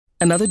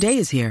Another day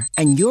is here,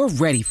 and you're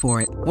ready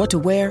for it. What to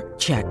wear?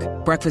 Check.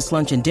 Breakfast,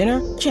 lunch, and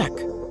dinner? Check.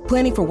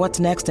 Planning for what's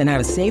next and how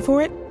to save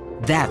for it?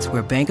 That's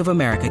where Bank of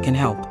America can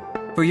help.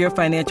 For your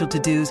financial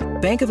to-dos,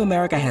 Bank of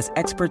America has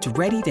experts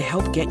ready to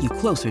help get you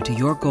closer to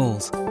your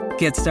goals.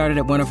 Get started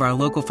at one of our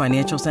local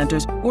financial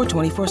centers or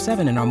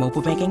 24/7 in our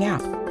mobile banking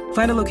app.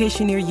 Find a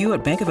location near you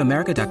at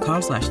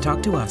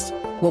bankofamerica.com/talktous.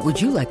 What would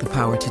you like the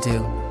power to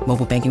do?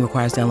 Mobile banking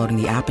requires downloading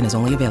the app and is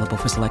only available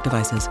for select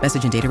devices.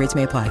 Message and data rates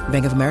may apply.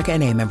 Bank of America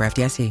N.A., member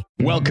FDIC.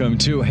 Welcome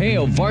to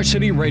Hail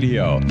Varsity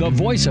Radio, the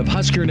voice of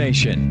Husker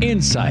Nation.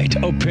 Insight,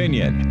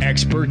 opinion,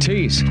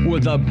 expertise,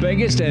 with the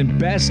biggest and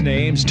best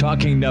names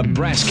talking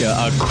Nebraska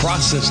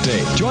across the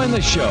state. Join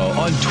the show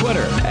on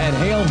Twitter at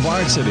Hail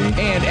Varsity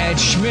and at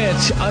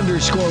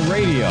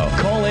Schmitz_radio.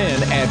 Call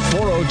in at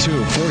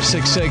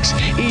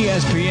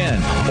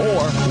 402-466-ESPN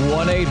or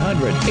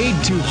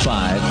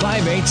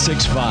 1-800-825-5865.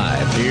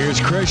 Here's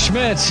Chris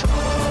Schmitz.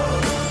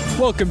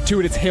 Welcome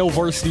to it. It's Hail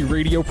Varsity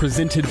Radio,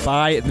 presented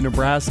by the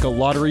Nebraska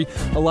Lottery.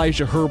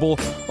 Elijah Herbal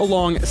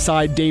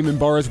alongside Damon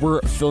Bars.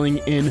 We're filling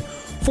in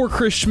for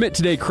Chris Schmidt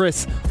today.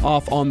 Chris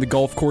off on the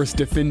golf course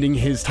defending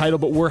his title,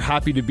 but we're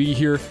happy to be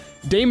here.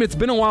 Damon, it's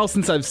been a while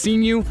since I've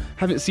seen you.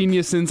 Haven't seen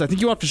you since, I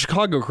think you went off to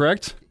Chicago,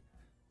 correct?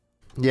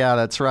 Yeah,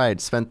 that's right.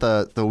 Spent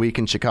the week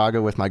in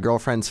Chicago with my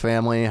girlfriend's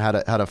family. Had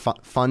a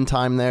fun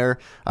time there.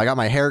 I got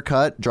my hair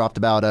cut, dropped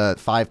about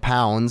 5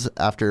 pounds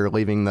after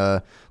leaving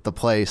the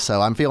place,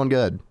 so I'm feeling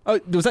good.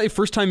 Was that your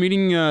first time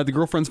meeting the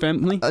girlfriend's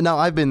family? No,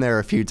 I've been there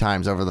a few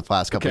times over the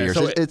last couple of years.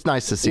 So it's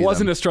nice to see them. It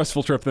wasn't a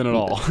stressful trip then at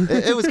all.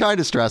 It was kind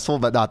of stressful,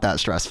 but not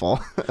that stressful.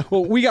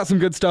 Well, we got some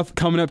good stuff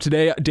coming up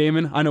today.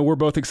 Damon, I know we're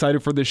both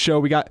excited for this show.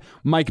 We got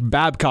Mike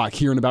Babcock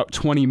here in about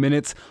 20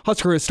 minutes.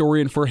 Husker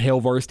historian for Hail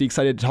Varsity.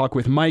 Excited to talk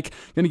with Mike.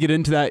 Going to get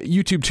into that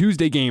YouTube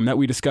Tuesday game that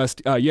we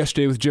discussed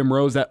yesterday with Jim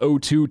Rose, that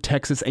 0-2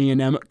 Texas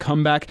A&M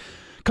comeback.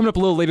 Coming up a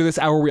little later this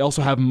hour, we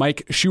also have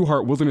Mike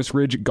Schuhart, Wilderness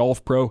Ridge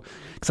Golf Pro.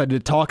 Excited to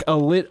talk a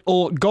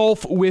little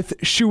golf with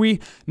Shuey.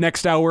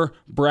 Next hour,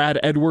 Brad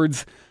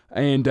Edwards.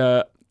 And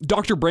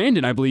Dr.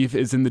 Brandon, I believe,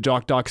 is in the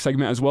Jock Doc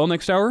segment as well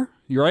next hour.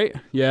 You right?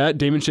 Yeah,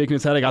 Damon shaking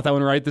his head. I got that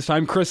one right this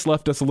time. Chris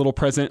left us a little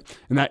present,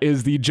 and that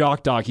is the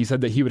Jock Doc. He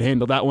said that he would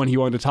handle that one. He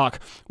wanted to talk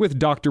with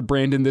Dr.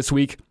 Brandon this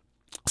week.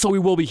 So we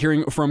will be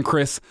hearing from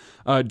Chris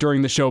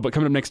during the show, but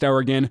coming up next hour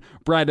again,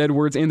 Brad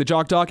Edwards and the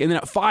Jock Doc. And then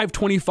at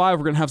 5:25,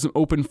 we're going to have some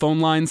open phone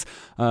lines.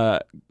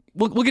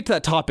 We'll get to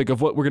that topic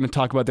of what we're going to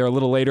talk about there a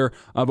little later,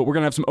 but we're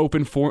going to have some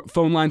open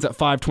phone lines at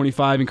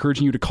 5:25,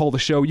 encouraging you to call the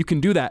show. You can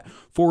do that,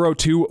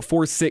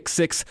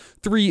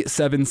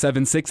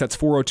 402-466-3776. That's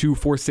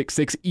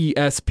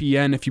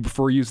 402-466-ESPN. If you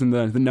prefer using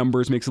the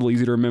numbers, makes it a little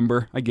easier to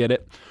remember. I get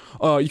it.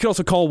 You can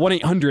also call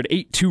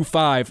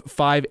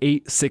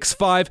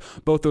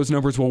 1-800-825-5865. Both those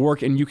numbers will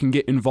work, and you can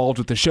get involved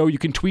with the show. You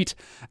can tweet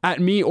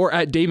at me or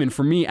at Damon.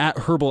 For me, at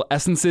Herbal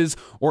Essences,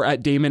 or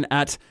at Damon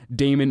at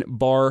Damon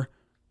Bar.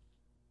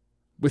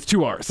 With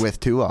 2 R's. With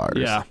 2 R's.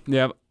 Yeah.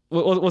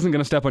 Wasn't going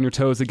to step on your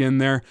toes again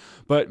there,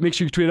 but make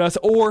sure you tweet at us,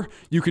 or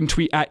you can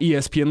tweet at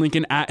ESPN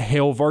Lincoln, at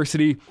Hail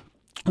Varsity.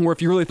 Or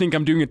if you really think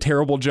I'm doing a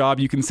terrible job,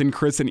 you can send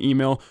Chris an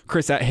email,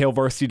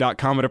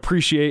 chris@hailvarsity.com. I'd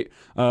appreciate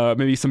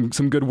maybe some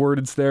good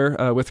words there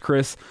with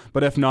Chris,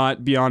 but if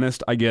not, be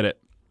honest, I get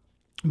it.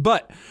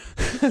 But,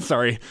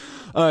 sorry,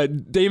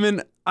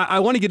 Damon, I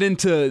want to get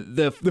into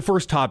the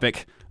first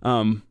topic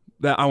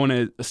that I want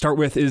to start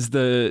with is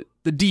the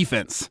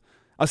defense.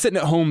 I was sitting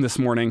at home this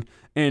morning,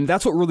 and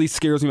that's what really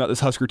scares me about this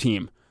Husker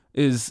team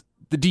is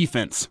the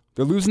defense.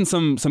 They're losing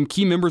some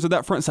key members of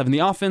that front seven. The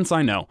offense,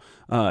 I know.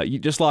 You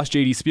just lost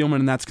J.D. Spielman,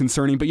 and that's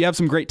concerning, but you have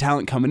some great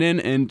talent coming in,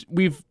 and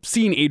we've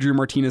seen Adrian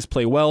Martinez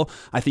play well.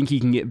 I think he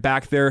can get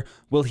back there.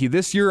 Will he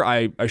this year?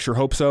 I sure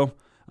hope so.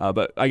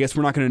 But I guess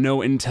we're not going to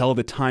know until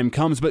the time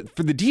comes. But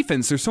for the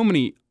defense, there's so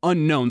many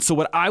unknowns. So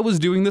what I was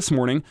doing this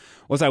morning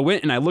was I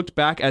went and I looked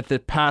back at the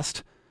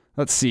past,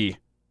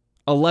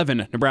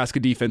 11 Nebraska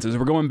defenses.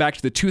 We're going back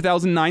to the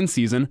 2009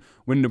 season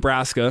when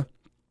Nebraska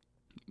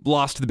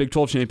lost the Big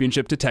 12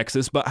 championship to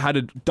Texas, but had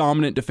a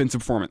dominant defensive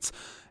performance.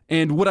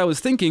 And what I was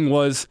thinking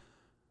was,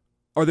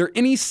 are there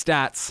any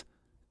stats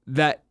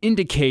that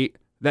indicate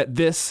that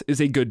this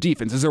is a good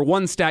defense? Is there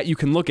one stat you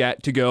can look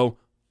at to go,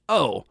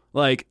 oh,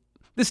 like,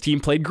 this team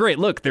played great.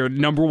 Look, they're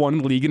number one in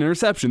the league in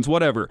interceptions,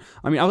 whatever.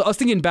 I mean, I was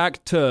thinking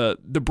back to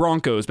the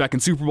Broncos back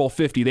in Super Bowl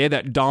 50. They had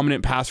that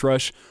dominant pass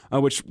rush,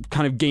 which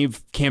kind of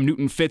gave Cam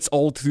Newton fits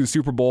all through the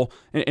Super Bowl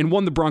and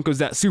won the Broncos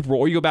that Super Bowl.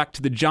 Or you go back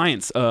to the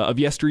Giants of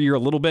yesteryear a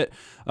little bit,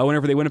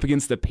 whenever they went up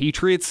against the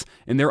Patriots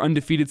in their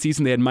undefeated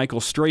season. They had Michael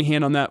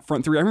Strahan on that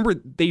front three. I remember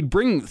they'd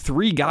bring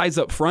 3 guys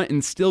up front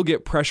and still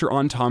get pressure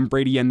on Tom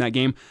Brady in that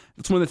game.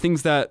 That's one of the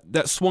things that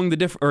swung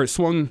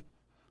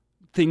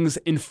things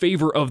in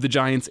favor of the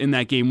Giants in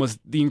that game was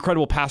the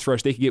incredible pass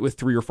rush they could get with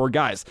 3 or 4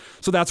 guys.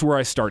 So that's where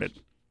I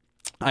started.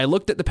 I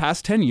looked at the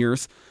past 10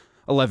 years,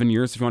 11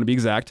 years if you want to be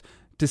exact,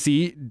 to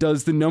see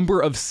does the number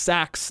of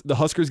sacks the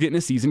Huskers get in a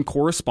season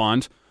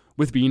correspond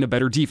with being a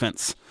better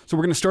defense. So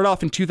we're going to start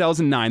off in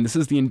 2009. This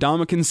is the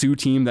Ndamukong Suh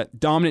team, that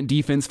dominant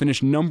defense,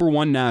 finished number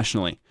 1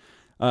 nationally.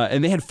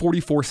 And they had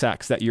 44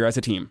 sacks that year as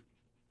a team.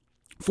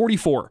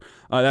 44.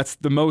 That's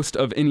the most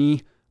of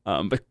any.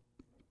 But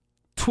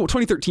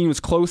 2013 was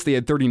close. They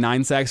had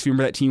 39 sacks. If you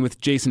remember that team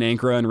with Jason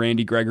Ankara and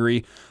Randy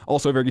Gregory,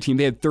 also a very good team.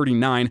 They had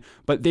 39,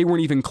 but they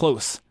weren't even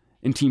close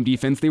in team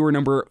defense. They were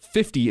number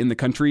 50 in the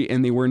country,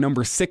 and they were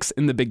number 6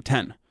 in the Big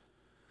Ten.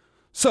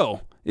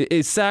 So,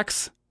 is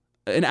sacks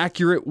an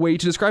accurate way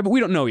to describe it? We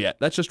don't know yet.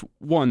 That's just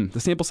one. The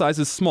sample size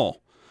is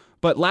small.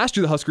 But last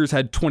year, the Huskers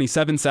had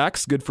 27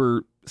 sacks, good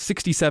for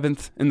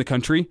 67th in the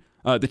country.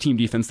 The team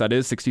defense, that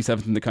is,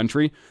 67th in the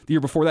country. The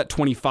year before that,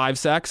 25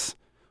 sacks,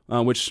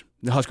 which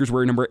the Huskers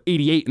were number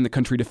 88 in the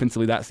country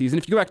defensively that season.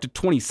 If you go back to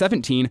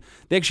 2017,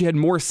 they actually had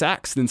more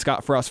sacks than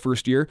Scott Frost's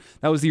first year.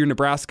 That was the year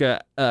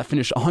Nebraska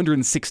finished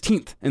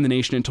 116th in the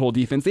nation in total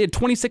defense. They had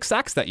 26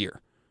 sacks that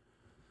year.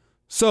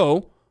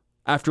 So,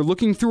 after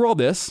looking through all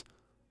this,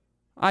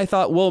 I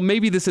thought, well,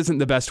 maybe this isn't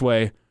the best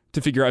way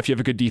to figure out if you have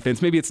a good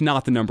defense. Maybe it's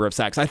not the number of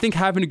sacks. I think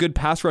having a good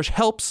pass rush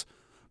helps,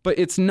 but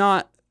it's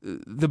not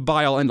the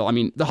be-all, end-all. I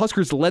mean, the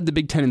Huskers led the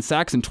Big Ten in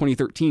sacks in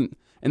 2013,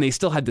 and they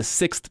still had the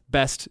 6th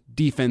best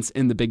defense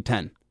in the Big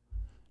Ten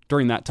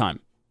during that time.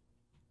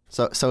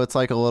 So it's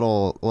like a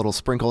little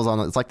sprinkles on.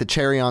 It's like the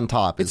cherry on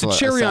top. It's a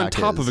cherry on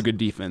top of a good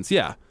defense.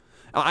 Yeah,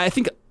 I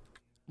think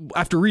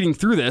after reading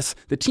through this,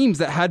 the teams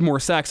that had more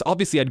sacks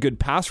obviously had good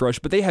pass rush,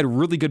 but they had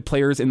really good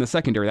players in the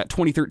secondary. That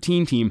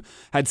 2013 team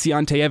had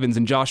Ciante Evans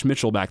and Josh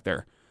Mitchell back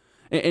there,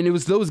 and it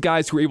was those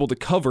guys who were able to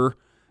cover,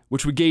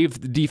 which would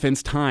give the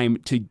defense time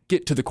to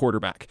get to the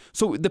quarterback.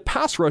 So the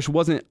pass rush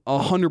wasn't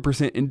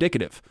 100%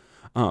 indicative.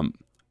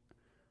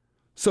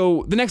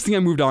 So the next thing I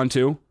moved on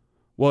to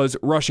was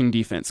rushing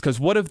defense,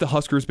 because what have the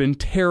Huskers been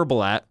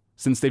terrible at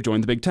since they've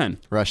joined the Big Ten?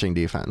 Rushing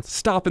defense.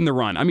 Stopping the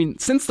run. I mean,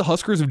 since the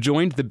Huskers have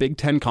joined the Big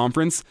Ten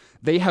Conference,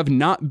 they have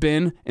not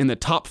been in the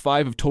top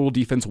 5 of total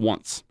defense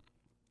once.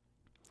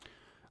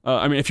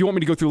 If you want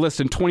me to go through a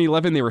list, in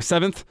 2011, they were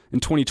 7th. In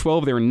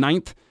 2012, they were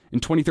 9th. In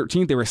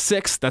 2013, they were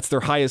 6th. That's their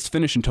highest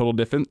finish in total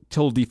defense.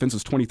 Total defense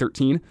was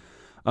 2013.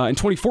 In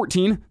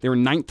 2014, they were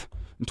 9th.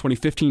 In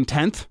 2015,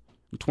 10th.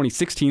 In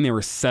 2016, they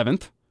were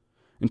 7th.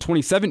 In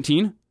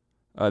 2017,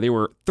 they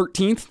were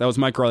 13th. That was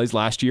Mike Riley's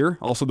last year.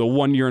 Also the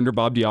 1 year under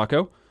Bob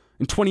Diaco.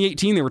 In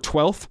 2018, they were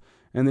 12th.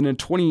 And then in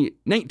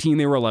 2019,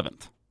 they were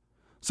 11th.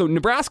 So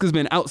Nebraska's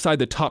been outside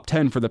the top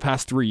 10 for the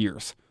past 3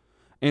 years.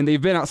 And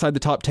they've been outside the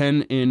top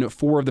 10 in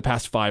 4 of the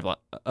past 5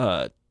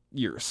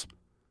 years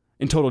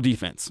in total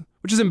defense,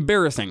 which is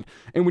embarrassing.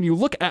 And when you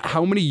look at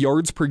how many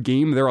yards per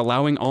game they're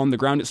allowing on the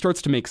ground, it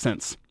starts to make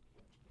sense.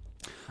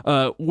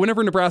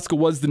 Whenever Nebraska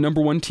was the number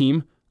 1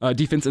 team,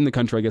 defense in the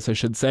country, I guess I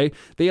should say,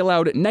 they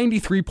allowed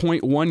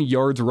 93.1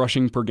 yards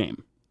rushing per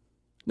game.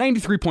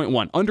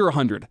 93.1, under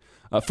 100.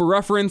 For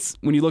reference,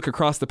 when you look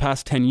across the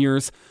past 10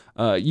 years,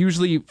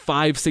 usually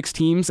 5-6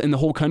 teams in the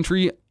whole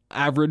country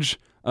average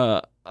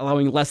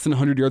allowing less than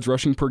 100 yards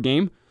rushing per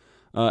game.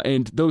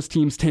 And those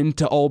teams tend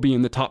to all be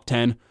in the top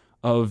 10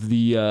 of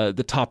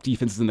the top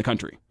defenses in the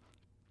country.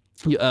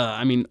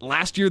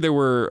 Last year there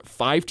were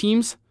 5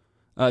 teams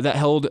that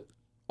held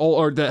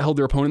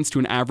their opponents to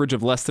an average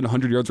of less than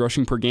 100 yards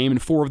rushing per game,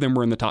 and 4 of them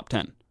were in the top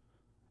 10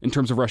 in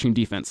terms of rushing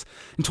defense.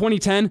 In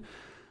 2010,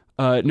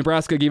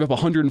 Nebraska gave up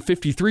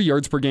 153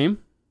 yards per game.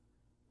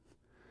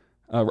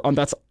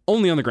 That's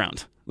only on the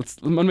ground. I'm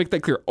going to make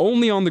that clear.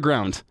 Only on the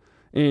ground.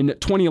 In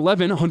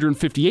 2011,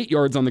 158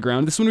 yards on the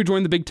ground. This is when we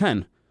joined the Big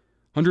Ten.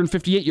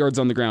 158 yards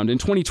on the ground. In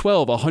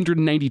 2012,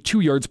 192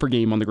 yards per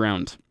game on the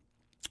ground.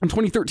 In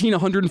 2013,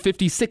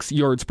 156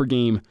 yards per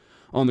game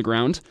on the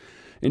ground.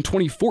 In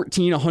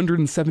 2014,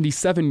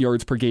 177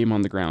 yards per game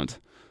on the ground.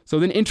 So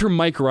then enter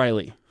Mike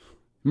Riley.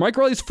 Mike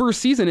Riley's first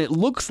season, it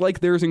looks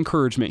like there's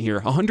encouragement here.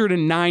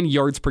 109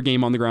 yards per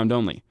game on the ground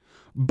only.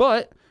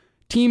 But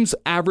teams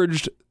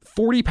averaged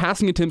 40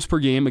 passing attempts per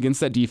game against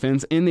that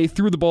defense, and they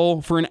threw the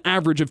ball for an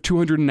average of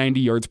 290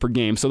 yards per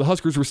game. So the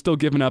Huskers were still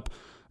giving up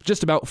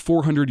just about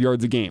 400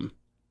 yards a game.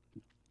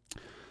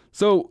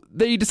 So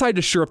they decided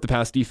to shore up the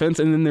pass defense,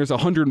 and then there's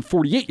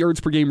 148 yards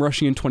per game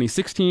rushing in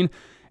 2016.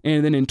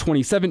 And then in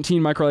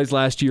 2017, Mike Riley's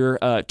last year,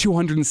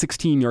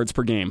 216 yards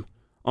per game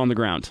on the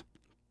ground.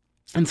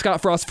 And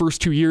Scott Frost's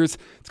first 2 years,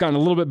 it's gotten a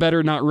little bit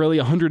better, not really.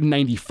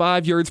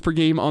 195 yards per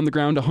game on the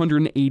ground,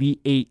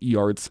 188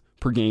 yards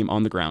per game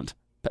on the ground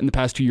in the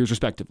past 2 years,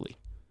 respectively.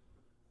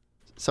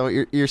 So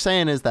what you're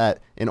saying is that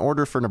in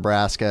order for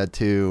Nebraska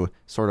to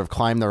sort of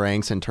climb the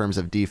ranks in terms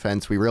of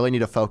defense, we really need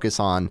to focus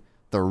on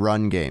the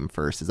run game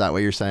first. Is that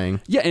what you're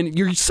saying? Yeah, and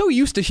you're so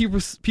used to hear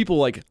people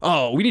like,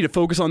 oh, we need to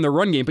focus on the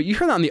run game, but you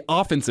hear that on the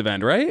offensive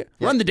end, right?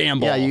 Yeah. Run the damn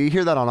ball. Yeah, you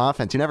hear that on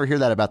offense. You never hear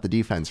that about the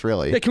defense,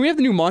 really. Yeah, can we have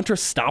the new mantra,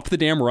 stop the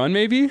damn run,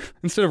 maybe?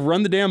 Instead of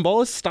run the damn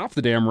ball, it's stop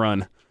the damn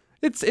run.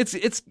 It's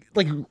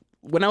like,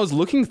 when I was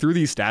looking through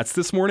these stats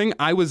this morning,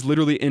 I was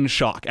literally in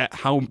shock at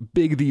how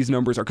big these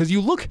numbers are. Because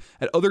you look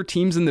at other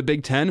teams in the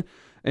Big Ten,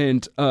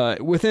 and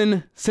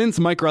since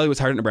Mike Riley was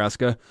hired at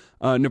Nebraska,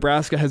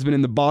 Nebraska has been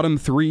in the bottom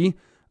 3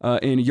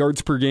 in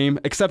yards per game,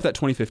 except that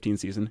 2015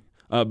 season.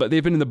 But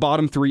they've been in the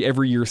bottom 3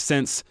 every year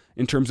since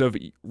in terms of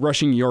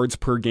rushing yards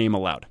per game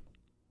allowed.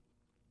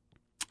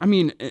 I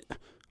mean,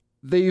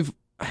 they've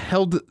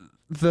held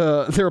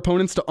their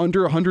opponents to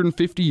under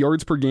 150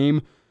 yards per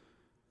game.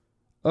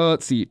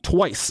 Let's see,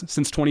 twice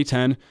since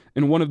 2010.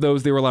 And one of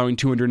those, they were allowing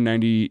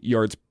 290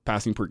 yards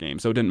passing per game.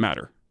 So it didn't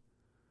matter.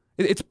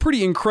 It's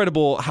pretty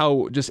incredible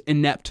how just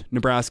inept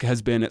Nebraska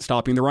has been at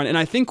stopping the run. And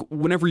I think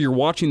whenever you're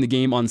watching the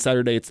game on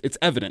Saturday, it's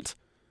evident.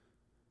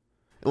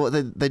 Well,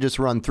 they just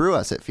run through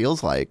us, it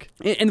feels like.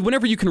 And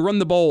whenever you can run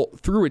the ball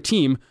through a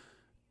team,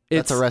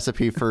 that's a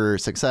recipe for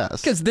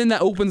success. Because then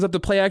that opens up the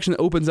play action,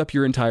 that opens up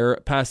your entire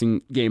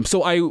passing game.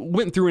 So I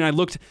went through and I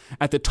looked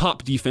at the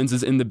top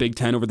defenses in the Big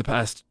Ten over the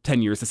past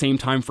 10 years, the same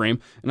time frame,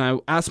 and I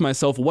asked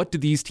myself, what do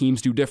these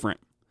teams do different?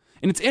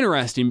 And it's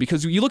interesting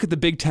because you look at the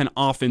Big Ten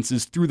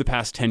offenses through the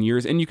past 10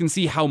 years and you can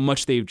see how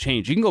much they've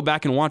changed. You can go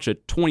back and watch a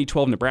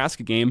 2012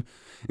 Nebraska game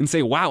and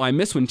say, wow, I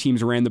miss when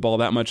teams ran the ball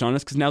that much on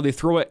us because now they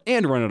throw it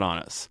and run it on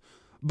us.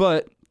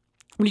 But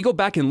when you go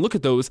back and look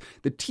at those,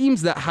 the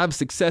teams that have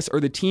success are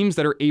the teams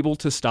that are able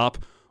to stop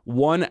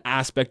one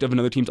aspect of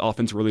another team's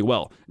offense really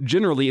well.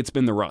 Generally, it's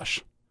been the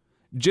rush.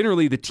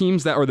 Generally, the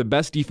teams that are the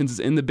best defenses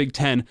in the Big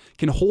Ten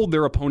can hold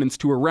their opponents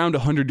to around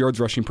 100 yards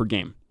rushing per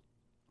game.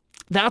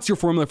 That's your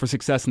formula for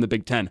success in the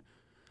Big Ten.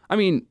 I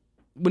mean,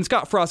 when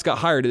Scott Frost got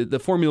hired, the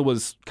formula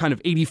was kind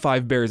of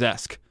 85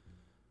 Bears-esque.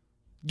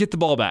 Get the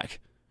ball back.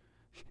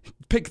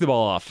 Pick the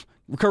ball off.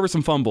 Recover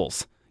some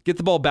fumbles. Get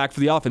the ball back for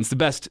the offense. The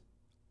best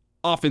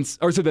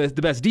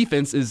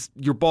defense is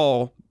your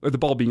ball, or the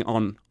ball being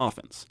on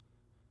offense.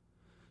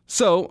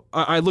 So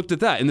I looked at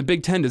that. In the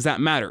Big Ten, does that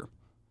matter?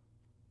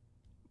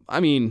 I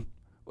mean,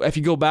 if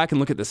you go back and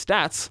look at the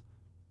stats,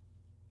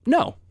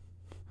 no.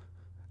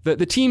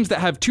 The teams that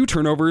have 2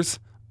 turnovers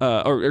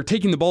or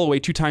taking the ball away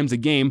 2 times a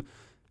game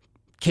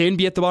can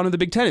be at the bottom of the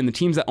Big Ten. And the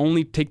teams that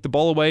only take the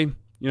ball away,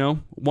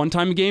 1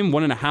 time a game,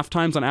 1.5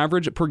 times on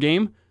average per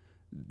game,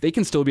 they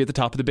can still be at the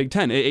top of the Big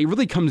Ten. It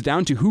really comes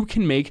down to who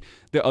can make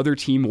the other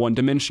team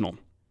one-dimensional.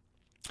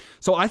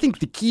 So I think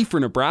the key for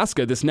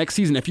Nebraska this next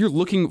season, if you're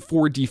looking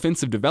for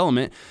defensive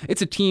development,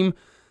 it's a team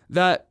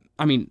that,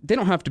 they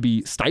don't have to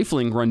be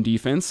stifling run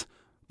defense,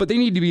 but they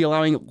need to be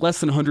allowing less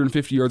than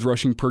 150 yards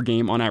rushing per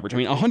game on average.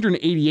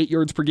 188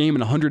 yards per game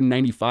and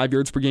 195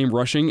 yards per game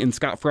rushing in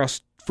Scott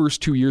Frost's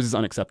first 2 years is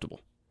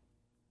unacceptable.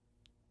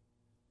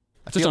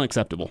 It's just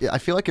unacceptable. I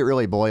feel like it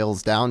really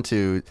boils down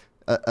to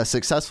a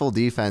successful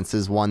defense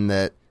is one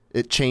that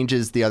it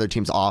changes the other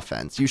team's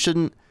offense. You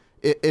shouldn't,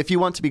 if you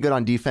want to be good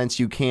on defense,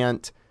 you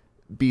can't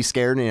be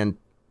scared and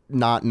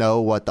not know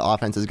what the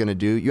offense is going to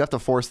do. You have to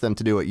force them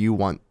to do what you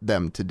want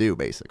them to do,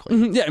 basically.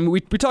 Mm-hmm. Yeah,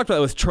 we talked about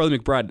that with Charlie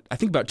McBride, I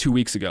think about 2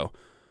 weeks ago,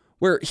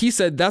 where he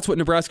said that's what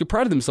Nebraska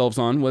prided themselves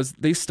on, was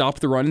they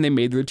stopped the run and they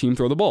made their team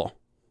throw the ball.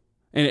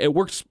 And it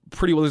works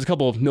pretty well. There's a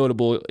couple of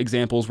notable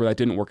examples where that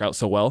didn't work out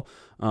so well.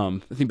 I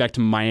think back to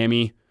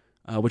Miami.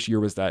 Which year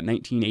was that?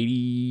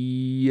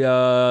 1980?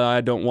 I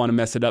don't want to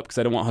mess it up because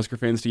I don't want Husker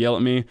fans to yell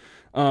at me.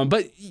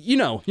 But you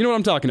know what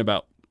I'm talking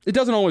about. It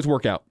doesn't always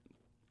work out.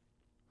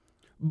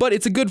 But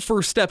it's a good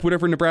first step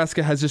whenever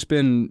Nebraska has just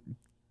been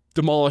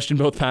demolished in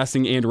both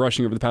passing and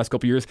rushing over the past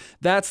couple years.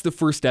 That's the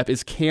first step,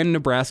 is can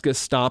Nebraska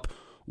stop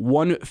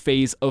one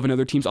phase of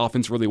another team's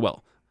offense really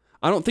well?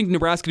 I don't think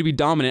Nebraska to be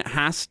dominant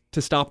has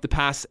to stop the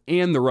pass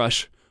and the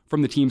rush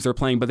from the teams they're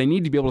playing, but they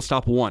need to be able to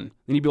stop one.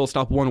 They need to be able to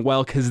stop one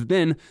well, because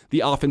then the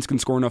offense can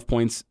score enough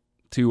points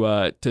to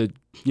get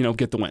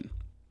the win.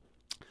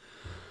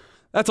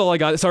 That's all I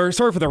got. Sorry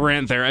for the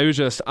rant there.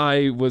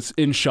 I was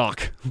in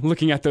shock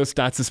looking at those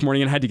stats this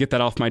morning and had to get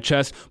that off my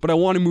chest. But I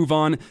want to move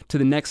on to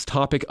the next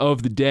topic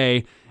of the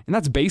day, and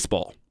that's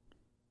baseball.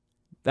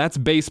 That's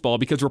baseball,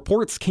 because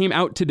reports came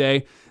out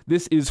today.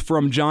 This is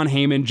from Jon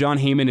Heyman. Jon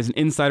Heyman is an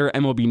insider at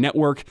MLB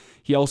Network.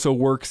 He also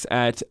works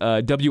at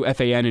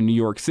WFAN in New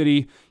York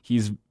City.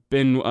 He's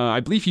been,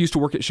 I believe he used to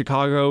work at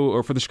Chicago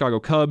or for the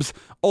Chicago Cubs,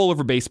 all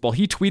over baseball.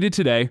 He tweeted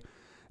today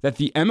that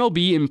the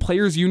MLB and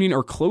Players Union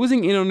are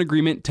closing in on an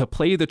agreement to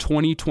play the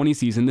 2020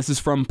 season. This is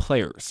from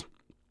players.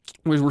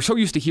 We're so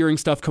used to hearing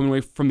stuff coming away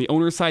from the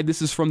owner's side.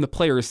 This is from the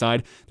players'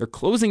 side. They're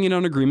closing in on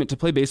an agreement to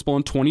play baseball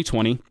in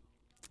 2020.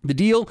 The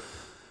deal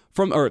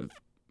from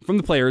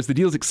the players, the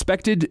deal is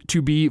expected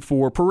to be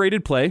for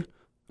prorated pay,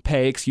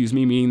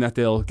 meaning that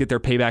they'll get their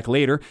payback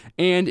later,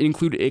 and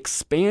include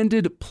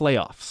expanded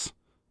playoffs.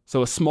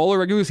 So a smaller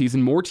regular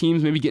season, more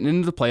teams maybe getting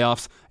into the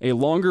playoffs, a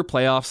longer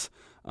playoffs,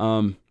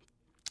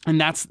 and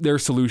that's their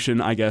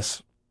solution, I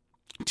guess,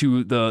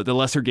 to the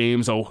lesser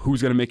games. Oh,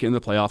 who's going to make it in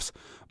the playoffs?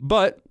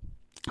 But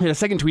I had a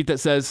second tweet that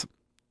says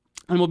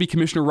MLB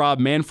Commissioner Rob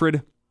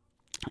Manfred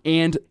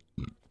and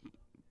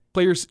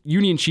Players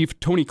Union Chief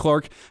Tony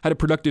Clark had a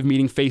productive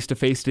meeting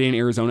face-to-face today in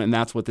Arizona, and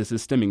that's what this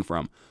is stemming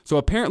from. So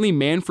apparently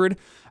Manfred,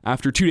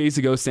 after 2 days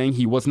ago saying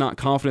he was not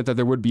confident that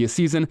there would be a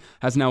season,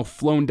 has now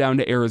flown down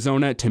to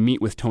Arizona to meet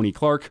with Tony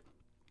Clark.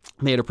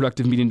 They had a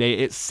productive meeting today.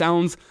 It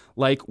sounds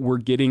like we're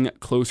getting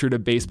closer to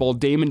baseball.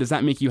 Damon, does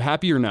that make you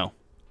happy or no?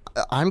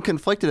 I'm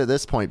conflicted at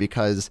this point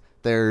because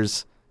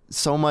there's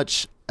so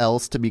much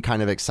else to be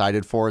kind of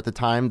excited for at the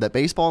time that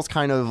baseball's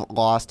kind of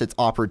lost its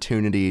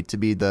opportunity to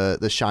be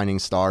the shining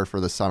star for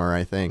the summer,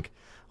 I think.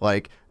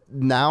 Like,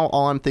 now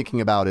all I'm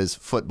thinking about is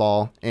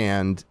football,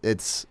 and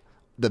it's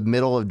the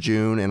middle of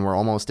June and we're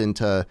almost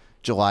into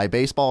July.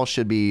 Baseball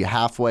should be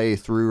halfway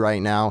through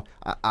right now.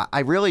 I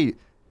really,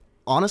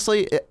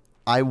 honestly,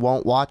 I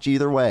won't watch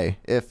either way.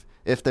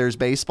 If there's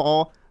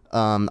baseball,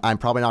 I'm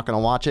probably not going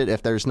to watch it.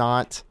 If there's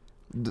not,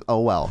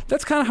 oh well.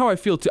 That's kind of how I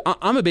feel too.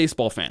 I'm a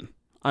baseball fan.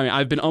 I mean,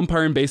 I've been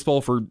umpiring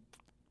baseball for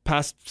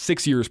past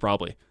 6 years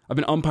probably. I've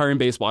been umpiring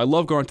baseball. I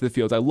love going to the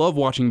fields. I love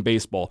watching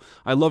baseball.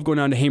 I love going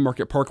down to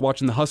Haymarket Park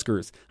watching the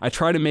Huskers. I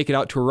try to make it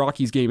out to a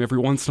Rockies game every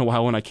once in a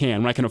while when I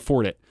can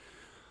afford it.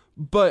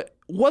 But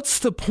what's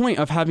the point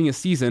of having a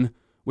season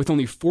with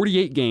only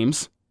 48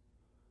 games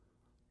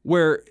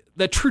where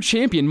that true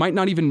champion might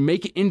not even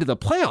make it into the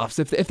playoffs?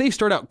 If they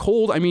start out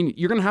cold, I mean,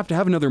 you're going to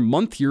have another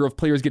month here of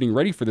players getting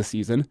ready for the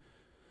season.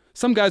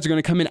 Some guys are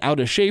going to come in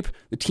out of shape.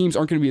 The teams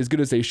aren't going to be as good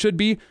as they should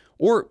be.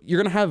 Or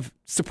you're going to have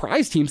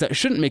surprise teams that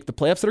shouldn't make the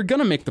playoffs that are going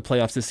to make the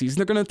playoffs this season.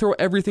 They're going to throw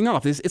everything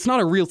off. It's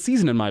not a real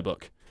season in my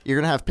book. You're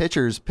going to have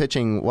pitchers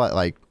pitching,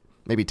 like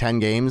maybe 10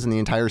 games in the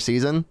entire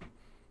season?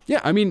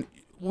 Yeah, I mean,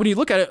 when you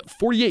look at it,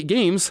 48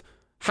 games,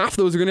 half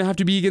those are going to have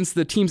to be against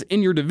the teams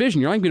in your division.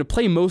 You're not going to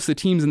play most of the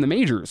teams in the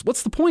majors.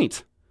 What's the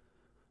point?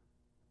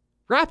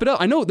 Wrap it up.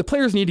 I know the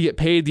players need to get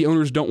paid. The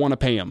owners don't want to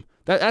pay them.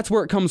 That's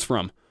where it comes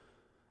from.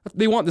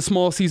 They want the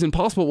smallest season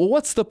possible. Well,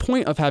 what's the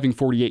point of having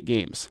 48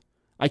 games?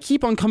 I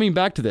keep on coming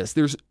back to this.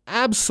 There's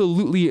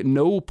absolutely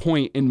no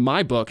point in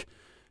my book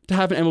to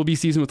have an MLB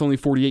season with only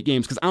 48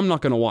 games because I'm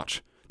not going to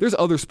watch. There's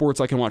other sports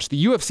I can watch.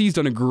 The UFC's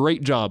done a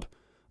great job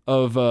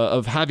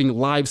of having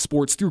live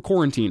sports through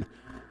quarantine.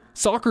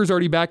 Soccer's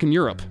already back in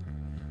Europe.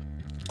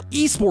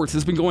 Esports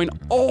has been going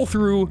all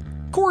through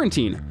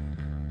quarantine.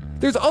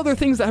 There's other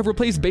things that have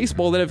replaced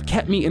baseball that have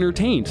kept me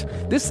entertained.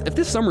 If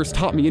this summer's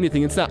taught me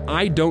anything, it's that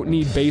I don't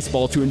need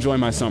baseball to enjoy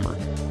my summer.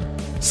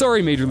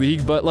 Sorry, Major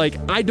League, but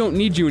I don't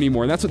need you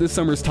anymore. That's what this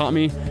summer's taught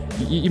me.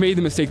 You made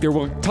the mistake there.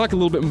 We'll talk a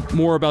little bit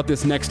more about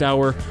this next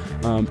hour.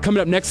 Coming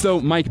up next,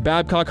 though, Mike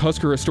Babcock,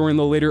 Husker historian.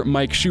 A little later,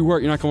 Mike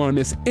Schuhart. You're not going to want to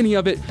miss any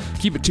of it.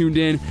 Keep it tuned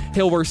in.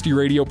 Hail Varsity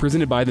Radio,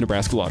 presented by the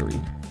Nebraska Lottery.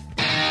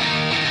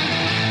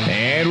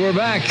 And we're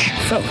back.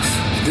 Fellas,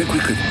 think we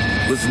could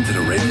listen to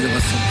the radio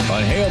lesson?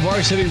 On Hail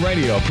Varsity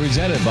Radio,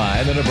 presented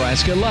by the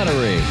Nebraska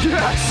Lottery.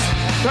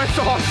 Yes! That's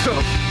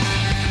awesome!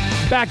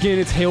 Back in,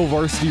 it's Hail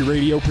Varsity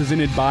Radio,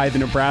 presented by the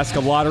Nebraska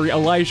Lottery.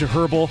 Elijah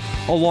Herbal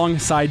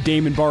alongside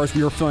Damon Bars.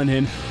 We are filling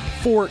in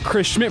for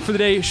Chris Schmidt for the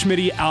day.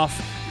 Schmitty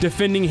off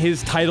defending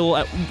his title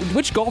at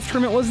which golf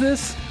tournament was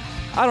this?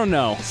 I don't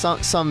know.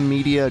 Some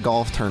media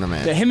golf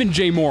tournament. Yeah, him and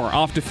Jay Moore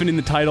off defending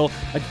the title.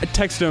 I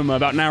texted him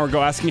about an hour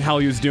ago asking how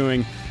he was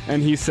doing,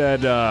 and he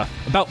said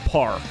about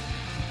par.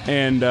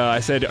 And I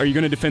said, are you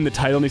going to defend the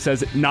title? And he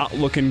says, not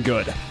looking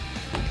good.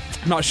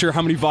 I'm not sure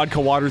how many vodka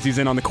waters he's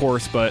in on the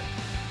course, but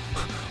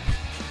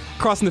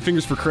crossing the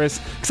fingers for Chris.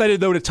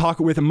 Excited, though, to talk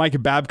with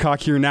Mike Babcock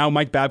here now.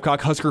 Mike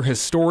Babcock, Husker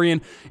historian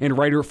and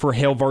writer for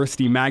Hail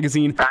Varsity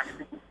Magazine.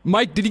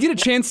 Mike, did you get a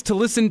chance to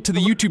listen to the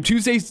YouTube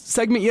Tuesday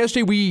segment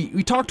yesterday?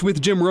 We talked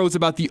with Jim Rose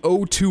about the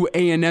 0-2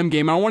 A&M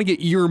game. I want to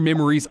get your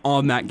memories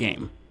on that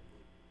game.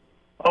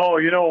 Oh,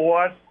 you know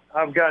what?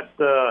 I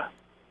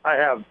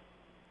have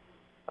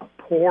a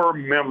poor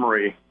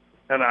memory,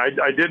 and I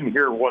didn't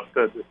hear what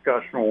the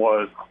discussion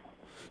was.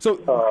 So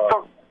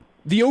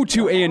the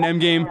 0-2 A&M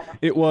game,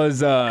 it was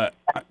the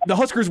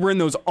Huskers were in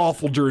those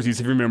awful jerseys,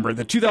 if you remember.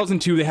 The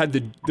 2002, they had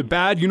the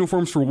bad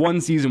uniforms for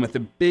one season with the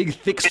big,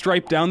 thick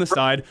stripe down the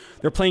side.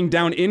 They're playing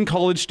down in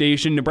College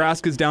Station.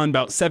 Nebraska's down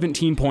about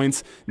 17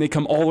 points. And they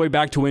come all the way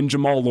back to win.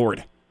 Jamal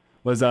Lord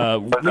was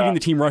leading the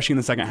team rushing in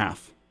the second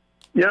half.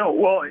 Yeah,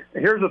 well,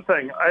 here's the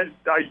thing.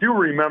 I do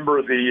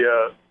remember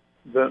the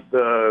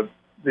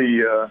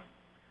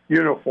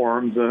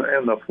uniforms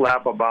and the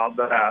flap about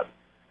that.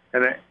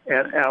 And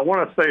I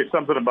want to say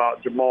something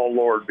about Jamal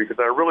Lord because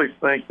I really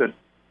think that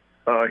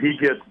he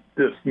gets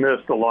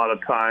dismissed a lot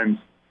of times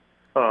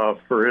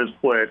for his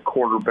play at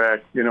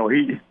quarterback. You know,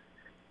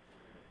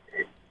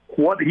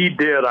 what he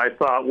did, I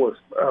thought, was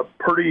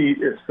pretty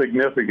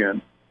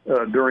significant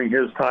during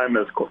his time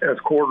as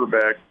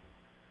quarterback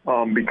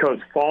because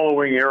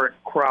following Eric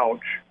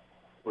Crouch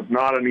was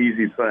not an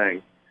easy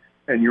thing.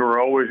 And you were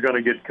always going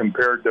to get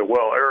compared to,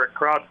 well, Eric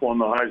Crouch won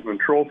the Heisman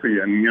Trophy,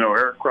 and, you know,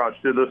 Eric Crouch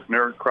did this and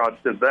Eric Crouch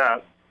did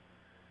that.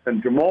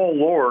 And Jamal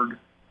Lord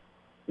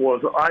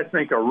was, I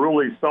think, a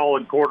really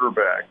solid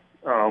quarterback.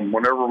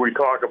 Whenever we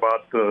talk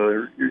about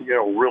the,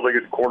 really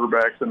good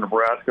quarterbacks that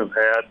Nebraska's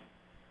had,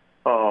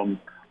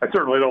 I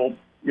certainly don't,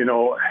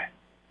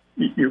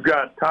 you've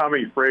got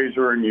Tommy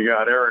Fraser and you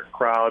got Eric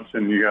Crouch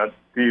and you got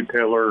Steve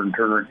Taylor and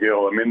Turner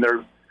Gill. I mean,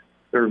 there's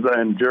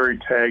and Jerry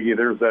Taggy,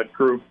 there's that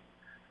group.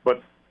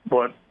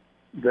 But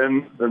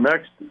then the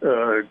next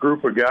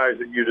group of guys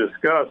that you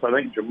discuss, I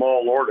think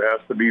Jamal Lord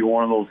has to be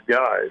one of those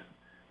guys.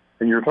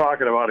 And you're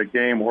talking about a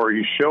game where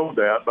he showed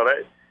that, but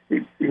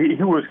he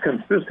was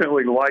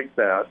consistently like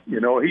that.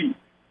 You know, he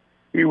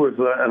was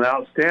an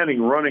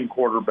outstanding running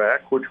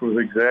quarterback, which was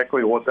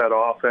exactly what that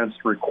offense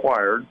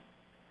required.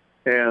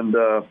 And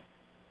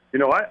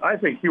I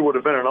think he would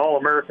have been an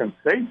All-American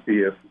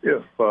safety if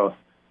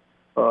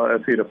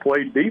he'd have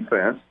played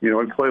defense. You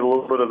know, he played a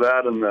little bit of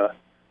that in the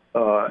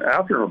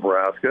after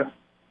Nebraska.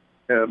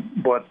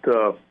 But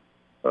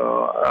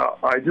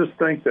I just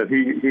think that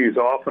he's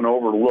often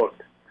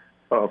overlooked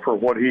for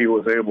what he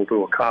was able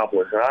to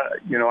accomplish.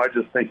 I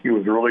just think he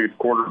was a really good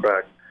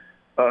quarterback.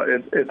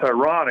 It's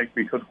ironic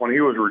because when he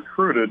was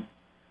recruited,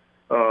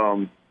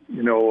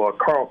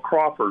 Carl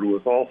Crawford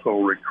was also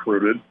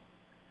recruited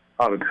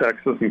out of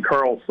Texas, and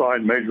Carl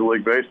signed Major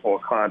League Baseball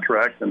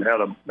contract and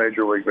had a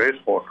Major League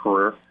Baseball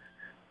career.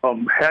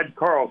 Had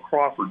Carl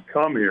Crawford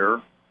come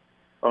here,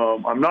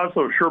 I'm not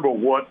so sure about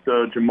what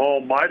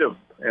Jamal might have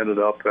ended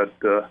up at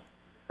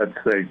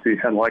safety.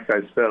 And like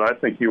I said, I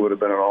think he would have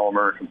been an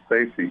All-American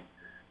safety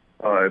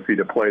if he'd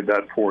have played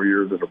that 4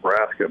 years at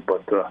Nebraska.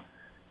 But,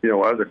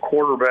 as a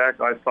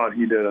quarterback, I thought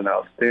he did an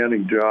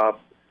outstanding job,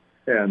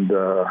 and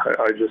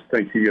I just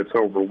think he gets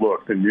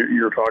overlooked. And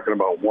you're talking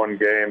about one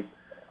game.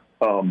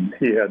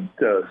 He had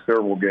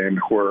several games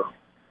where,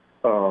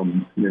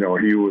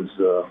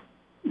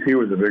 he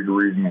was a big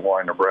reason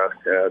why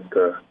Nebraska had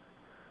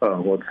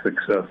what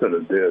success that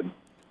it did.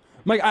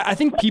 Mike, I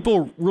think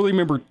people really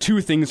remember two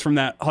things from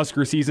that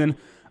Husker season.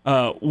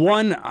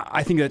 One,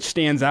 I think that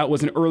stands out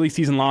was an early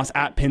season loss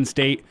at Penn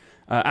State.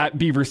 At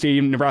Beaver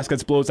Stadium, Nebraska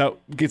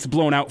gets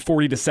blown out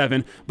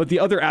 40-7. But the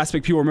other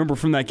aspect people remember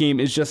from that game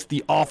is just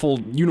the awful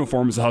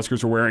uniforms the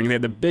Huskers were wearing. They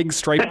had the big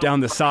stripe down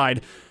the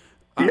side.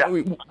 Yeah.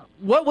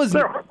 What was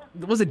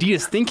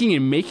Adidas thinking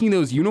in making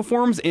those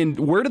uniforms, and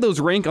where do those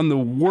rank on the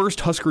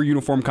worst Husker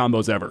uniform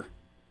combos ever?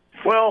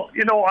 Well,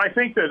 I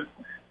think that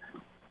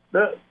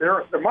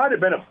there might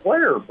have been a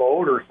player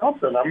vote or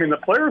something. I mean, the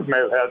players may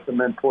have had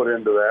some input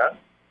into that.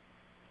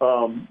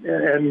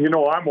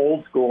 I'm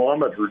old school.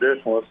 I'm a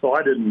traditionalist, so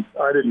I didn't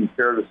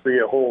care to see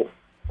a whole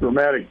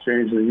dramatic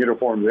change in the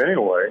uniforms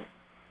anyway.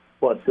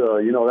 But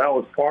that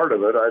was part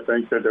of it. I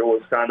think that it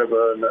was kind of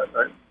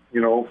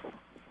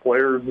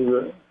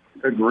players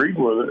agreed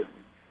with it,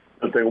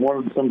 that they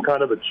wanted some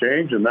kind of a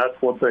change, and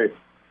that's what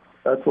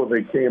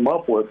they came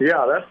up with.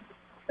 Yeah,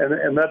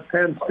 that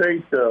Penn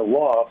State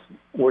loss,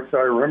 which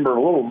I remember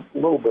a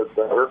little bit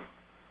better,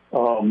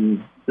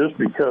 just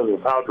because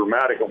of how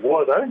dramatic it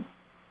was. I think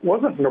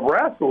wasn't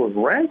Nebraska was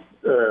ranked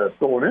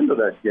going into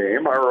that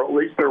game, or at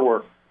least there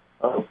were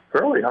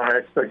fairly high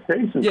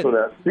expectations for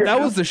that. Yeah. That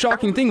was the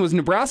shocking thing, was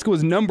Nebraska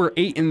was number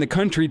 8 in the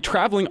country,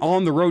 traveling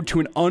on the road to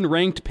an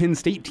unranked Penn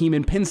State team,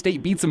 and Penn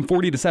State beats them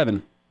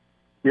 40-7.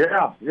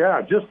 Yeah,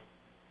 just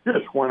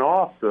went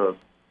off the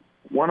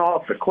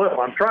cliff.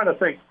 I'm trying to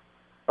think.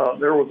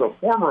 There was a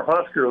former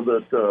Husker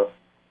that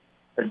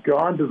had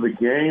gone to the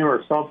game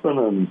or something,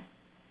 and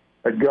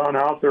had gone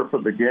out there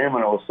for the game, and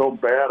it was so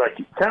bad. I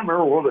can't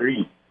remember whether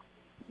he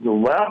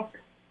left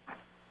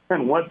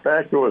and went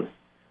back to his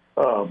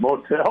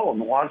motel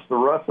and watched the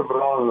rest of it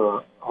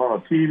on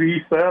a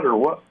TV set, or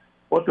what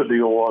the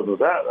deal was with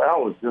that.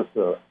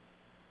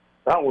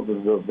 That was a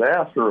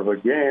disaster of a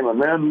game.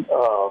 And then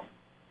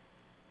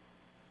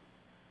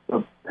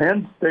the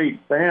Penn State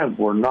fans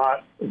were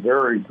not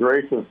very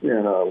gracious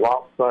in a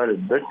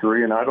lopsided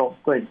victory, and I don't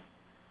think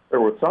there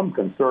was some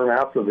concern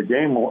after the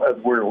game as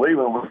we were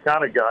leaving. We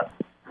kind of got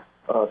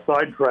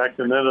sidetracked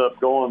and ended up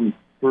going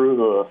through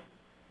the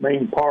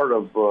main part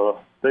of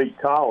State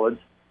College,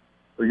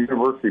 or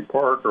University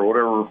Park, or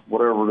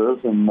whatever it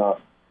is, and it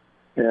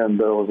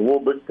was a little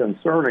bit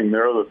concerning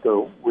there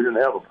that we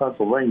didn't have a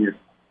Pennsylvania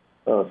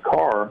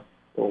car,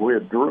 so we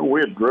had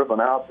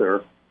driven out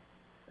there,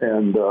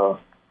 and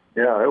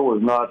it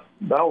was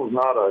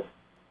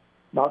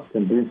not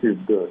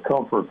conducive to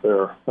comfort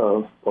there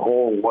the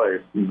whole way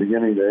from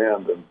beginning to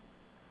end, and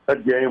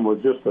that game was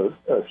just a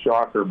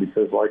shocker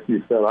because, like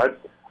you said,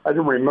 I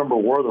didn't remember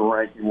where the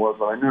ranking was,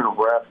 but I knew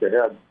Nebraska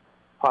had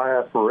high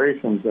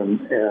aspirations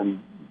and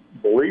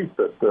believed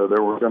that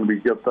there were going to be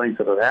good things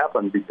that had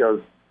happened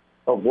because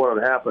of what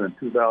had happened in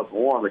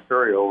 2001, the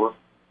carryover.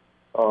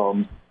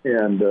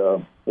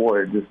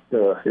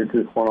 It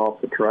just went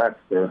off the tracks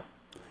there.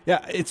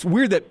 Yeah, it's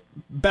weird that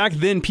back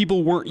then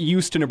people weren't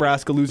used to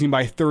Nebraska losing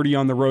by 30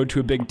 on the road to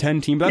a Big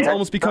Ten team. But that's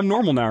almost become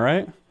normal now,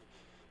 right?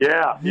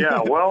 Yeah.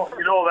 Well,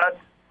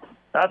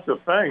 that's the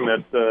thing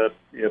that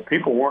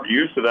people weren't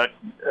used to that,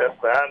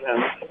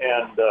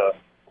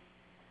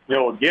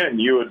 and again,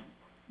 you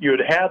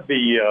had had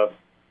the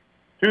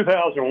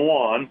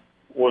 2001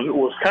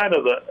 was kind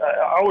of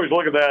I always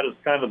look at that as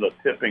kind of the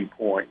tipping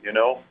point. You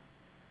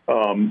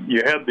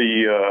had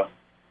the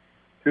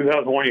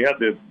 2001. You had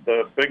the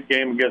big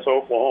game against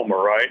Oklahoma,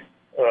 right?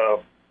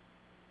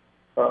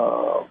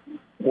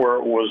 Where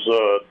it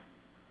was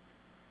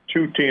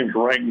two teams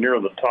ranked near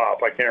the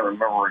top. I can't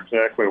remember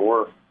exactly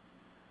where.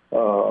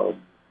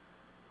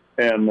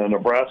 And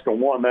Nebraska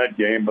won that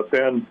game, but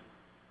then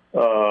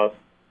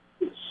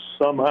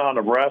somehow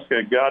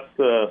Nebraska got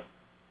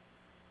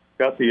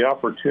the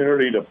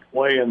opportunity to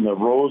play in the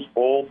Rose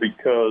Bowl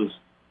because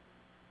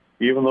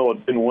even though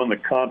it didn't win the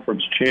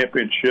conference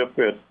championship,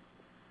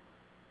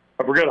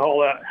 I forget how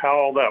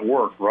all that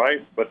worked,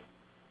 right? But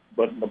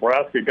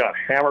Nebraska got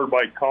hammered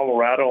by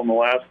Colorado in the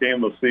last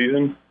game of the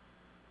season,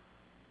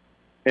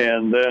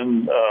 and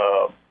then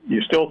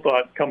you still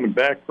thought coming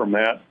back from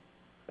that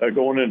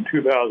going into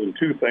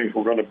 2002, things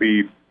were going to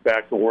be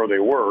back to where they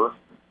were,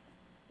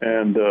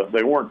 and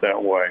they weren't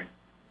that way.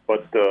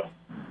 But that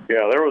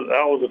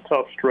was a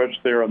tough stretch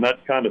there, and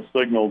that kind of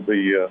signaled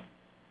the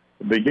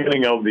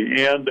beginning of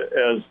the end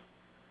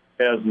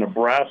as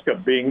Nebraska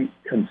being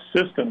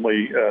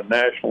consistently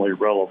nationally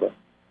relevant.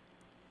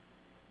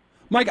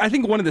 Mike, I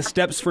think one of the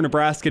steps for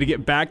Nebraska to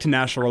get back to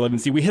national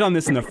relevancy, we hit on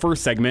this in the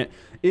first segment,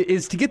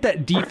 is to get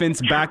that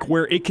defense back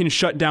where it can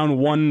shut down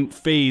one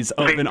phase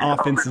of an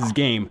offense's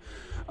game.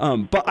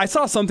 But I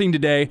saw something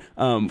today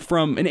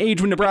from an age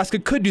when Nebraska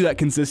could do that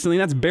consistently,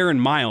 and that's Barron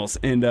Miles.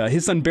 And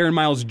his son, Barron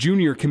Miles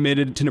Jr.,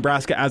 committed to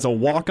Nebraska as a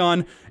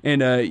walk-on.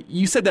 And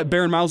you said that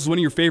Barron Miles was one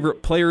of your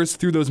favorite players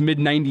through those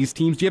mid-'90s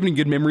teams. Do you have any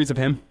good memories of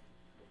him?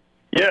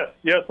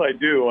 Yes, I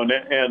do. And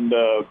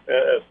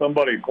as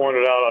somebody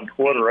pointed out on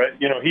Twitter,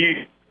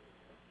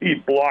 he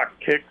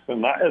blocked kicks,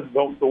 and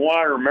the one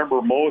I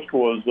remember most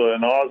was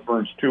in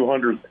Osborne's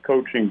 200th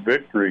coaching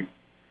victory.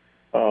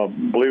 I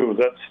believe it was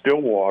at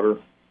Stillwater.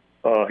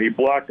 He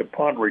blocked a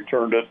punt,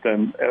 returned it,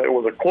 and it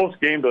was a close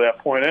game to that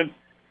point. And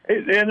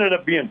it ended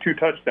up being 2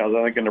 touchdowns,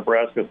 I think, in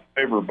Nebraska's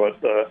favor. But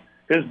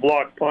his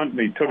blocked punt, and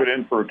he took it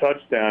in for a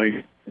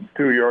touchdown. He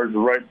 2 yards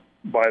right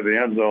by the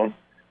end zone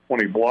when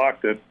he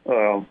blocked it.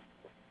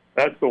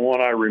 That's the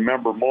one I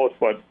remember most.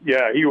 But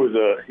yeah, he was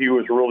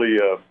really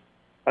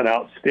an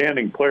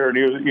outstanding player, and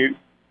he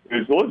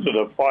was listed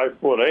at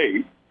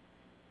 5'8",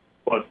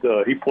 but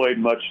he played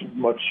much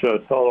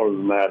taller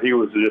than that. He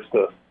was just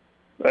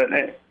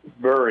a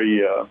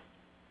very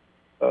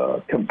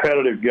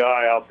competitive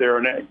guy out there,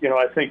 and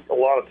I think a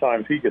lot of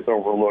times he gets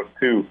overlooked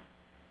too.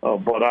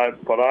 But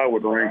I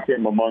would rank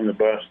him among the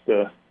best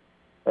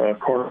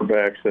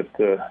cornerbacks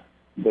that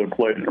have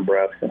played in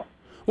Nebraska.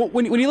 Well,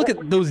 when you look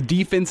at those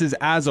defenses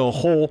as a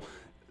whole,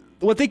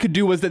 what they could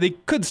do was that they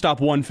could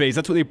stop one phase.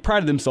 That's what they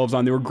prided themselves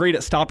on. They were great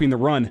at stopping the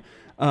run.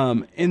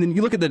 And then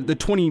you look at the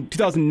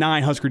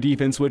 2009 Husker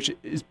defense, which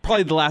is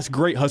probably the last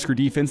great Husker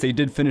defense. They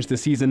did finish the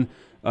season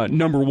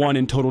number 1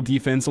 in total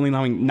defense, only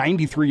allowing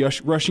 93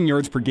 rushing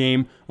yards per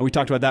game. We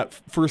talked about that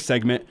first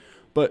segment.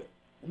 But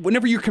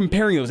whenever you're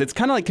comparing those, it's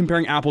kind of like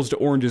comparing apples to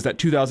oranges, that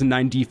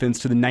 2009 defense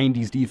to the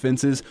 90s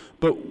defenses.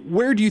 But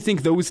where do you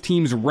think those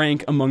teams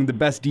rank among the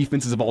best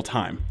defenses of all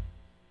time?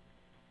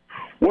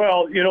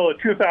 Well, the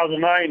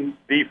 2009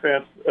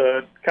 defense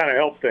kind of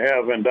helped to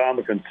have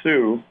Ndamukong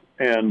Suh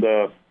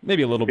and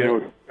maybe a little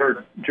bit.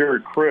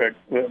 Jared Crick.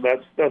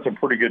 That's a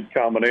pretty good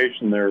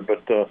combination there.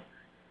 But that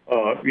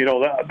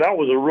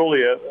was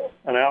really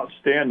an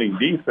outstanding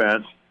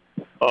defense,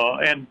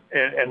 and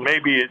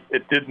maybe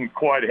it didn't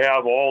quite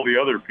have all the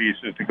other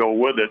pieces to go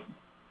with it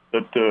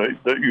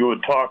that you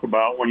would talk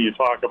about when you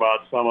talk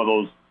about some of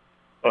those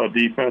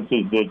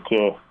defenses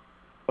that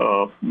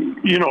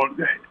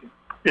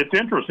It's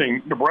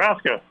interesting.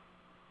 Nebraska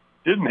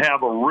didn't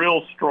have a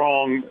real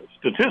strong,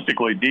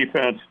 statistically,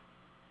 defense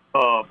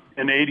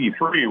in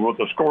 '83 with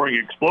the scoring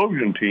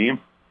explosion team.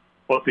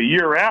 But the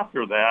year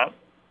after that,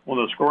 when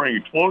the scoring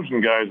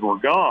explosion guys were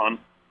gone,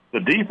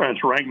 the defense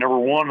ranked number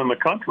 1 in the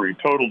country,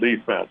 total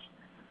defense.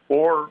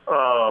 Or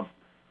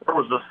there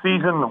was a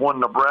season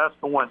when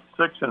Nebraska went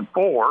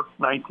 6-4,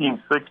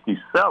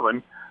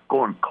 1967,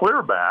 going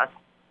clear back,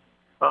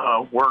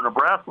 where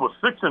Nebraska was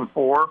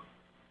 6-4.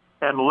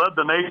 And led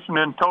the nation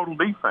in total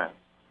defense.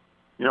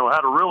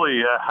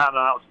 Had an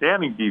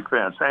outstanding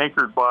defense,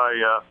 anchored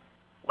by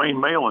Wayne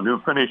Malin,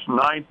 who finished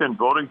 9th in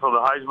voting for the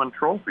Heisman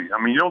Trophy.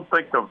 I mean,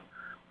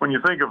 when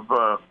you think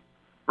of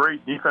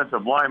great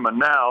defensive linemen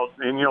now,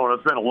 and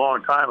it's been a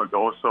long time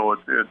ago, so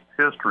it's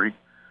history.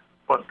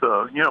 But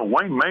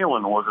Wayne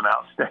Malin was an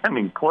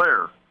outstanding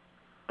player,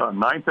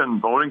 9th in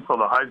voting for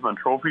the Heisman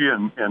Trophy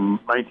in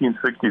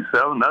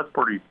 1967. That's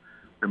pretty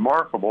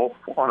remarkable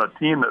on a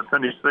team that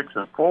finished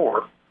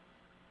 6-4.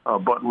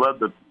 But led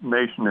the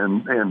nation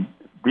in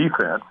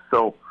defense.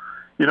 So,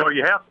 you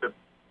have to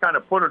kind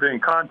of put it in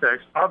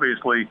context.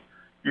 Obviously,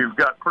 you've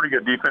got pretty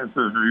good defenses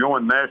if you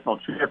win national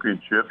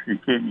championships.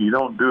 You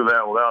don't do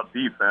that without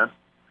defense.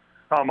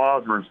 Tom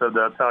Osborne said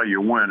that's how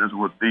you win, is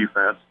with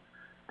defense.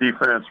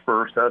 Defense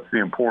first, that's the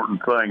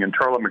important thing. And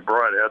Charlie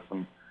McBride had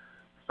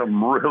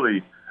some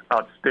really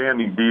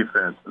outstanding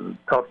defense. It's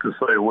tough to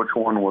say which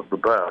one was the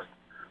best.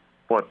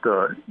 But,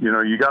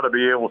 you got to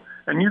be able,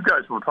 and you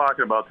guys were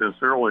talking about this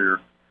earlier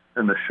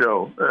in the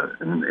show.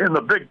 In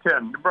the Big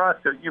Ten,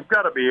 Nebraska, you've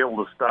got to be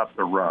able to stop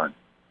the run.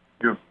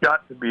 You've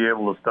got to be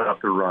able to stop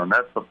the run.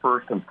 That's the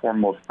first and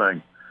foremost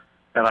thing.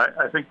 And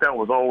I think that's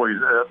always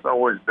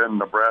been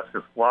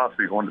Nebraska's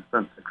philosophy when it's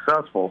been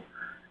successful,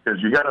 is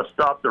you got to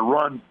stop the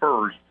run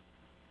first,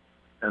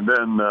 and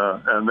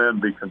then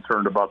be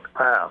concerned about the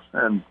pass.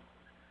 And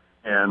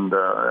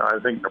I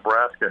think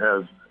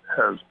Nebraska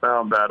has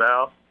found that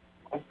out.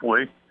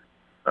 Hopefully,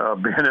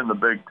 being in the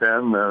Big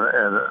Ten,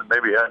 and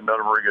maybe hadn't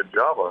done a very good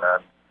job of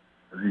that.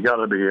 You got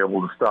to be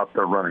able to stop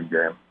the running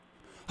game.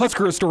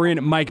 Husker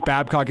historian Mike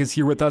Babcock is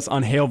here with us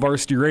on Hail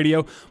Varsity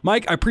Radio.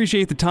 Mike, I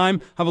appreciate the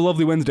time. Have a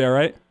lovely Wednesday, all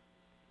right?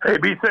 Hey,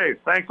 be safe.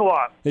 Thanks a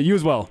lot. Yeah, you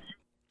as well.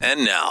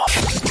 And now,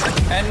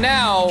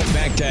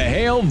 back to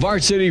Hail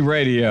Varsity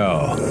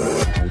Radio.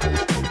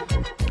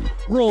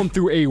 Rolling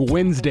through a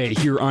Wednesday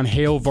here on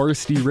Hail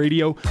Varsity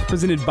Radio,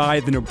 presented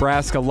by the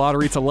Nebraska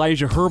Lottery. It's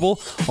Elijah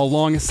Herbal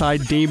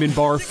alongside Damon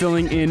Barr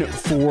filling in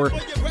for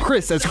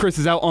Chris, as Chris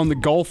is out on the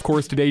golf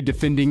course today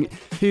defending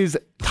his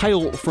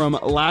title from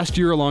last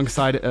year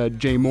alongside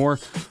Jay Moore.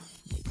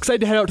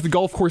 Excited to head out to the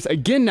golf course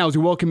again now as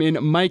we welcome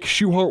in Mike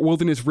Schuhart,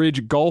 Wilderness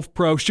Ridge Golf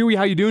Pro. Shuey,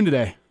 how you doing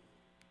today?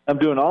 I'm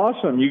doing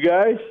awesome. You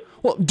guys?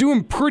 Well,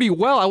 doing pretty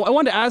well. I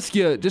wanted to ask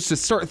you, just to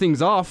start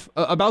things off,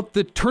 about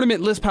the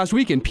tournament this past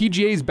weekend.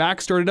 PGA's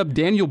back started up.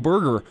 Daniel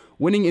Berger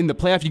winning in the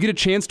playoff. You get a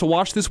chance to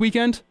watch this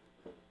weekend?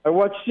 I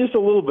watched just a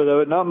little bit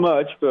of it, not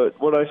much, but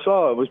what I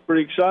saw was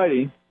pretty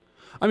exciting.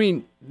 I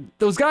mean,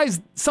 those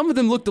guys, some of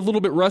them looked a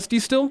little bit rusty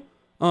still.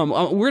 We're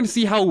going to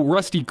see how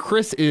rusty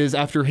Chris is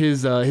after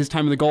his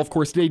time on the golf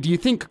course today. Do you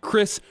think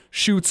Chris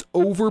shoots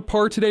over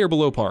par today or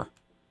below par?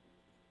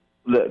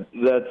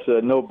 That's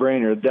a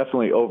no-brainer.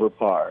 Definitely over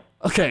par.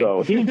 Okay.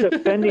 So he's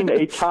defending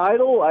a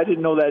title? I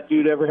didn't know that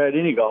dude ever had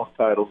any golf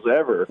titles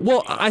ever.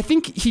 Well, I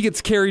think he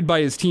gets carried by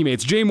his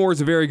teammates. Jay Moore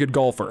is a very good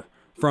golfer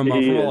from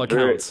all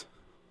accounts.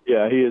 He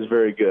is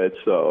very good.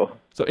 So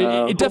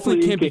it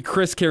definitely can't be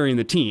Chris carrying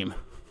the team.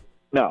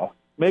 No.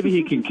 Maybe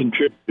he can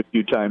contribute a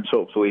few times,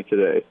 hopefully,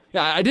 today.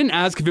 Yeah, I didn't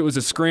ask if it was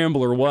a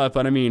scramble or what,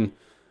 but I mean,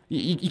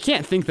 you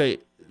can't think that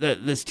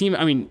this team,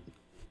 I mean,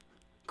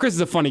 Chris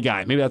is a funny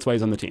guy. Maybe that's why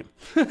he's on the team.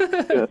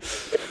 Yeah,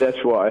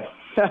 that's why.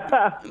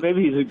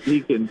 Maybe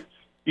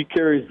he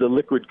carries the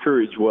liquid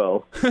courage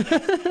well.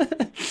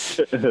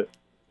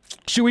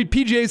 Shuey,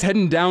 PGA's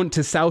heading down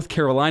to South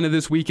Carolina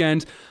this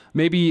weekend.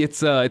 Maybe it's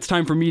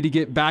time for me to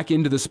get back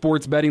into the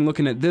sports betting,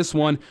 looking at this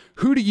one.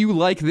 Who do you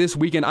like this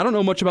weekend? I don't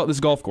know much about this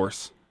golf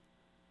course.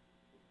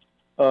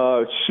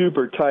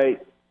 Super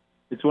tight.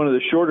 It's one of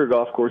the shorter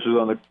golf courses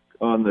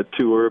on the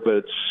tour, but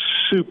it's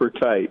super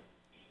tight.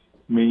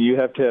 I mean, you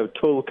have to have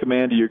total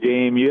command of your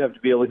game. You have to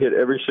be able to hit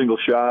every single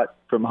shot,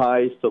 from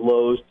highs to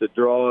lows to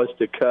draws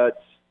to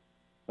cuts,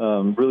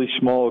 really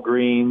small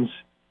greens.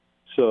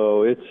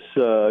 So it's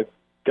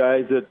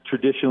guys that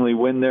traditionally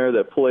win there,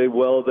 that play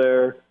well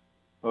there,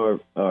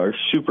 are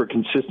super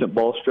consistent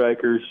ball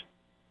strikers.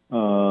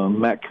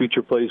 Matt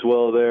Kuchar plays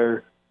well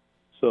there.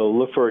 So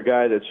look for a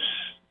guy that's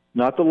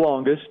not the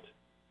longest,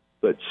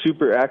 but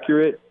super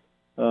accurate,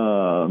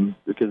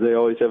 because they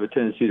always have a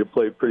tendency to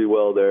play pretty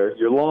well there.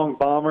 Your long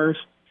bombers,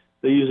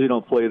 they usually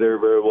don't play there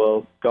very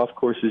well. Golf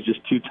course is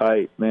just too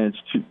tight, man.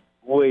 It's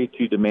way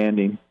too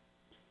demanding.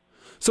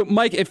 So,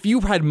 Mike, if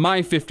you had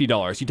my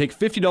 $50, you take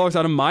 $50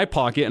 out of my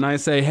pocket, and I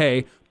say,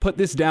 hey, put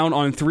this down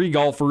on 3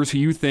 golfers who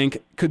you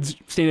think could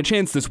stand a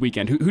chance this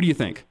weekend. Who do you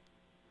think?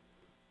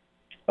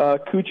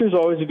 Kuchar's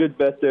always a good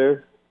bet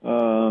there.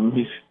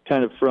 He's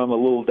kind of from a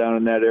little down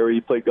in that area.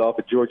 He played golf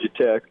at Georgia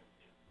Tech.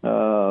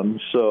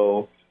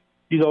 So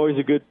he's always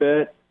a good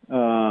bet.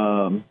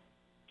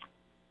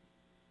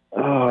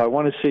 I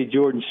want to say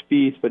Jordan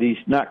Spieth, but he's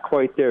not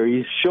quite there.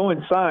 He's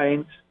showing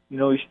signs. You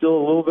know, he's still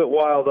a little bit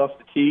wild off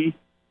the tee.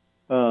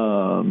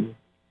 And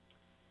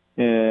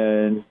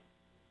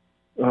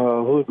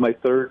who would my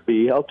third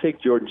be? I'll take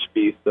Jordan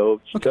Spieth,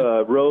 though. Okay.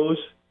 Rose.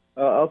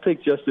 I'll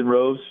take Justin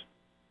Rose.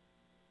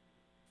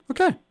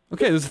 Okay,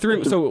 there's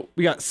 3. So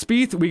we got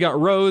Spieth, we got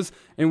Rose,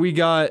 and we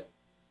got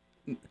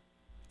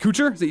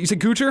Kuchar. You said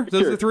Kuchar?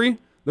 Those are the 3?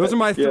 Those are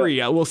my 3.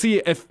 Yeah. We'll see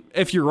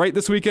if you're right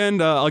this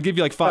weekend. I'll give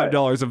you like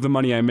 $5 of the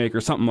money I make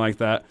or something like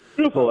that.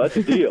 Beautiful. That's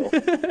a deal.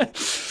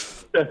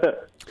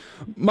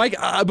 Mike,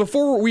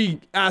 before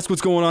we ask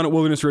what's going on at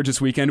Wilderness Ridge this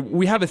weekend,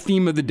 we have a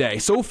theme of the day.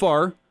 So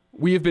far,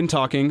 we have been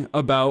talking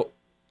about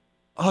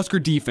Husker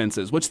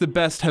defenses, which the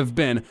best have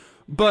been.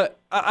 But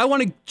I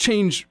want to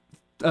change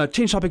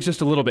topics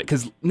just a little bit,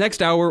 because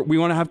next hour we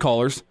want to have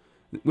callers.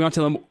 We want to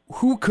tell them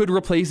who could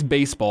replace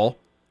baseball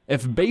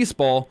if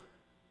baseball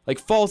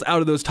falls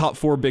out of those top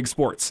 4 big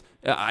sports.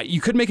 You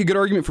could make a good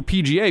argument for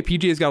PGA.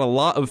 PGA's got a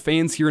lot of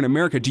fans here in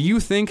America. Do you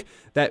think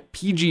that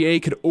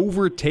PGA could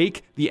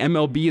overtake the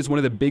MLB as one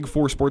of the big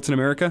 4 sports in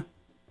America?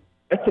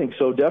 I think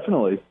so,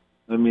 definitely.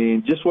 I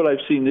mean, just what I've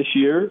seen this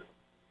year,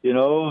 you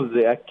know,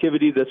 the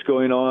activity that's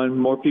going on,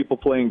 more people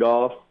playing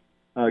golf,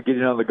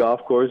 getting on the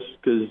golf course,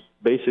 because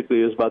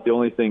basically it's about the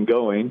only thing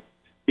going.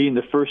 Being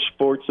the first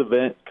sports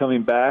event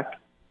coming back,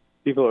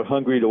 people are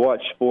hungry to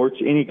watch sports,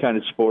 any kind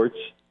of sports,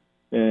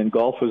 and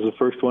golf was the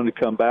first one to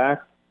come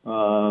back.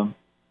 And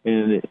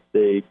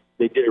they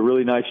did a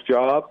really nice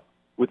job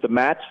with the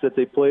match that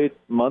they played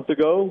a month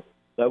ago.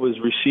 That was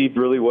received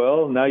really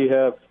well. Now you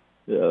have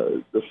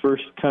the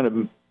first kind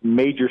of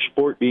major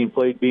sport being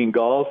played being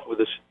golf.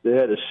 They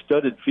had a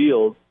studded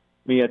field.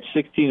 I mean, you had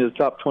 16 of the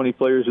top 20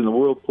 players in the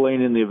world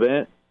playing in the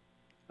event.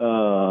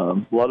 A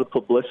lot of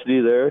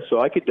publicity there. So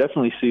I could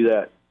definitely see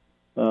that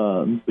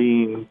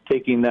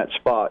taking that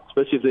spot,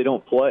 especially if they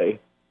don't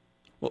play.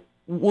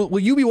 Will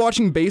you be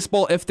watching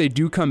baseball if they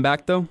do come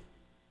back, though?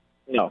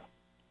 No.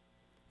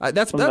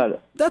 That's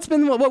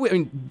been what I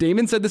mean.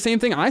 Damon said the same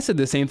thing. I said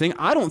the same thing.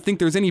 I don't think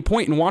there's any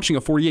point in watching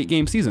a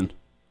 48-game season.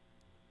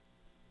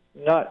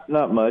 Not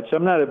much.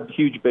 I'm not a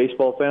huge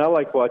baseball fan. I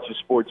like watching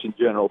sports in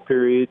general,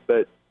 period.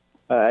 But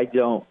I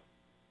don't,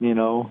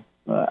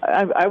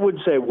 I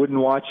wouldn't say I wouldn't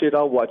watch it.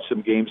 I'll watch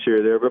some games here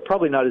or there, but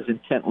probably not as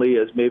intently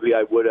as maybe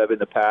I would have in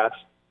the past.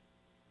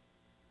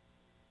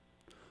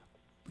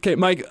 Okay,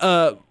 Mike,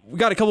 we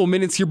got a couple of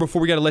minutes here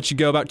before we got to let you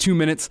go, about 2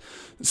 minutes.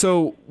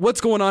 So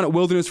what's going on at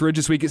Wilderness Ridge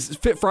this week? Is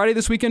Fit Friday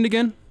this weekend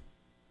again?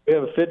 We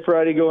have a Fit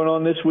Friday going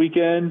on this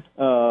weekend.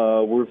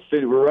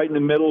 We're right in the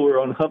middle. We're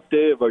on hump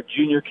day of our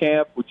junior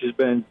camp, which has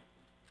been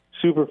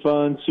super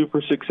fun,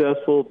 super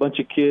successful, a bunch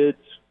of kids.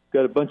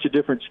 Got a bunch of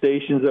different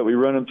stations that we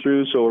run them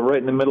through, so we're right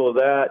in the middle of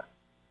that.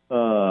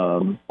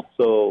 So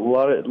a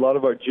lot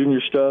of our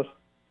junior stuff,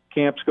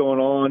 camps going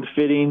on,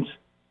 fittings,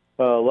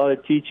 a lot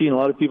of teaching, a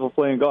lot of people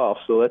playing golf,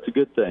 so that's a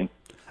good thing.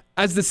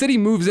 As the city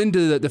moves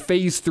into the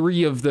phase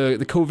 3 of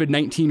the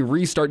COVID-19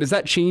 restart, does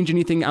that change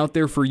anything out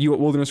there for you at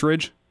Wilderness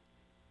Ridge?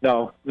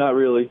 No, not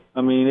really.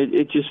 I mean,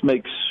 it just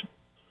makes,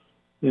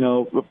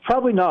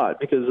 probably not,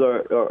 because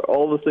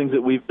all the things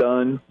that we've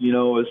done,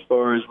 as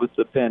far as with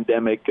the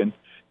pandemic and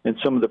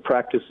some of the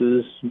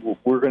practices,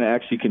 we're going to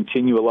actually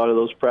continue a lot of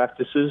those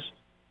practices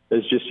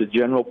as just a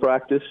general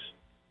practice.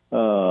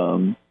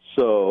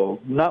 So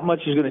not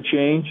much is going to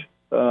change,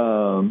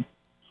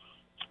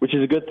 which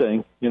is a good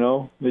thing.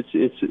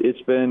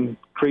 It's been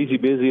crazy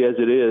busy as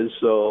it is.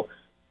 So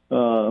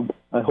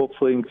I hope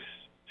things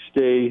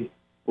stay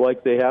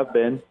like they have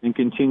been and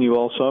continue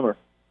all summer.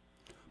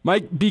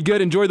 Mike, be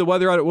good. Enjoy the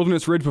weather out at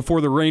Wilderness Ridge before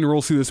the rain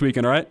rolls through this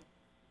weekend, all right?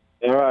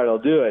 All right, I'll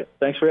do it.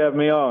 Thanks for having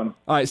me on.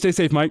 All right, stay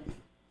safe, Mike.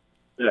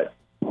 Yeah.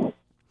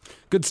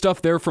 Good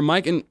stuff there from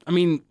Mike. And, I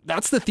mean,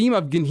 that's the theme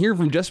I've been hearing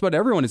from just about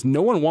everyone is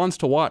no one wants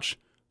to watch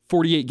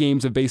 48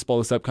 games of baseball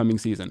this upcoming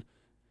season.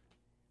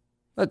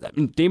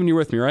 Damon, you're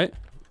with me, right?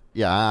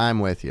 Yeah, I'm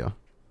with you.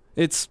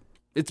 It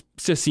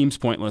just seems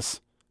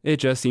pointless. It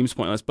just seems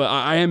pointless. But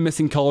I am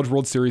missing College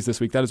World Series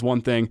this week. That is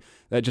one thing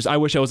that I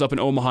wish I was up in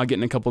Omaha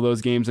getting a couple of those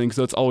games in, because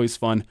it's always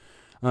fun.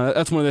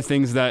 That's one of the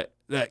things that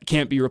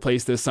can't be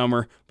replaced this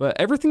summer. But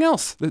everything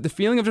else, the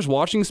feeling of just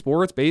watching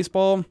sports,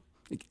 baseball,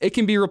 it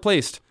can be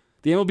replaced.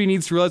 The MLB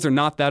needs to realize they're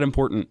not that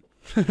important.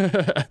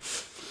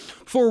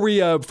 Before we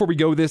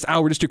go this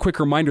hour, just a quick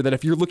reminder that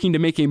if you're looking to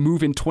make a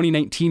move in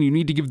 2019, you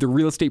need to give the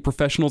real estate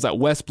professionals at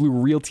West Blue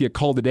Realty a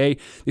call today.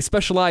 They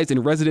specialize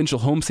in residential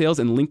home sales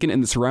in Lincoln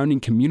and the surrounding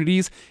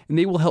communities, and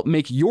they will help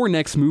make your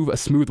next move a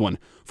smooth one.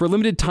 For a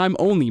limited time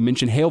only,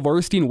 mention Hale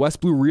Varsity, and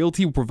West Blue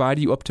Realty will provide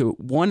you up to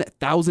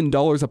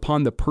 $1,000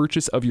 upon the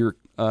purchase of your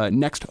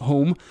next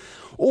home.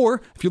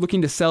 Or if you're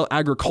looking to sell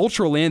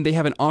agricultural land, they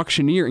have an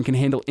auctioneer and can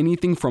handle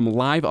anything from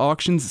live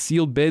auctions,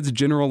 sealed bids,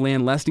 general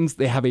land listings.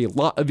 They have a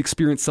lot of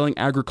experience selling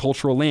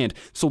agricultural land.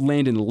 Sold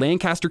land in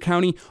Lancaster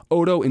County,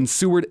 Odo, and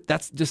Seward.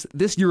 That's just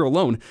this year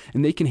alone.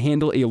 And they can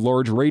handle a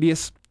large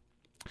radius.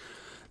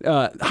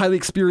 Highly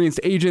experienced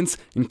agents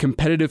and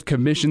competitive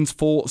commissions,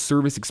 full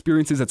service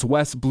experiences. That's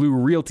West Blue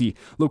Realty,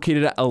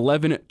 located at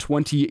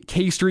 1120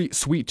 K Street,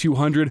 Suite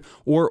 200,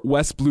 or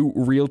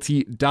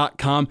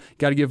westbluerealty.com.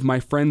 Got to give my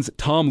friends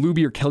Tom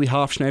Luby or Kelly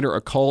Hofschneider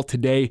a call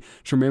today.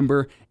 Just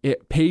remember,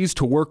 it pays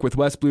to work with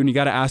West Blue, and you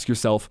got to ask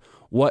yourself,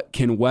 what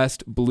can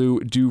West Blue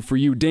do for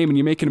you? Damon,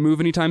 you making a move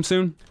anytime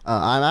soon?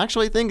 I'm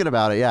actually thinking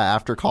about it. Yeah,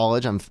 after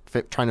college, I'm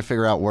trying to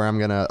figure out where I'm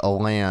going to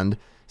land.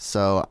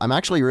 So I'm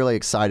actually really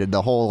excited.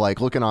 The whole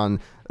looking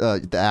on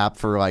the app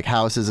for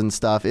houses and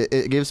stuff,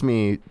 it gives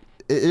me,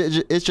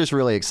 it just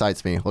really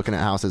excites me looking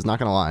at houses, not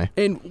gonna lie.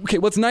 And okay,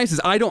 what's nice is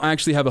I don't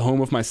actually have a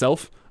home of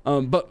myself,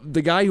 but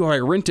the guy who I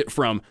rent it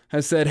from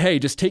has said, hey,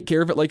 just take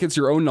care of it like it's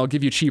your own and I'll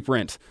give you cheap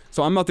rent.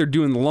 So I'm out there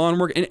doing the lawn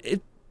work, and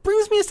it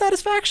brings me a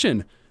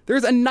satisfaction.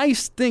 There's a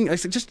nice thing,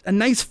 just a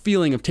nice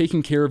feeling of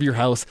taking care of your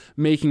house,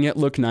 making it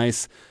look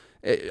nice.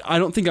 I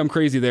don't think I'm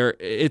crazy there.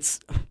 It's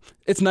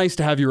nice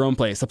to have your own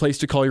place, a place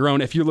to call your own.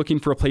 If you're looking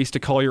for a place to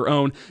call your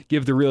own,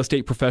 give the real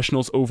estate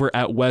professionals over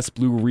at West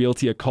Blue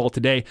Realty a call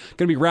today.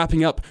 Going to be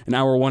wrapping up in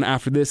hour one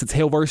after this. It's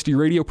Hale Varsity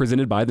Radio,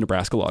 presented by the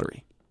Nebraska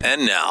Lottery.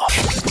 And now,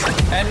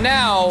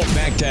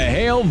 back to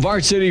Hale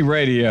Varsity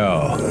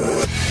Radio.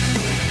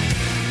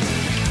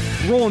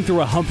 Rolling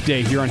through a hump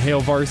day here on Hale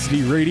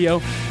Varsity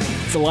Radio.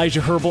 It's Elijah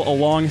Herbal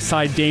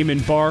alongside Damon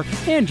Barr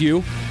and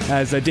you,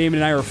 as Damon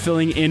and I are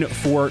filling in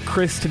for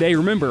Chris today.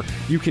 Remember,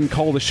 you can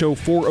call the show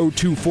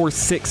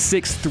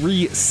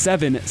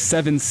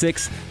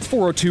 402-466-3776. It's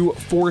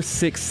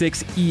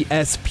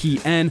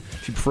 402-466-ESPN.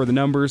 If you prefer the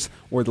numbers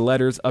or the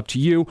letters, up to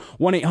you.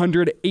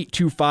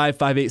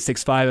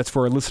 1-800-825-5865. That's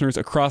for our listeners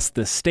across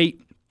the state.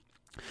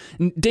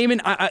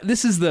 Damon,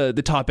 this is the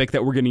topic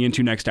that we're getting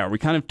into next hour. We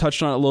kind of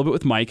touched on it a little bit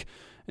with Mike,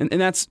 and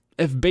that's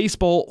if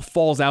baseball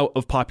falls out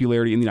of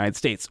popularity in the United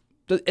States.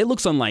 It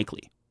looks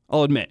unlikely,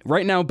 I'll admit.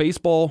 Right now,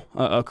 baseball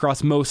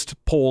across most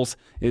polls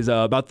is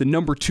about the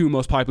number 2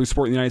 most popular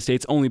sport in the United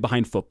States, only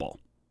behind football.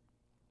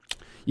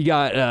 You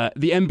got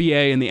the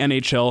NBA and the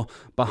NHL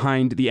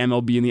behind the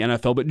MLB and the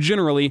NFL, but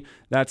generally,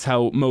 that's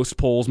how most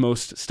polls,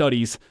 most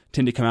studies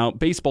tend to come out.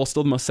 Baseball's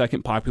still the most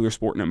second popular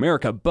sport in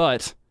America,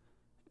 but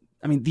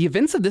I mean, the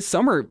events of this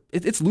summer,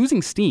 it's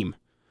losing steam.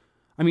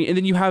 I mean, and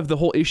then you have the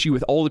whole issue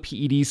with all the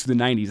PEDs through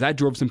the 90s. That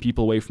drove some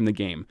people away from the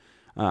game.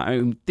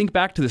 Think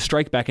back to the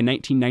strike back in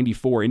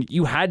 1994, and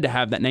you had to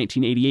have that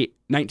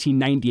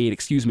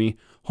 1998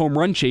 home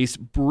run chase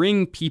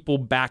bring people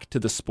back to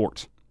the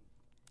sport.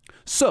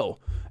 So,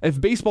 if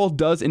baseball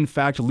does in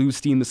fact lose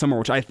steam this summer,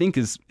 which I think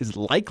is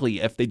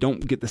likely if they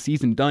don't get the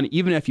season done,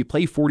 even if you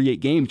play 48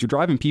 games, you're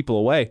driving people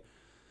away.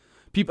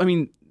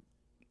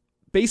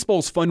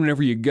 Baseball's fun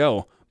whenever you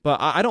go, but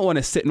I don't want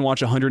to sit and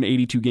watch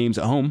 182 games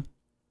at home.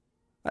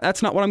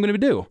 That's not what I'm going to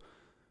do.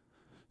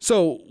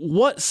 So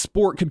what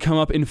sport could come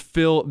up and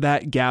fill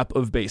that gap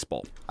of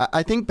baseball?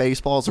 I think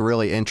baseball is a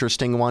really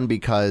interesting one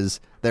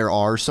because there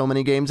are so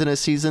many games in a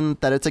season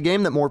that it's a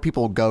game that more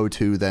people go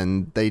to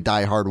than they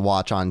die hard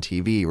watch on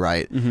TV,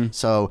 right? Mm-hmm.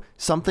 So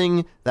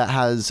something that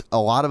has a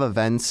lot of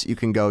events you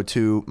can go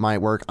to might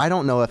work. I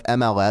don't know if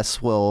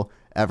MLS will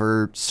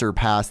ever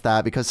surpass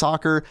that because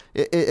soccer,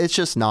 it's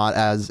just not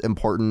as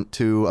important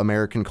to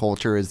American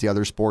culture as the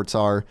other sports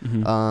are.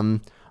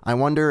 Mm-hmm. I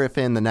wonder if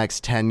in the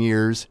next 10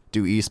 years,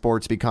 do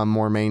esports become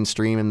more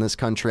mainstream in this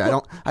country? I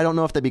don't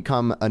know if they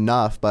become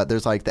enough, but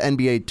there's like the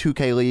NBA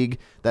 2K League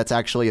that's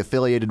actually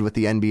affiliated with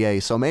the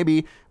NBA. So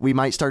maybe we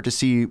might start to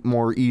see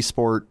more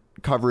esport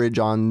coverage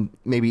on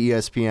maybe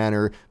ESPN,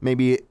 or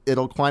maybe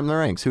it'll climb the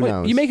ranks. Who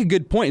knows? You make a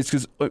good point. It's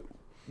because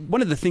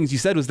one of the things you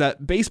said was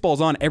that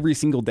baseball's on every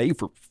single day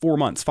for 4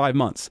 months, 5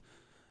 months.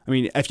 I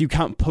mean, if you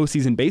count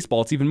postseason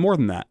baseball, it's even more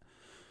than that.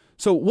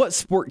 So what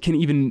sport can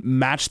even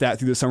match that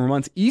through the summer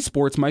months?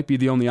 Esports might be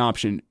the only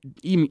option.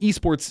 Even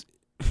esports,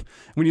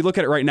 when you look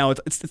at it right now,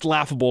 it's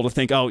laughable to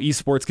think, oh,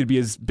 esports could be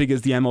as big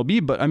as the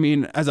MLB. But I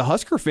mean, as a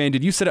Husker fan,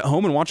 did you sit at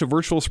home and watch a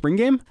virtual spring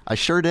game? I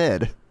sure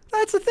did.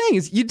 That's the thing,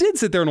 is you did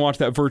sit there and watch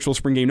that virtual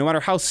spring game, no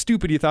matter how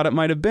stupid you thought it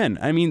might have been.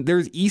 I mean,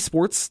 there's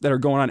esports that are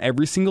going on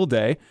every single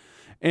day.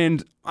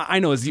 And I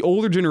know as the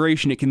older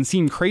generation, it can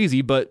seem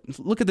crazy, but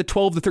look at the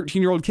 12 to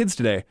 13-year-old kids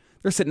today.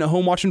 They're sitting at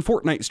home watching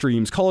Fortnite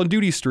streams, Call of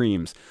Duty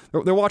streams.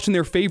 They're watching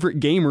their favorite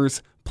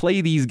gamers play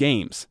these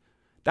games.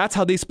 That's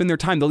how they spend their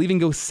time. They'll even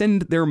go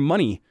send their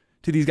money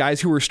to these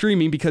guys who are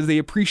streaming because they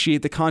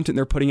appreciate the content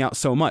they're putting out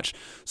so much.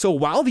 So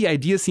while the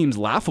idea seems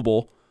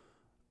laughable,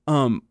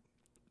 could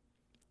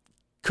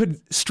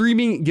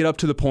streaming get up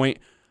to the point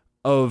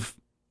of,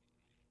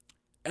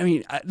 I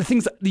mean, the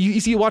things you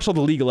see, you watch all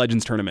the League of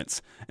Legends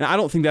tournaments, and I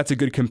don't think that's a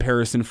good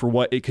comparison for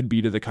what it could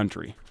be to the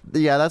country.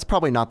 Yeah, that's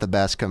probably not the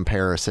best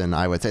comparison,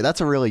 I would say.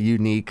 That's a really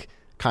unique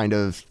kind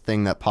of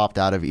thing that popped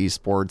out of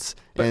esports.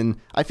 And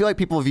I feel like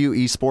people view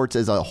esports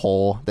as a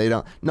whole.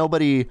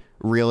 Nobody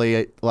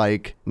really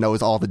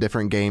knows all the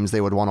different games they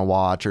would want to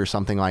watch or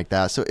something like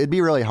that. So it'd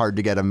be really hard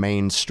to get a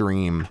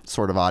mainstream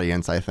sort of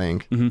audience, I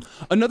think. Mm-hmm.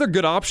 Another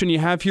good option you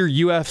have here,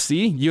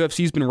 UFC.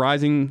 UFC's been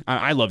rising.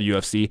 I love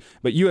UFC,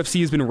 but UFC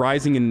has been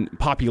rising in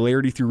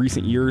popularity through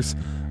recent years.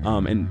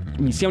 And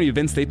when you see how many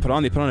events they put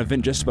on an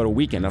event just about a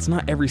weekend. That's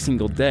not every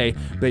single day.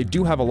 They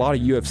do have a lot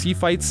of UFC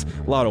fights,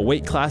 a lot of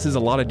weight classes, a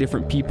lot of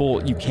different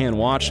people you can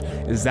watch.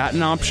 Is that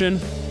an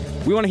option?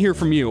 We want to hear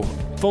from you.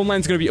 Phone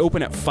line's going to be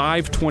open at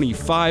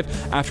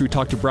 5:25 after we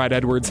talk to Brad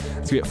Edwards.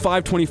 So at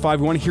 5:25,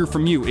 we want to hear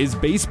from you. Is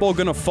baseball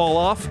going to fall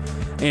off?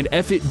 And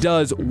if it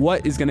does,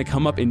 what is going to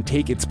come up and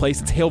take its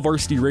place? It's Hail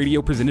Varsity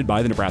Radio, presented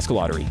by the Nebraska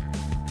Lottery.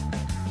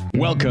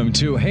 Welcome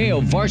to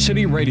Hail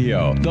Varsity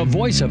Radio, the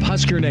voice of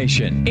Husker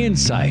Nation.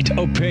 Insight,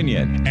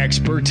 opinion,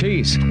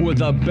 expertise, with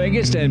the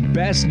biggest and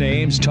best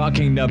names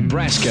talking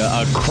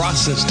Nebraska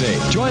across the state.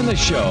 Join the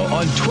show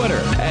on Twitter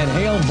at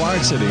Hail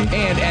Varsity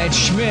and at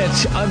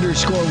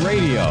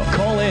Schmidt_radio.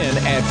 Call in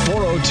at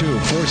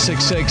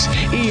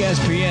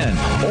 402-466-ESPN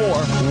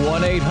or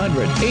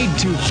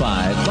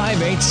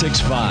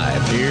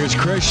 1-800-825-5865. Here's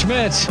Chris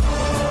Schmidt.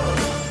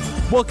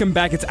 Welcome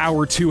back. It's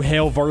Hour 2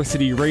 Hail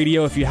Varsity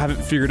Radio. If you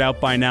haven't figured out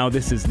by now,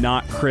 this is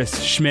not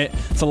Chris Schmidt.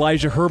 It's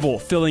Elijah Herbal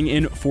filling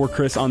in for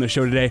Chris on the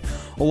show today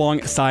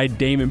alongside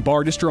Damon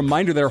Barr. Just a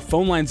reminder that our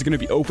phone lines are going to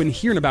be open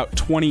here in about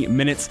 20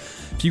 minutes.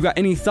 If you got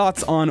any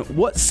thoughts on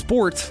what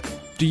sport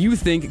do you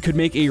think could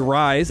make a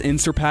rise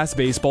and surpass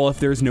baseball if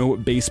there's no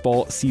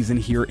baseball season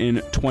here in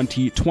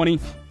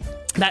 2020?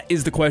 That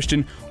is the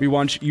question we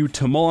want you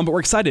to mull on, but we're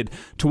excited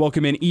to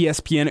welcome in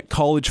ESPN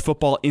college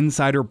football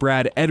insider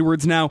Brad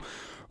Edwards now.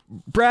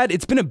 Brad,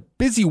 it's been a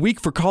busy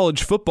week for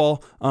college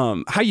football.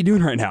 How you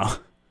doing right now?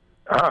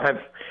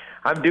 I'm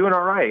doing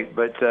all right,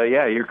 but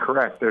yeah, you're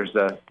correct. There's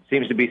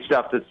seems to be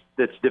stuff that's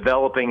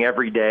developing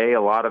every day.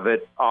 A lot of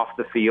it off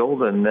the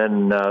field, and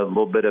then a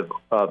little bit of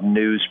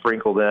news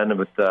sprinkled in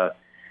with a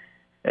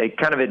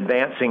kind of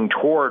advancing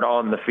toward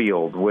on the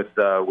field with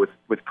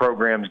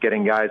programs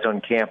getting guys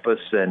on campus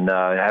and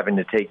having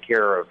to take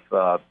care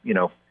of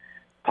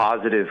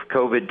positive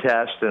COVID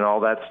tests and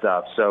all that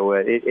stuff. So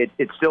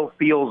it still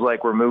feels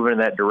like we're moving in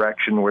that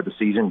direction where the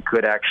season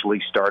could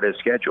actually start as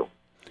scheduled.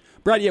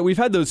 Brad, yeah, we've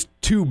had those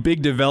two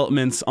big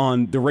developments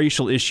on the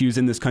racial issues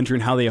in this country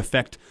and how they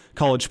affect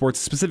college sports,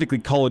 specifically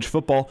college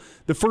football.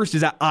 The first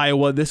is at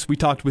Iowa. We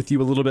talked with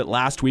you a little bit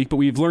last week, but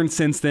we've learned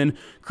since then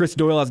Chris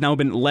Doyle has now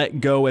been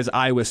let go as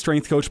Iowa's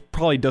strength coach.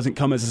 Probably doesn't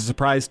come as a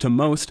surprise to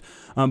most.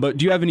 But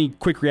do you have any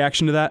quick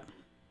reaction to that?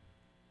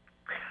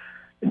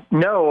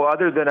 No,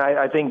 other than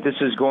I think this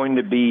is going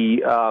to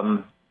be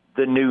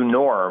the new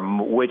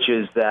norm, which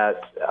is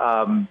that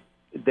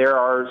there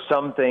are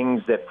some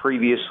things that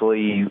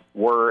previously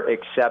were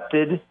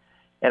accepted,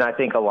 and I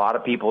think a lot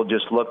of people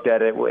just looked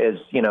at it as,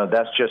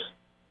 that's just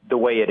the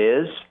way it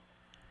is,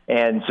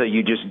 and so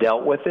you just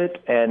dealt with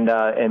it.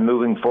 And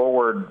moving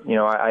forward,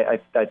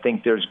 I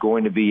think there's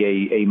going to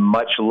be a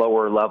much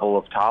lower level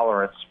of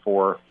tolerance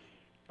for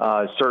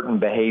certain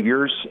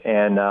behaviors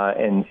and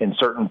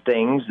certain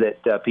things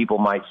that people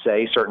might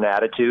say, certain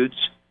attitudes,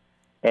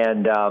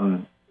 and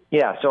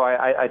so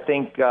I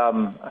think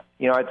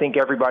I think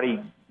everybody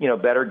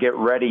better get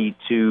ready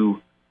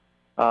to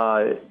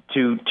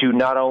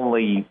not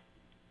only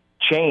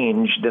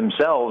change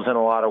themselves in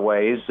a lot of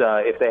ways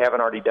if they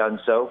haven't already done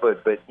so,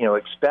 but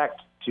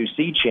expect to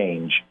see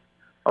change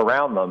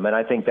around them, and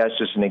I think that's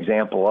just an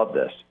example of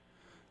this.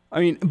 I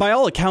mean, by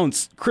all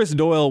accounts, Chris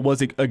Doyle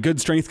was a good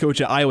strength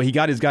coach at Iowa. He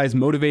got his guys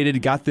motivated,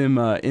 got them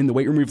in the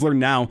weight room. We've learned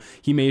now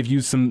he may have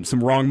used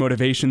some wrong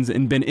motivations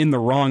and been in the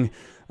wrong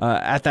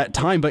at that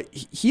time, but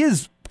he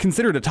is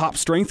considered a top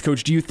strength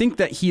coach. Do you think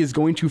that he is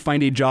going to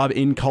find a job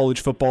in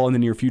college football in the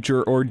near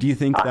future, or do you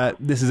think that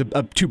this is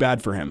too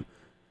bad for him?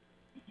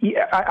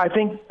 Yeah, I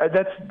think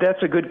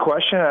that's a good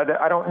question.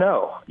 I don't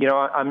know.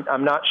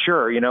 I'm not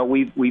sure.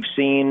 We've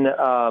seen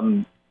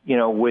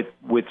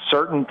with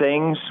certain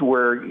things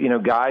where,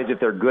 guys, if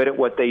they're good at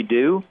what they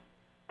do,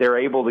 they're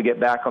able to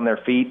get back on their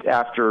feet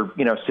after,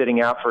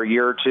 sitting out for a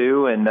year or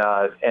two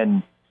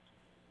and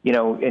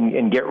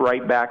get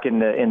right back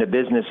into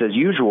business as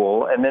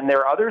usual. And then there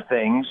are other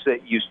things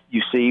that you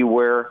see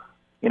where,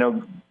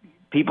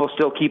 people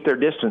still keep their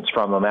distance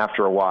from them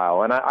after a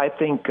while. And I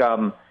think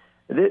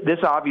this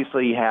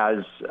obviously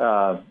has,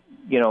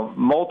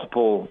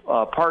 multiple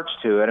parts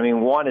to it. I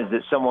mean, one is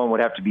that someone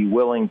would have to be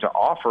willing to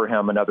offer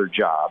him another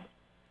job.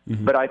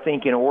 Mm-hmm. But I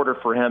think in order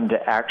for him to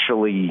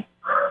actually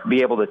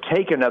be able to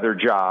take another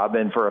job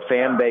and for a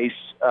fan base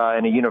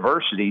and a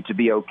university to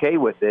be okay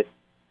with it,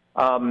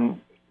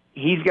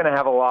 he's going to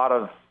have a lot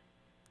of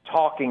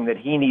talking that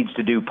he needs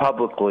to do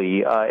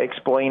publicly,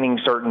 explaining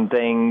certain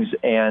things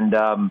and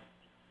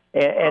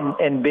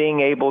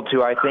being able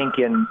to, I think,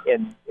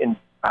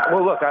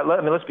 well, look,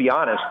 let's be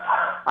honest.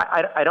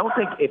 I don't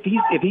think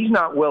if he's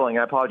not willing.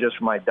 I apologize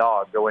for my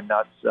dog going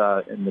nuts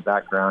in the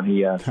background.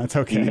 That's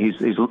okay.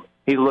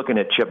 He's looking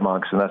at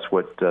chipmunks, and that's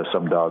what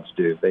some dogs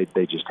do.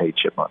 They just hate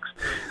chipmunks.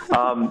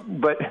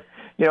 But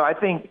I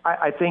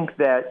think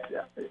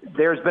that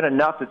there's been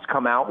enough that's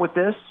come out with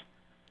this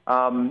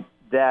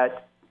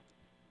that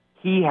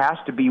he has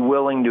to be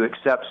willing to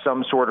accept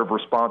some sort of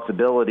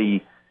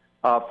responsibility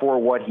for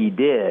what he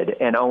did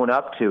and own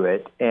up to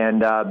it.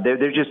 And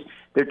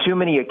there are too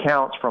many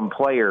accounts from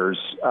players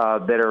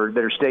that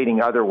are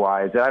stating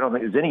otherwise. I don't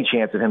think there's any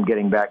chance of him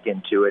getting back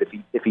into it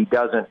if he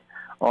doesn't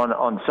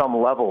on some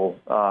level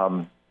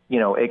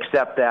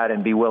accept that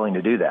and be willing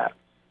to do that.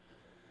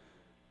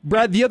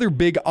 Brad, the other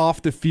big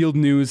off-the-field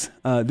news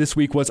this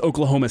week was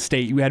Oklahoma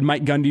State. You had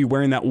Mike Gundy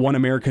wearing that One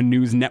American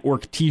News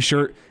Network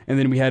T-shirt, and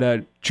then we had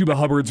Chuba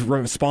Hubbard's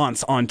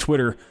response on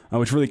Twitter,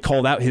 which really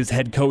called out his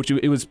head coach.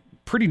 It was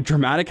pretty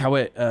dramatic how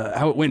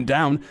it went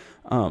down.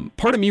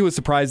 Part of me was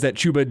surprised that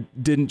Chuba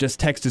didn't just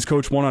text his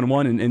coach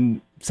one-on-one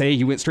and say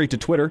he went straight to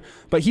Twitter,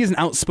 but he's an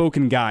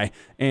outspoken guy,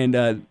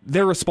 and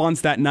their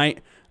response that night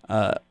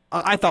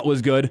I thought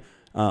was good.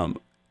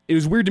 It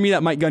was weird to me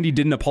that Mike Gundy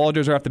didn't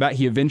apologize right off the bat.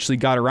 He eventually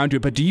got around to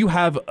it, but do you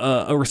have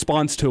a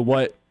response to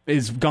what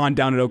has gone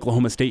down at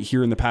Oklahoma State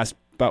here in the past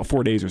about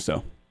 4 days or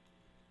so?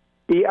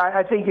 Yeah,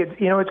 I think it's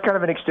kind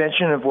of an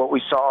extension of what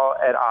we saw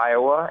at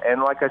Iowa,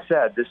 and like I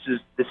said, this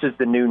is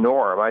the new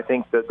norm. I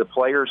think that the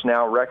players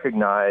now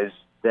recognize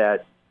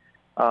that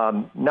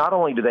not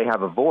only do they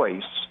have a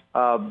voice,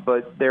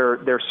 but there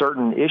are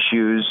certain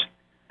issues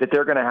that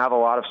they're going to have a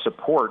lot of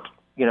support.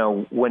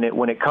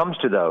 When it comes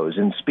to those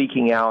and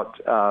speaking out,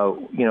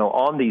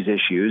 on these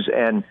issues,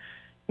 and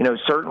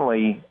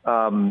certainly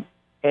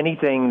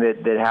anything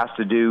that has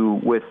to do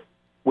with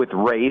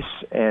race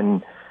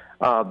and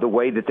the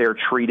way that they're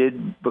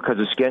treated because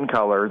of skin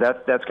color,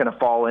 that's going to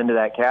fall into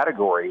that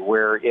category.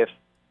 Where if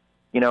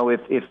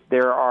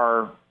there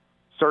are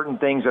certain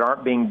things that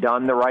aren't being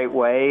done the right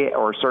way,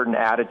 or certain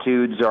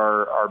attitudes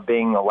are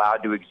being allowed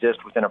to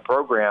exist within a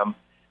program,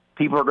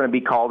 people are going to be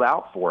called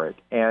out for it.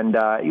 And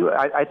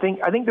I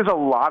think there's a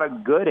lot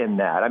of good in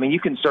that. I mean, you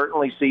can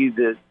certainly see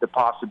the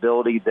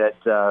possibility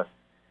that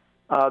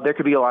there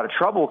could be a lot of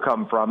trouble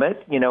come from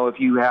it. If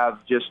you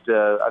have just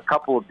a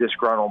couple of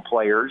disgruntled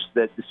players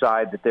that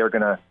decide that they're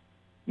going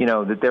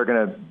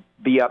to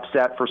be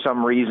upset for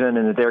some reason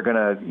and that they're going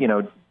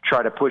to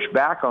try to push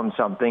back on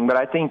something. But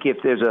I think if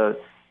there's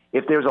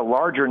a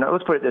larger,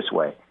 let's put it this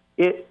way,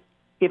 if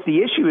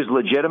the issue is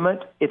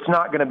legitimate, it's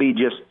not going to be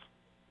just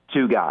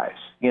two guys,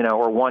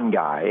 or one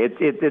guy.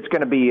 It's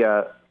going to be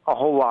a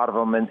whole lot of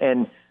them,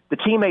 and the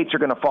teammates are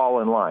going to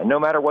fall in line. No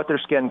matter what their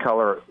skin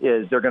color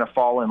is, they're going to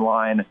fall in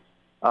line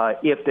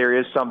if there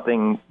is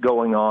something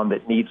going on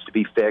that needs to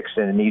be fixed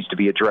and it needs to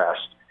be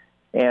addressed.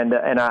 And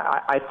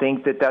I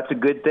think that that's a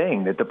good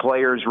thing, that the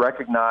players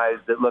recognize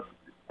that, look,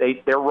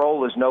 Their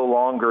role is no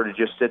longer to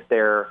just sit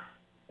there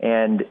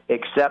and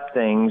accept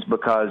things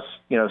because,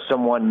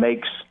 someone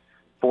makes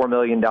 $4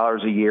 million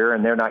a year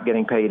and they're not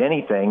getting paid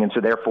anything. And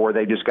so therefore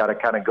they just got to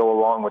kind of go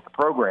along with the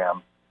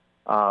program.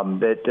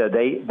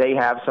 They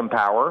have some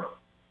power,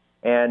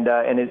 and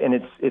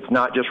it's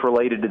not just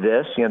related to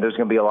this. There's going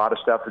to be a lot of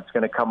stuff that's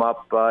going to come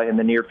up in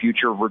the near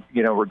future,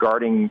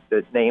 regarding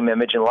the name,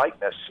 image, and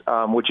likeness,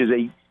 which is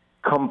a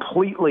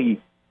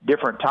completely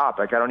different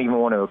topic. I don't even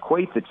want to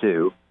equate the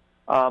two,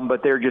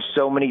 but there are just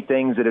so many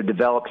things that have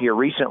developed here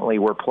recently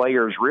where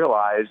players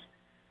realize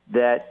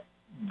that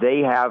they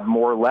have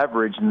more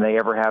leverage than they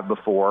ever have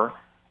before,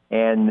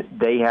 and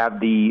they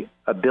have the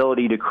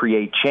ability to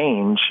create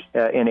change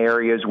in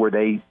areas where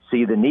they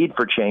see the need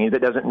for change.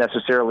 That doesn't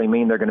necessarily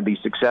mean they're going to be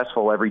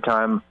successful every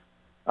time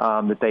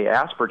that they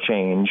ask for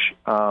change,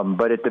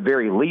 but at the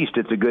very least,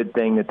 it's a good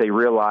thing that they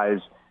realize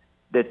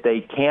that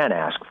they can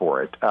ask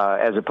for it,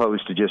 as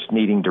opposed to just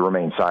needing to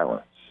remain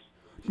silent.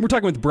 We're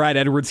talking with Brad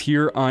Edwards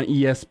here on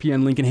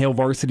ESPN Lincoln Hail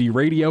Varsity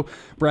Radio.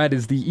 Brad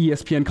is the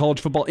ESPN College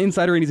Football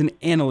Insider, and he's an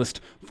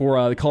analyst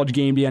for the College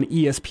Game Day on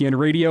ESPN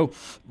Radio.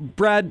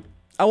 Brad,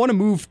 I want to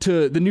move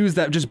to the news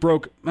that just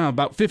broke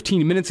about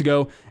 15 minutes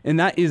ago, and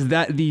that is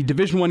that the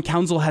Division I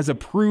Council has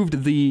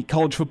approved the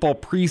college football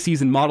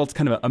preseason model. It's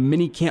kind of a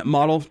mini camp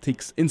model. It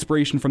takes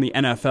inspiration from the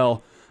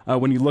NFL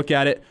when you look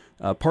at it.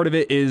 Part of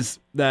it is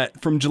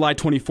that from July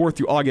 24th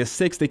through August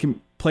 6th,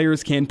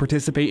 players can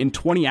participate in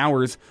 20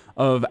 hours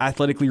of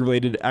athletically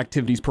related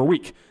activities per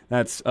week.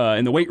 That's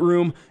in the weight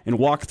room, in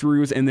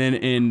walkthroughs, and then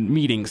in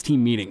meetings,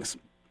 team meetings.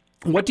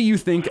 What do you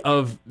think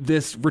of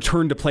this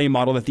return to play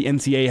model that the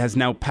NCAA has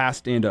now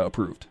passed and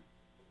approved?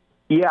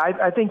 Yeah,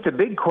 I think the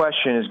big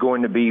question is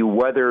going to be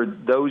whether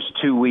those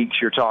 2 weeks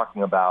you're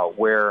talking about,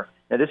 where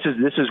now this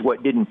is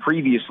what didn't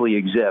previously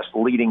exist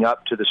leading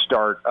up to the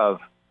start of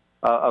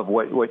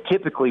what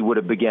typically would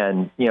have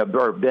begun,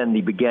 or been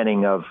the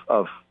beginning of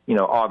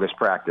August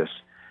practice,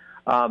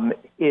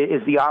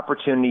 is the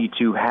opportunity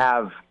to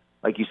have,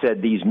 like you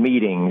said, these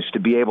meetings, to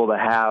be able to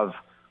have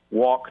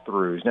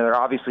walkthroughs. Now, they're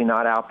obviously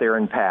not out there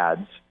in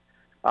pads,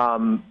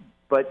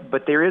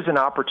 but there is an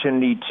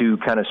opportunity to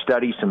kind of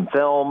study some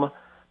film,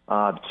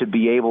 to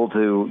be able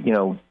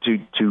to,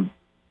 to,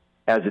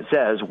 as it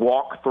says,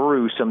 walk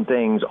through some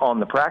things on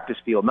the practice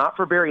field. Not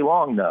for very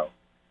long, though.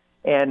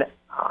 And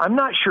I'm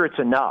not sure it's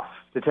enough,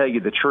 to tell you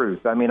the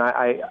truth. I mean,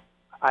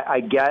 I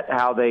get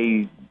how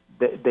they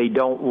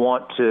don't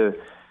want to,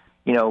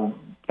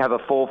 have a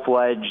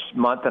full-fledged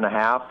month and a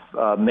half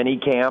mini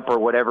camp or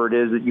whatever it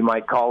is that you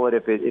might call it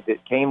if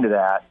it came to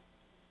that.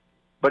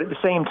 But at the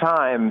same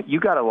time, you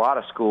got a lot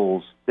of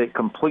schools that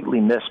completely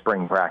miss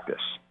spring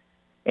practice.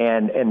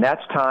 And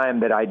that's time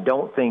that I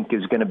don't think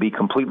is going to be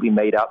completely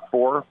made up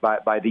for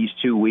by these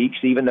 2 weeks,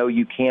 even though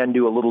you can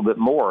do a little bit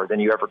more than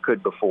you ever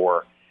could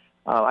before.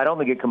 I don't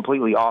think it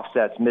completely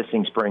offsets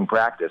missing spring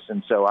practice.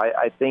 And so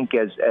I think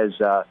as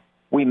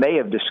we may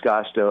have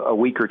discussed a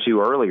week or two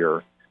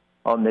earlier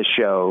on this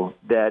show,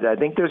 that I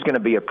think there's going to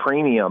be a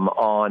premium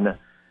on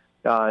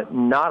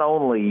not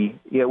only,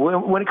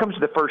 when it comes to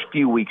the first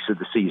few weeks of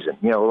the season,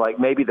 like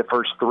maybe the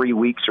first 3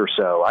 weeks or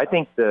so. I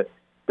think the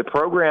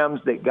programs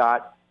that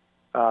got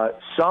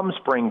some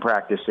spring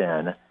practice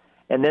in,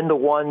 and then the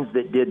ones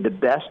that did the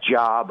best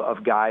job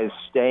of guys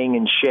staying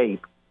in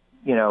shape,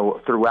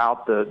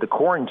 throughout the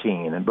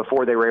quarantine and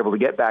before they were able to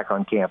get back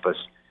on campus,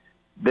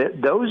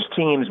 those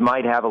teams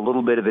might have a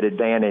little bit of an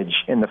advantage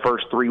in the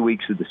first 3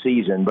 weeks of the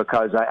season,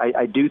 because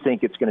I do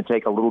think it's going to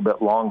take a little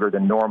bit longer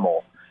than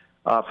normal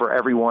for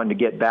everyone to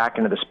get back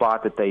into the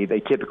spot that they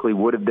typically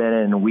would have been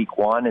in week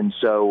one. And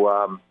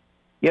so,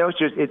 it's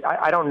just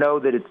I don't know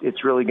that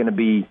it's really going to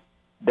be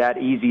that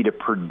easy to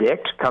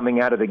predict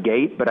coming out of the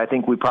gate, but I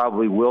think we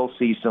probably will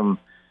see some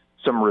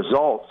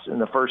results in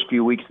the first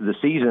few weeks of the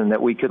season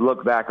that we could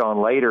look back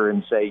on later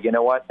and say, you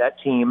know what, that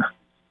team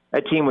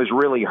was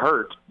really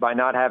hurt by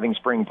not having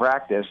spring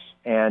practice.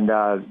 And,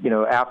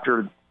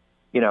 after,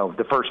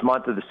 the first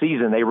month of the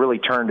season, they really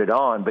turned it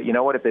on. But you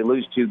know what, if they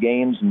lose 2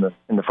 games in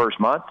the first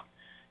month,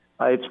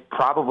 it's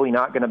probably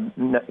not going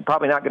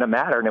to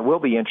matter. And it will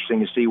be interesting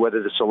to see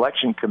whether the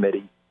selection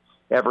committee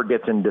ever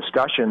gets in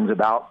discussions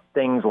about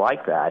things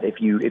like that.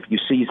 If you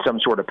see some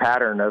sort of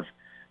pattern of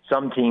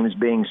some teams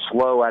being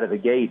slow out of the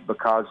gate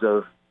because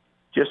of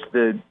just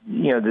the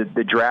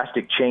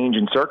drastic change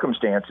in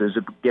circumstances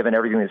given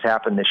everything that's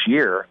happened this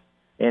year,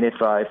 and if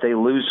they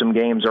lose some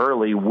games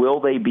early,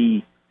 will they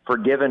be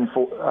forgiven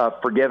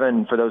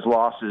for those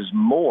losses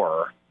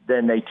more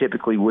than they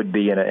typically would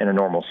be in a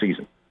normal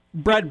season?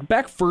 Brad,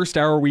 back first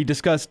hour, we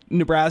discussed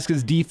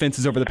Nebraska's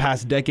defenses over the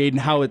past decade and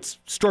how it's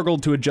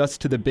struggled to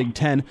adjust to the Big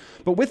Ten.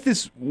 But with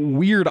this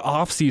weird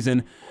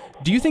offseason,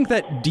 do you think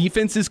that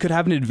defenses could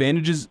have an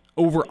advantage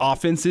over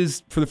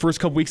offenses for the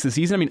first couple weeks of the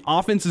season? I mean,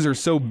 offenses are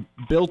so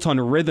built on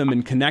rhythm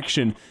and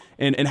connection,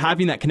 and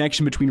having that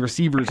connection between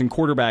receivers and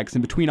quarterbacks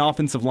and between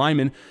offensive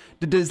linemen.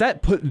 Does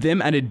that put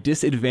them at a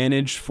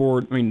disadvantage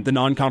for, the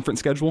non-conference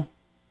schedule?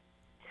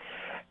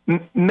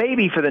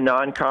 Maybe for the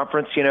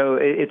non-conference.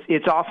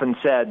 It's often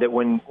said that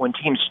when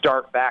teams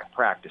start back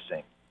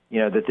practicing,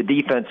 that the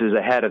defense is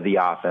ahead of the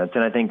offense.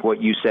 And I think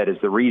what you said is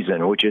the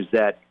reason, which is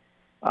that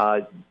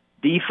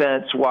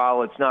defense,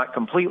 while it's not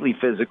completely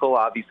physical,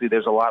 obviously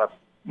there's a lot of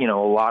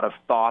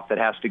thought that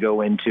has to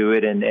go into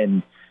it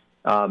and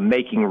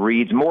making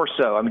reads more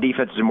so. I mean,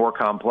 defenses are more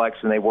complex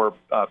than they were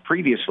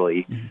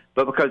previously,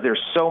 but because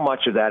there's so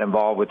much of that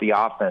involved with the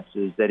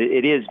offenses that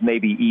it is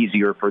maybe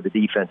easier for the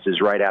defenses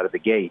right out of the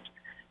gate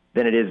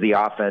than it is the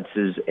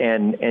offenses.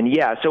 And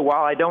so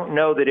while I don't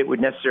know that it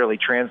would necessarily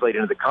translate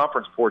into the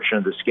conference portion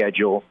of the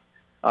schedule,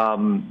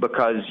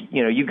 because,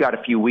 you've got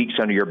a few weeks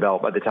under your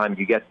belt by the time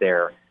you get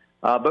there.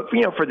 But,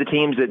 for the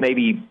teams that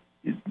maybe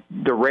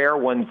the rare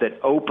ones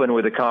that open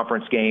with a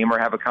conference game or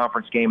have a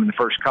conference game in the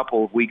first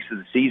couple of weeks of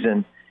the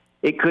season,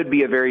 it could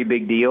be a very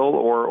big deal,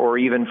 or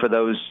even for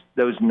those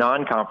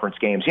non-conference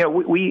games.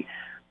 We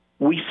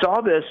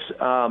saw this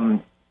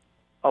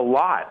a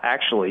lot,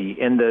 actually,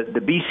 in the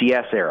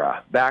BCS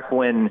era, back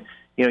when,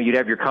 you'd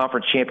have your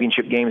conference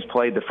championship games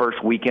played the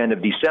first weekend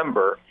of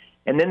December,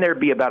 and then there'd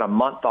be about a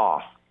month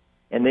off,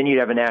 and then you'd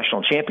have a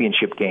national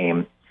championship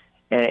game.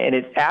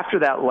 And after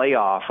that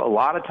layoff, a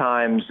lot of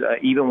times,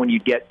 even when you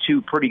get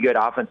two pretty good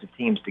offensive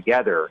teams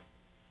together,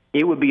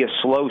 it would be a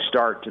slow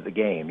start to the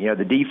game.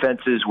 The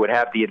defenses would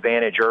have the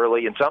advantage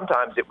early, and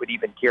sometimes it would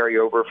even carry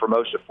over for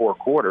most of 4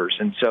 quarters.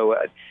 And so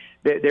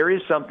there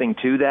is something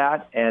to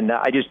that, and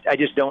I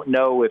just don't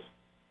know if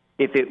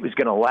it was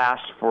going to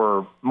last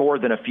for more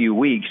than a few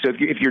weeks. So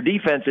if your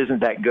defense isn't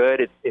that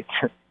good,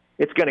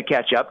 it's going to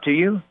catch up to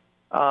you.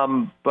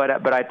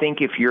 But I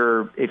think if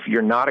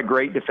you're not a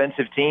great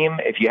defensive team,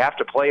 if you have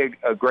to play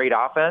a great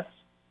offense,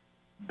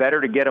 better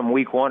to get them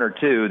week 1 or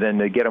 2 than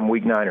to get them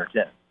week 9 or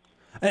 10.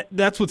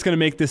 That's what's going to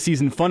make this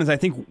season fun, is I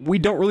think we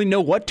don't really know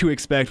what to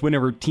expect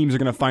whenever teams are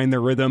going to find their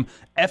rhythm.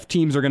 F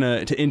teams are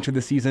going to enter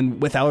the season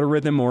without a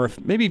rhythm, or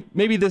if maybe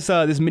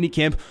this mini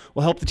camp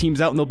will help the teams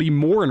out and they'll be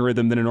more in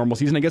rhythm than a normal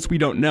season. I guess we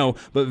don't know,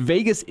 but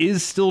Vegas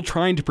is still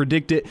trying to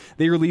predict it.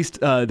 They released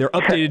their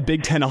updated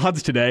Big Ten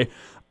odds today.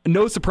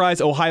 No surprise,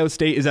 Ohio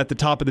State is at the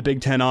top of the Big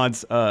Ten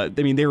odds.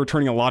 They're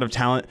returning a lot of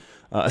talent,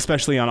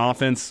 especially on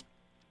offense,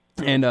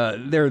 and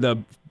they're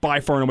by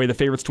far and away the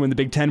favorites to win the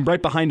Big Ten.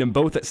 Right behind them,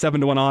 both at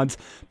 7-1 odds,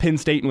 Penn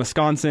State and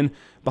Wisconsin.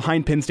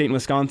 Behind Penn State and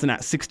Wisconsin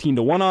at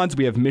 16-1 odds,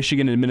 we have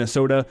Michigan and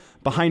Minnesota.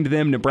 Behind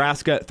them,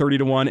 Nebraska at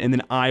 30-1, and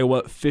then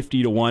Iowa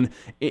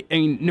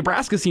 50-1.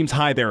 Nebraska seems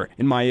high there,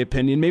 in my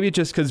opinion. Maybe it's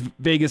just because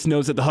Vegas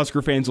knows that the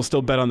Husker fans will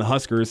still bet on the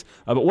Huskers.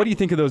 But what do you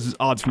think of those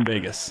odds from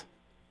Vegas?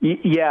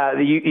 Yeah,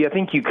 I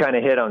think you kind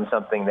of hit on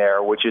something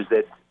there, which is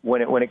that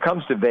when it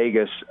comes to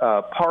Vegas,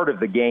 part of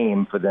the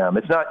game for them,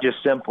 it's not just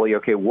simply,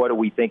 okay, what do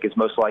we think is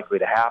most likely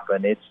to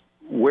happen? It's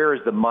where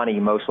is the money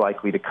most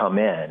likely to come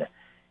in,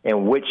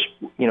 and which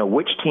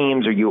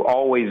teams are you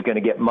always going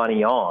to get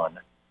money on?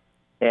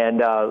 And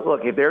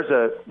look, if there's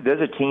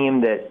a team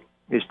that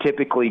is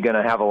typically going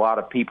to have a lot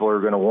of people who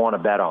are going to want to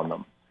bet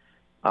on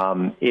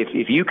them,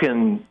 if you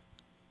can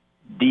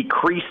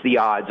decrease the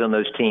odds on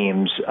those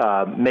teams,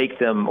 make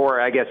them, or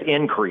I guess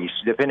increase,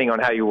 depending on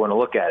how you want to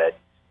look at it,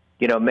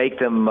 make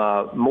them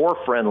more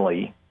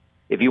friendly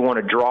if you want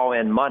to draw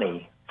in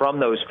money from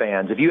those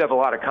fans. If you have a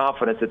lot of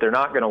confidence that they're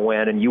not going to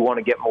win and you want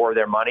to get more of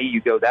their money, you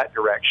go that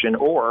direction.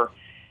 Or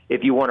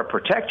if you want to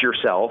protect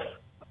yourself,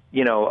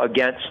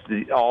 against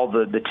all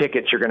the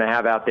tickets you're going to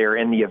have out there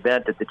in the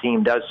event that the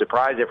team does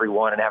surprise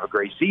everyone and have a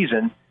great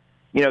season,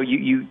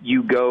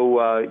 you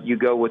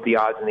go with the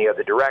odds in the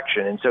other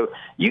direction. And so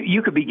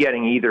you could be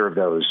getting either of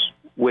those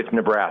with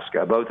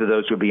Nebraska. Both of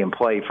those would be in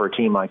play for a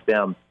team like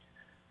them.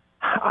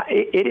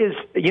 It is,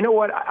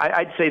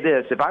 I'd say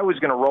this. If I was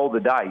going to roll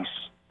the dice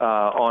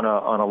on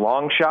a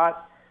long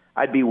shot,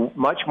 I'd be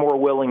much more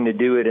willing to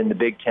do it in the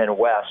Big Ten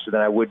West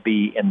than I would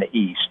be in the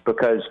East,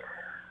 because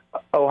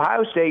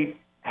Ohio State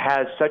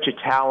has such a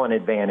talent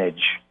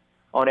advantage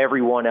on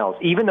everyone else.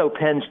 Even though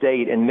Penn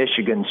State and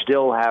Michigan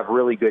still have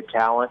really good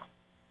talent,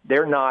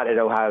 they're not at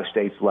Ohio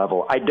State's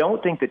level. I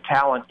don't think the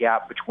talent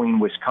gap between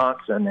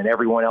Wisconsin and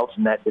everyone else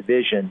in that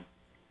division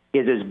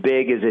is as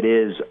big as it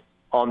is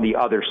on the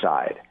other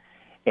side.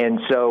 And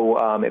so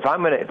if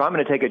I'm going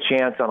to take a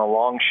chance on a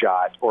long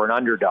shot or an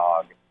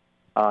underdog,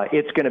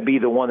 it's going to be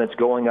the one that's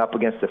going up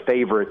against the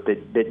favorite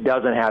that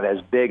doesn't have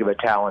as big of a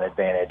talent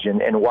advantage.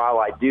 And while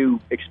I do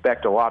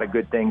expect a lot of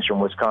good things from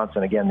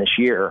Wisconsin again this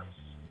year,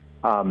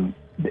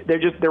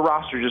 their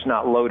roster's just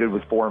not loaded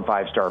with 4- and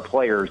 5-star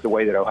players the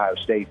way that Ohio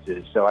State's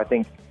is. So I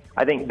think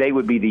they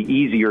would be the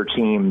easier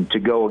team to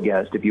go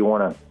against if you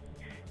want to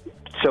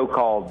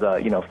so-called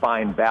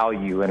find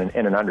value in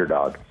an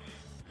underdog.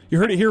 You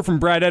heard it here from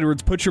Brad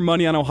Edwards. Put your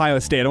money on Ohio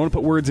State. I don't want to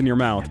put words in your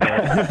mouth.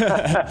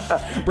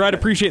 Brad,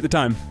 appreciate the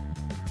time.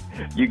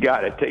 You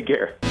got it. Take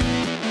care.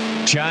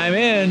 Chime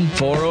in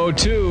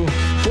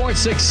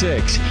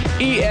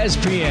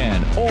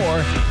 402-466-ESPN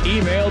or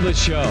email the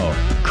show,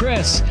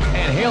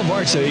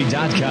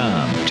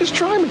 Chris@HailVarsity.com. Just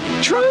try me.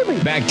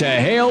 Back to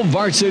Hail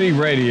Varsity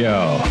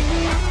Radio.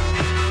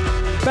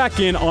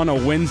 Back in on a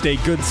Wednesday.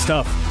 Good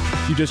stuff.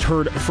 You just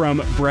heard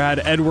from Brad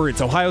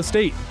Edwards. Ohio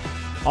State,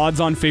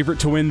 odds-on favorite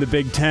to win the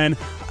Big Ten.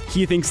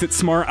 He thinks it's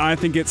smart. I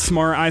think it's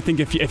smart. I think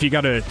if you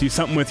got to do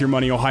something with your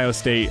money, Ohio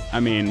State, I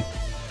mean,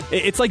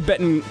 it's like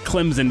betting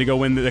Clemson to go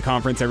win the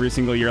conference every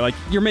single year. Like,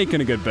 you're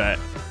making a good bet.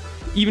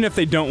 Even if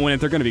they don't win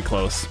it, they're going to be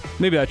close.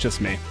 Maybe that's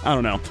just me. I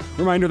don't know.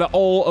 Reminder that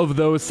all of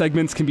those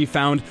segments can be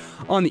found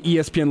on the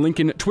ESPN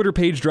Lincoln Twitter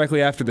page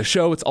directly after the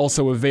show. It's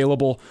also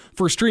available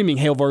for streaming,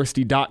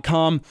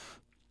 HailVarsity.com.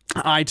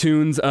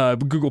 iTunes,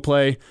 Google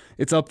Play,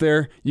 it's up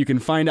there. You can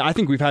find it. I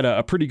think we've had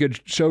a pretty good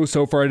show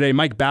so far today.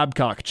 Mike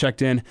Babcock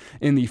checked in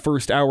the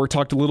first hour,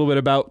 talked a little bit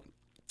about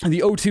the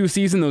 2002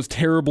 season, those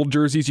terrible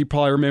jerseys you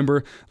probably remember,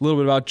 a little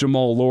bit about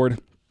Jamal Lord.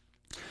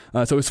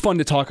 So it was fun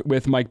to talk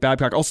with Mike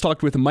Babcock. Also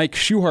talked with Mike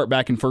Schuhart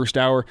back in first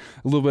hour,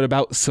 a little bit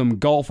about some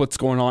golf, what's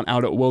going on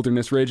out at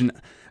Wilderness Ridge. And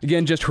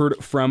again, just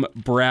heard from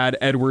Brad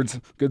Edwards.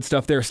 Good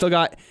stuff there. Still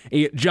got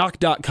a Jock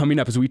Doc coming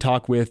up as we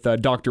talk with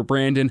Dr.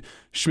 Brandon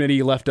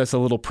Schmitty. Left us a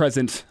little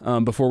present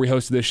before we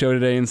hosted this show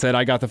today and said,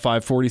 I got the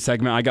 540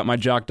 segment. I got my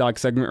Jock Doc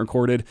segment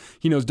recorded.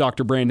 He knows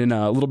Dr. Brandon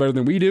a little better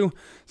than we do.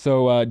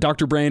 So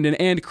Dr. Brandon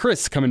and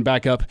Chris coming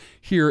back up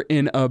here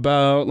in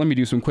about, let me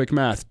do some quick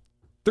math,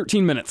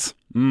 13 minutes.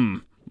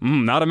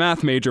 Not a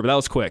math major, but that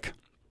was quick.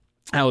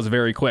 That was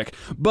very quick.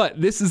 But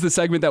this is the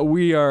segment that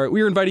we are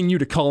inviting you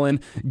to call in,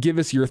 give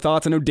us your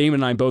thoughts. I know Damon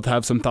and I both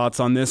have some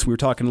thoughts on this. We were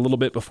talking a little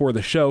bit before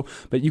the show,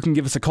 but you can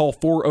give us a call,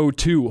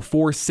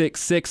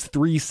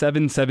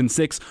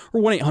 402-466-3776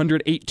 or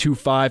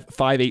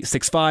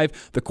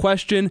 1-800-825-5865. The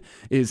question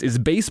is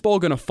baseball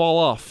going to fall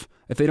off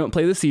if they don't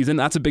play this season?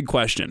 That's a big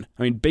question.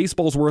 I mean,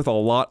 baseball's worth a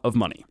lot of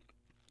money.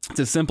 It's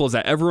as simple as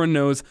that. Everyone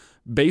knows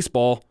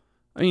baseball,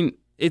 I mean,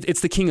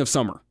 it's the king of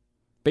summer.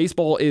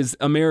 Baseball is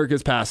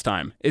America's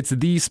pastime. It's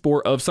the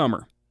sport of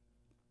summer.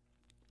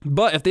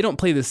 But if they don't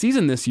play the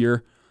season this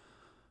year,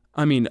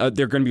 I mean,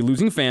 they're going to be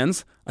losing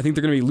fans. I think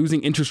they're going to be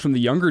losing interest from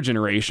the younger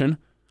generation.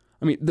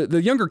 I mean,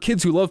 the younger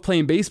kids who love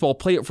playing baseball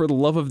play it for the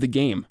love of the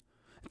game.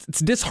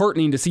 It's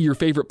disheartening to see your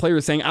favorite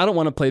players saying, I don't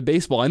want to play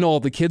baseball. I know all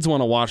the kids want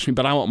to watch me,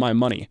 but I want my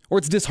money. Or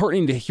it's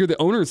disheartening to hear the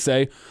owners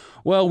say,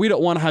 well, we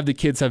don't want to have the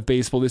kids have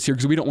baseball this year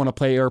because we don't want to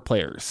play our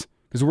players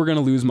because we're going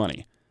to lose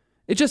money.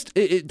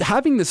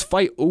 Having this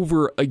fight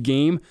over a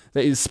game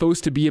that is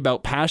supposed to be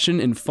about passion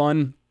and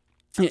fun.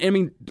 I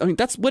mean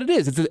that's what it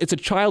is. It's a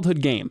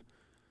childhood game.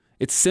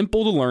 It's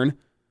simple to learn.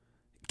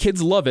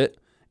 Kids love it,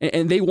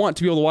 and they want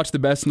to be able to watch the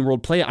best in the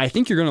world play it. I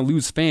think you're going to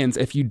lose fans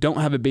if you don't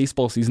have a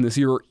baseball season this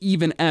year, or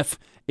even if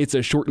it's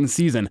a shortened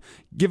season.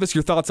 Give us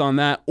your thoughts on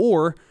that,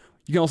 or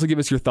you can also give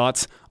us your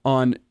thoughts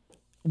on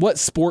what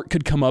sport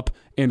could come up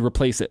and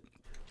replace it.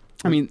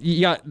 I mean,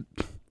 you got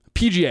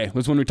PGA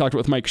was when we talked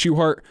with Mike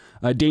Schuhart.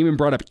 Damon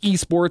brought up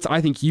esports.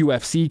 I think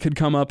UFC could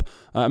come up.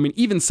 I mean,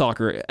 even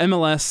soccer.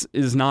 MLS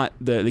is not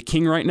the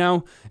king right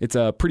now. It's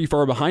pretty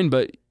far behind,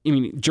 but I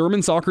mean,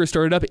 German soccer has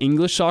started up.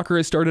 English soccer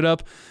has started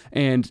up,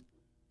 and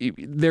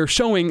they're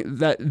showing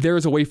that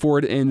there's a way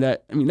forward, and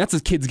that, I mean, that's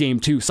a kid's game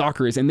too,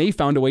 soccer is, and they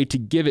found a way to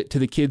give it to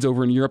the kids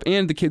over in Europe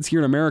and the kids here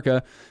in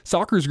America.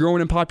 Soccer's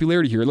growing in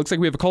popularity here. It looks like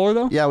we have a caller,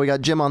 though. Yeah, we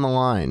got Jim on the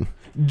line.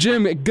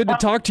 Jim, good to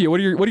talk to you.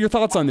 What are your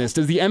thoughts on this?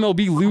 Does the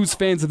MLB lose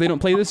fans if they don't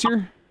play this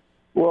year?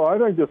 Well, I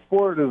think the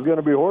sport is going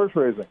to be horse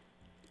racing.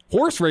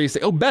 Horse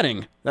racing? Oh,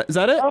 betting. Is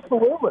that it?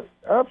 Absolutely.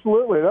 That's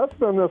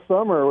been this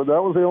summer.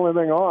 That was the only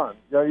thing on.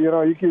 You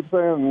know, you keep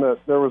saying that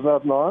there was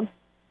nothing on.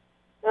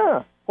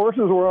 Yeah,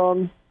 horses were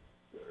on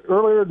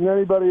earlier than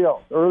anybody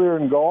else, earlier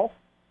in golf.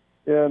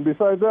 And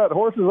besides that,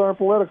 horses aren't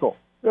political.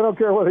 They don't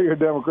care whether you're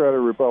Democrat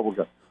or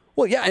Republican.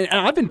 Well, yeah,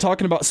 and I've been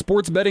talking about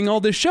sports betting all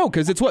this show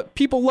because it's what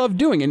people love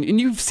doing. And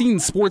you've seen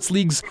sports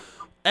leagues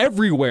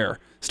everywhere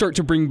start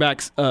to bring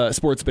back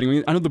sports betting. I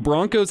mean, I know the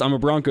Broncos, I'm a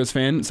Broncos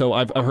fan, so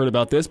I've heard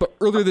about this. But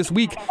earlier this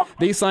week,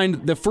 they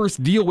signed the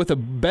first deal with a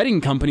betting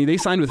company. They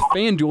signed with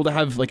FanDuel to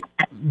have like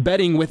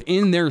betting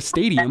within their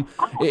stadium.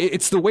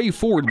 It's the way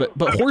forward.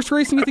 But horse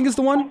racing, you think, is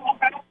the one?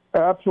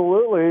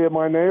 Absolutely.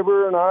 My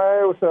neighbor and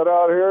I sat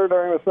out here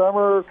during the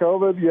summer,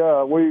 COVID.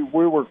 Yeah,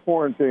 we were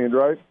quarantined,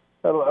 right?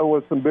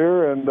 With some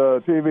beer and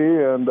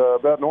TV and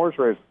betting horse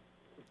racing.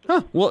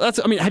 Huh. Well, that's.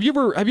 I mean, have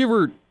you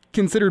ever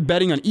considered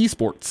betting on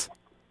esports?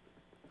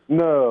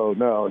 No.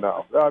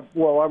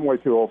 Well, I'm way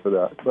too old for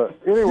that. But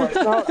anyway,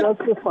 that's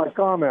just my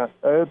comment.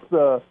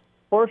 It's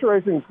horse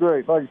racing's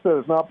great. Like I said,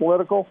 it's not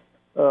political.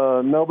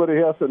 Nobody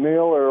has to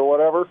kneel or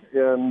whatever,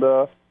 and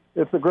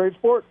it's a great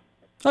sport.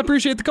 I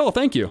appreciate the call.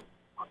 Thank you.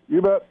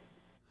 You bet.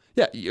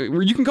 Yeah,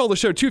 you can call the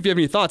show too if you have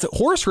any thoughts.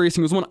 Horse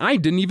racing was one I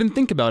didn't even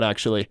think about,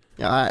 actually.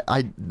 Yeah,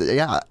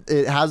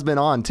 it has been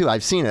on too.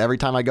 I've seen it every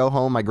time I go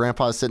home. My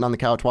grandpa's sitting on the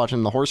couch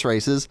watching the horse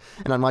races,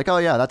 and I'm like, oh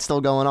yeah, that's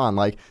still going on.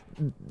 Like,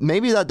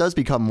 maybe that does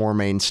become more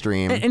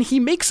mainstream. And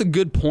he makes a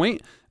good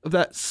point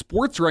that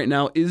sports right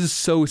now is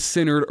so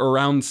centered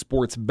around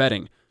sports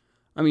betting.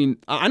 I mean,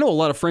 I know a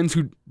lot of friends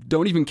who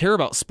don't even care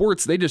about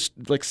sports. They just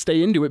like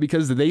stay into it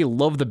because they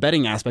love the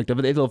betting aspect of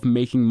it. They love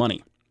making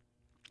money.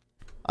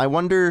 I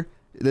wonder.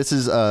 This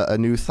is a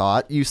new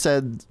thought. You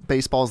said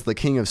baseball's the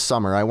king of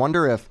summer. I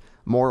wonder if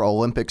more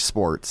Olympic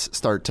sports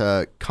start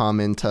to come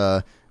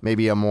into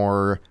maybe a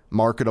more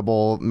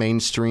marketable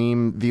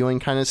mainstream viewing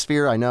kind of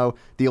sphere? I know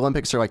the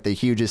Olympics are like the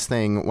hugest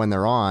thing when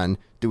they're on.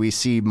 Do we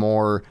see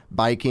more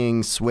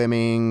biking,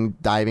 swimming,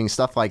 diving,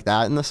 stuff like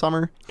that in the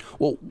summer?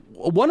 Well,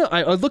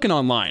 I was looking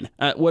online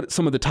at what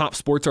some of the top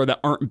sports are that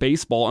aren't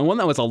baseball, and one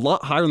that was a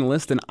lot higher on the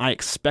list than I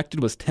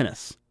expected was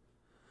tennis.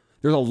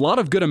 There's a lot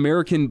of good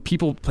American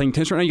people playing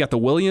tennis right now. You got the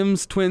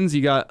Williams twins.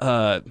 You got,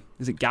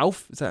 is it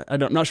Gauff?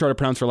 I'm not sure how to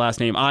pronounce her last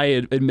name.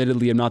 I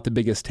admittedly am not the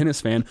biggest tennis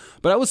fan,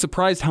 but I was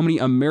surprised how many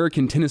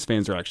American tennis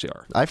fans there actually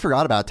are. I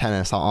forgot about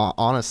tennis,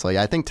 honestly.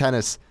 I think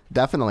tennis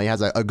definitely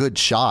has a good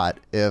shot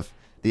if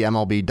the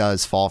MLB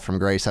does fall from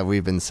grace, as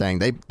we've been saying.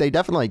 They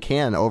definitely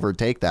can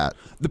overtake that.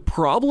 The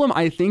problem,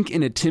 I think,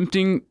 in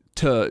attempting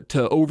to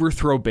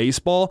overthrow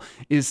baseball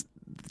is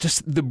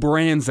just the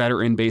brands that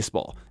are in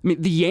baseball. I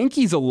mean, the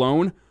Yankees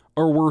alone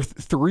are worth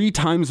 3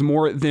 times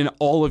more than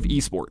all of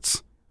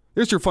esports.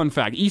 There's your fun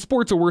fact.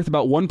 Esports are worth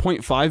about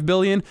 $1.5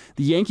 billion.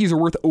 The Yankees are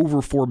worth over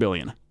 $4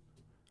 billion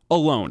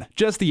alone,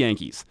 just the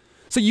Yankees.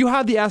 So you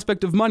have the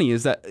aspect of money.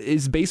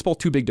 Is baseball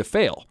too big to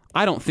fail?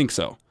 I don't think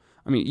so.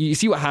 I mean, you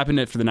see what happened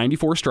after the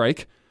 94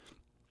 strike.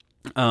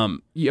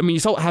 You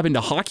saw what happened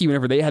to hockey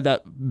whenever they had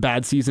that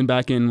bad season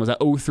back in, was that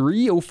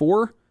 03,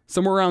 04?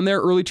 Somewhere around there,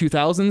 early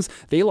 2000s.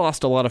 They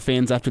lost a lot of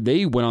fans after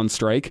they went on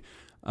strike.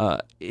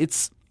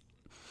 Fans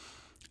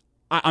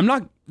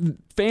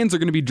are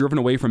going to be driven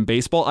away from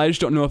baseball. I just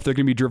don't know if they're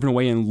going to be driven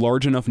away in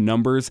large enough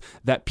numbers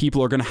that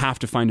people are going to have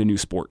to find a new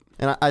sport.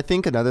 And I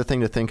think another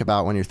thing to think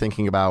about when you're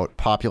thinking about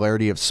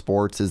popularity of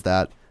sports is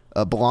that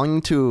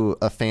belonging to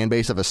a fan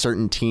base of a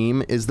certain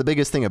team is the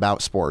biggest thing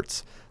about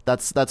sports.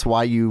 That's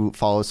why you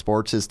follow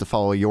sports, is to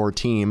follow your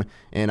team.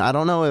 And I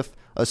don't know if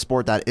a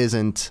sport that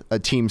isn't a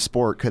team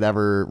sport could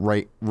ever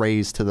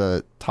raise to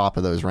the top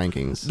of those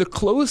rankings. The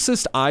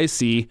closest I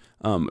see,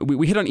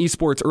 we hit on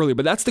esports earlier,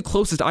 but that's the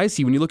closest I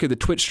see when you look at the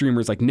Twitch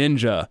streamers like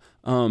Ninja,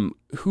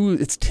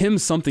 it's Tim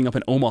something up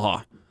in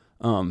Omaha.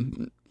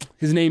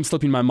 His name's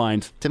slipping my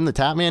mind. Tim the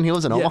Tatman, he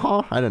lives in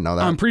Omaha? I didn't know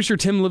that. I'm pretty sure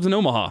Tim lives in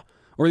Omaha,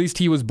 or at least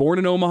he was born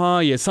in Omaha.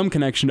 He has some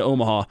connection to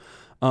Omaha.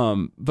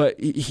 But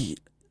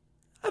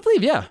I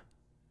believe, yeah,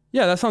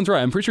 that sounds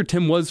right. I'm pretty sure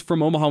Tim was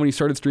from Omaha when he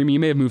started streaming. He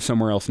may have moved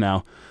somewhere else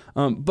now.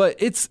 But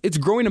it's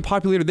growing in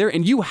popularity there,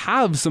 and you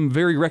have some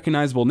very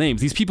recognizable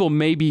names. These people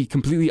may be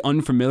completely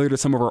unfamiliar to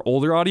some of our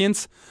older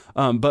audience,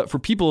 but for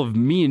people of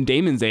me and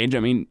Damon's age, I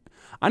mean,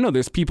 I know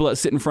there's people that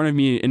sit in front of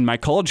me in my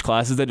college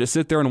classes that just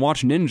sit there and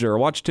watch Ninja or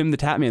watch Tim the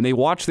Tatman. They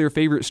watch their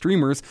favorite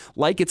streamers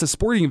like it's a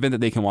sporting event that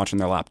they can watch on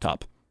their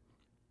laptop.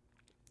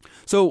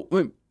 So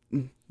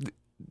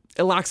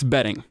it lacks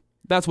betting.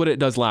 That's what it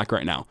does lack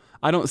right now.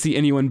 I don't see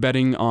anyone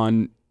betting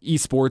on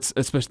esports,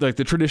 especially like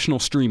the traditional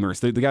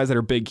streamers, the guys that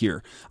are big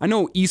here. I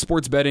know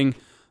esports betting,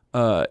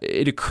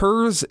 it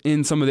occurs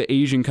in some of the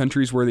Asian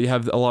countries where they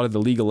have a lot of the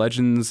League of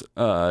Legends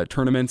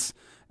tournaments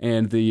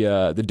and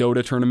the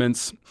Dota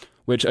tournaments,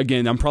 which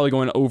again, I'm probably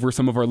going over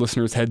some of our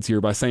listeners' heads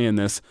here by saying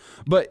this,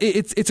 but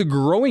it's a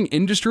growing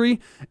industry,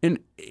 and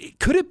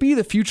could it be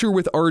the future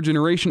with our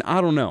generation?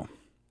 I don't know.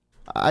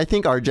 I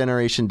think our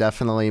generation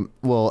definitely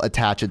will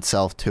attach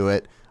itself to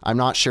it. I'm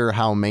not sure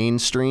how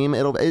mainstream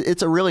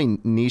it's a really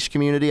niche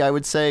community, I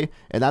would say.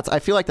 And I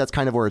feel like that's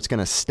kind of where it's going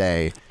to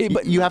stay.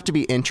 But you have to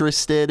be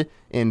interested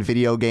in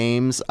video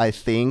games, I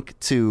think,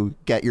 to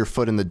get your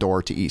foot in the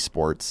door to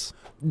esports.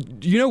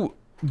 You know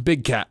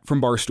Big Cat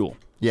from Barstool?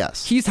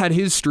 Yes. He's had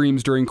his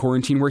streams during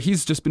quarantine where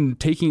he's just been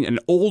taking an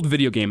old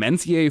video game,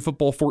 NCAA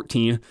Football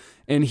 14,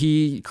 and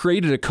he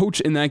created a coach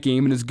in that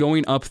game and is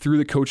going up through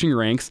the coaching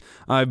ranks.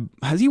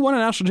 Has he won a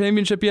national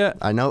championship yet?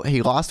 I know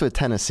he lost with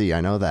Tennessee. I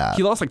know that.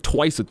 He lost like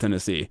twice with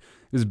Tennessee. It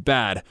was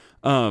bad.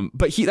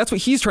 But that's what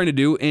he's trying to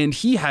do, and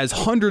he has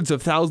hundreds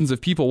of thousands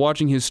of people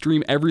watching his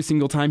stream every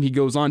single time he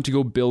goes on to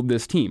go build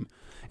this team.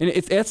 And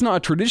it's not a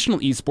traditional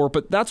esport,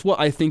 but that's what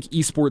I think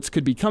esports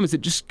could become, is it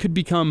just could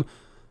become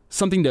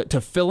something to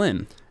fill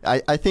in.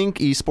 I think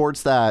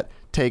esports that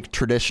take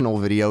traditional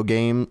video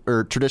game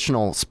or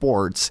traditional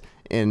sports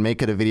and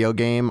make it a video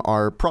game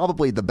are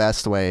probably the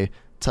best way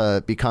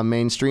to become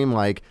mainstream.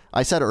 Like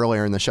I said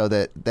earlier in the show,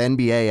 that the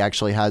NBA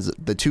actually has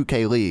the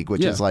 2K League,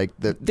 which is like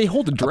they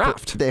hold a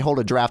draft. They hold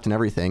a draft and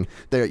everything.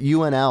 The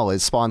UNL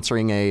is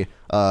sponsoring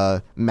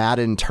a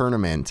Madden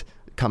tournament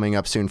coming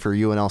up soon for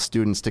UNL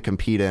students to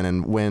compete in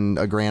and win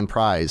a grand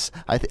prize.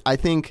 I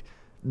think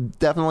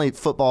definitely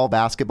football,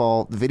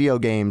 basketball, video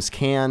games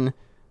can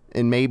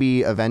and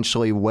maybe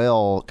eventually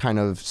will kind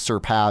of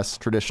surpass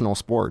traditional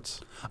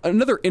sports.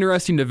 Another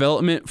interesting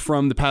development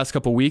from the past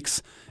couple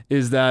weeks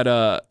is that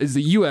is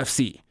the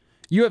UFC.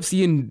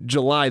 UFC in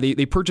July,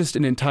 they purchased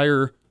an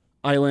entire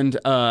island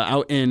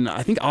out in,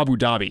 I think, Abu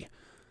Dhabi.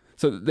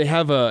 So they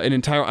have an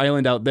entire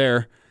island out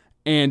there,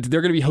 and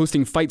they're going to be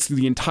hosting fights through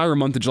the entire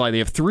month of July. They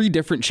have 3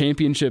 different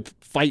championship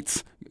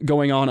fights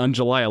going on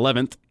July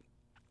 11th.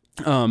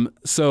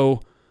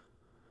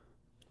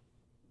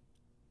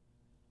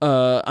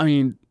 I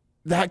mean,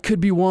 that could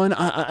be one.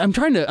 I'm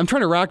trying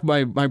to rack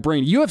my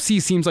brain.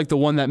 UFC seems like the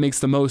one that makes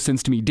the most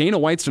sense to me. Dana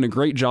White's done a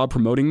great job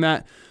promoting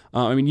that.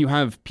 I mean, you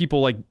have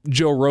people like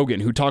Joe Rogan,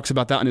 who talks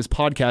about that on his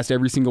podcast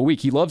every single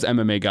week. He loves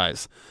MMA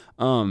guys.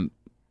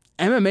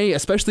 MMA,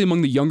 especially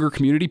among the younger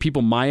community,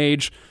 people my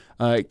age,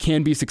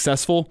 can be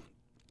successful.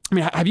 I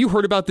mean, have you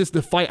heard about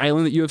the Fight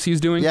Island that UFC is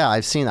doing? Yeah,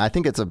 I've seen. I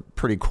think it's a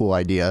pretty cool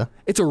idea.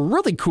 It's a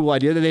really cool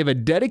idea that they have a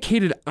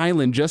dedicated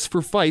island just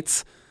for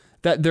fights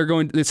that they're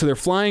going. So they're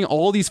flying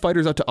all these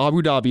fighters out to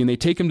Abu Dhabi, and they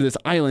take them to this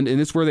island, and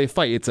it's where they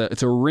fight.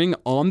 It's a ring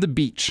on the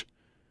beach.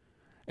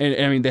 And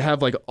I mean, they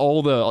have like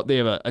they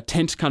have a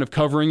tent kind of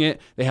covering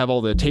it. They have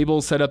all the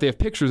tables set up. They have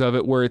pictures of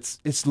it where it's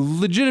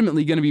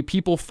legitimately going to be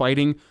people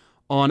fighting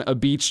on a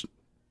beach,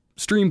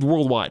 streamed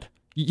worldwide.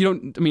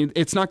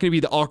 It's not going to be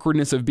the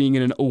awkwardness of being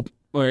in an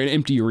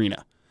empty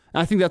arena.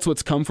 And I think that's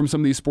what's come from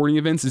some of these sporting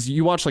events is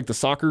you watch like the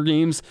soccer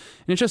games,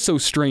 and it's just so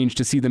strange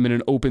to see them in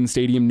an open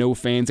stadium, no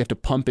fans. They have to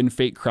pump in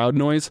fake crowd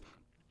noise.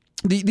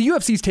 The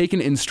UFC's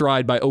taken in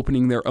stride by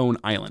opening their own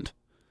island.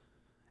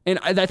 And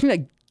I think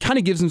that kind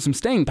of gives them some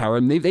staying power. I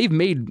mean, they've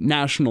made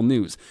national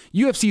news.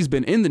 UFC's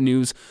been in the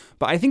news,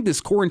 but I think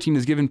this quarantine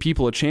has given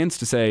people a chance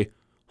to say,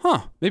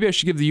 maybe I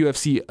should give the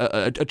UFC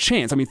a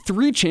chance. I mean,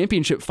 3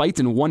 championship fights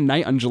in one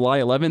night on July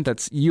 11th.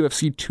 That's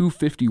UFC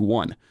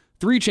 251.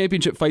 3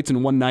 championship fights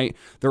in one night.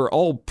 They're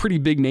all pretty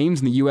big names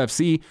in the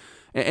UFC.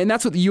 And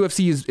that's what the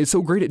UFC is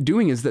so great at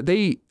doing, is that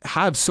they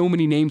have so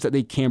many names that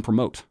they can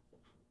promote.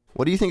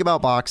 What do you think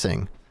about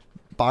boxing?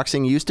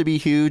 Boxing used to be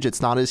huge.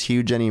 It's not as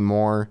huge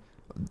anymore.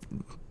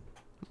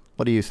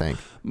 What do you think?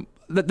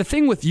 The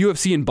thing with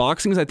UFC and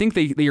boxing is I think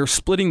they are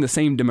splitting the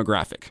same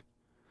demographic.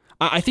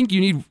 I think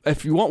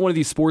if you want one of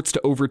these sports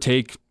to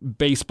overtake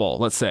baseball,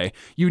 let's say,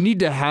 you need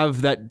to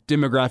have that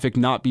demographic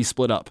not be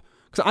split up.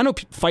 Because I know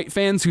fight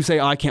fans who say,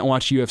 I can't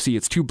watch UFC.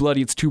 It's too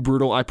bloody. It's too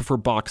brutal. I prefer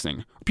boxing.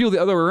 Or people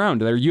the other way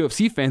around. They're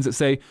UFC fans that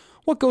say,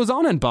 what goes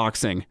on in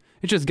boxing?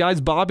 It's just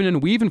guys bobbing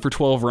and weaving for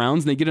 12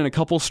 rounds, and they get in a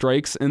couple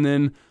strikes, and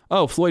then,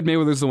 Floyd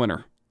Mayweather's the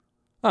winner.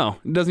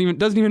 It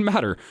doesn't even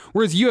matter.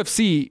 Whereas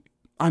UFC,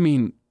 I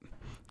mean,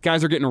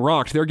 guys are getting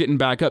rocked. They're getting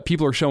back up.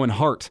 People are showing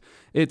heart.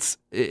 It's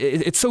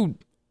so...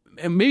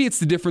 And maybe it's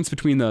the difference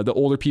between the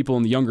older people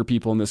and the younger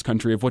people in this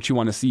country of what you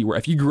want to see. Where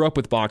if you grew up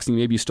with boxing,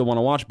 maybe you still want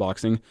to watch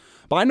boxing.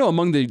 But I know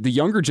among the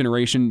younger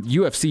generation,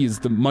 UFC is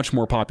the much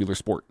more popular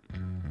sport.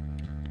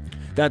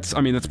 That's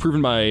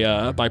proven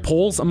by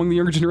polls among the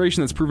younger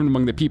generation. That's proven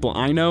among the people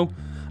I know.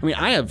 I mean,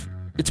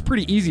 it's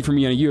pretty easy for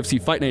me on a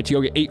UFC fight night to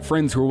go get 8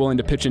 friends who are willing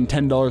to pitch in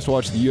 $10 to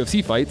watch the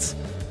UFC fights.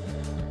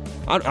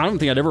 I don't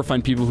think I'd ever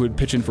find people who would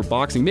pitch in for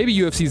boxing. Maybe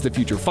UFC's the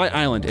future. Fight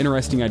Island,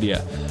 interesting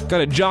idea. Got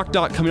a Jock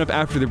Doc coming up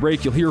after the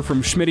break. You'll hear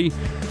from Schmitty.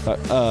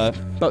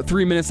 About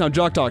 3 minutes now,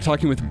 Jock Doc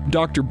talking with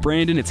Dr.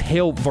 Brandon. It's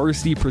Hail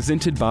Varsity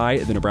presented by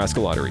the Nebraska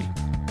Lottery.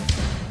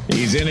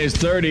 He's in his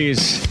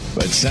 30s,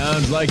 but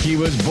sounds like he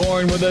was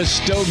born with a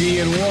stogie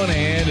in one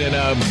hand and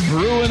a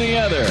brew in the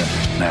other.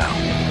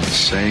 Now,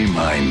 say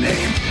my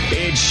name.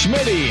 It's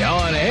Schmitty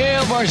on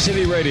Hail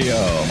Varsity Radio.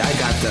 I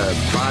got the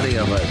body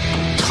of a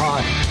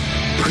taut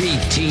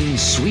preteen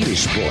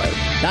Swedish boy.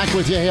 Back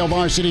with you, Hail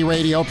Varsity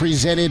Radio,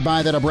 presented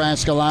by the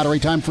Nebraska Lottery.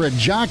 Time for a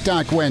Jock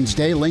Doc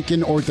Wednesday.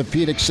 Lincoln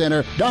Orthopedic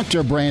Center.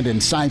 Dr. Brandon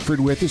Seifert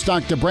with us.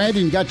 Dr.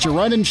 Brandon, got your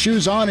running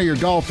shoes on or your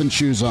golfing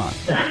shoes on?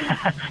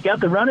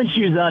 Got the running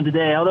shoes on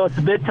today, although it's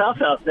a bit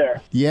tough out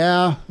there.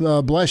 Yeah,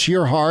 bless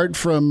your heart,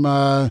 from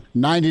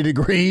 90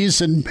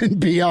 degrees and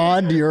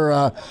beyond.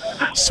 You're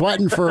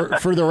sweating for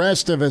the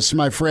rest of us,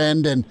 my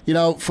friend. And,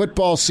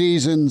 football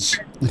season's,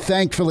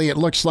 thankfully, it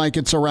looks like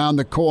it's around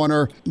the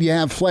corner. You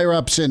have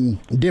flare-ups in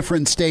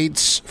different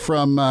states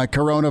from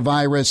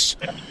coronavirus.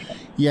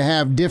 You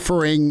have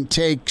differing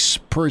takes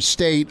per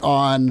state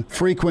on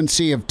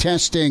frequency of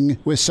testing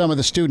with some of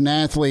the student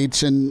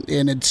athletes, and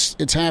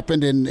it's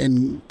happened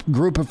in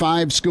Group of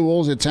 5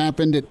 schools. It's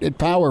happened at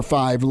Power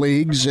 5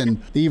 leagues,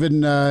 and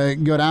even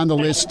go down the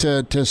list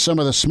to some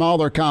of the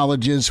smaller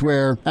colleges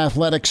where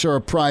athletics are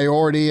a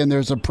priority and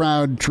there's a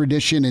proud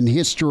tradition and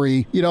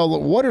history.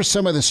 What are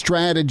some of the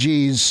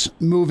strategies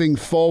moving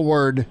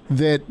forward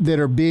that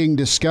are being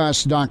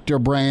discussed, Dr.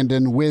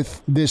 Brandon,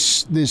 with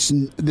this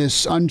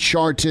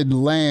uncharted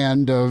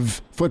land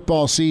of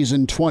football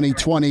season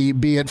 2020,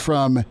 be it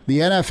from the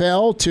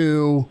NFL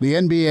to the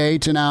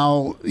NBA to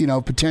now,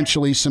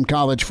 potentially some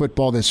college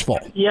football this fall?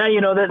 Yeah,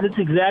 that's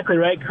exactly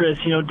right, Chris.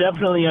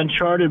 Definitely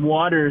uncharted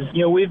waters.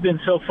 We've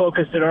been so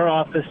focused at our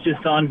office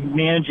just on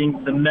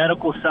managing the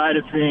medical side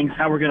of things,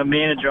 how we're going to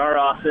manage our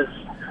office,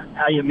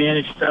 how you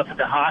manage stuff at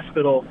the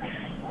hospital.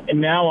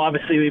 And now,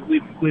 obviously,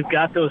 we've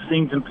got those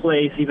things in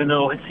place, even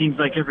though it seems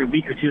like every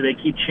week or two they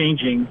keep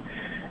changing.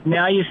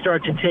 Now you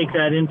start to take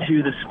that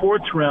into the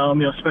sports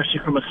realm, especially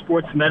from a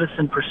sports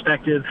medicine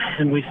perspective,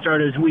 and we have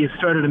started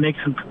to make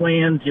some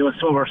plans, with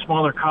some of our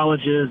smaller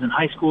colleges and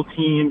high school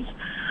teams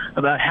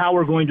about how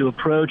we're going to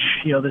approach,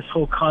 this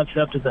whole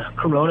concept of the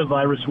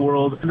coronavirus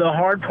world. The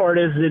hard part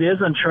is it is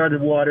uncharted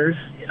waters.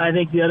 I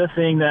think the other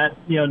thing that,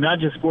 not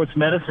just sports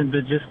medicine,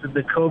 but just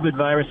the COVID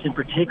virus in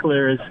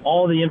particular, is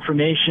all the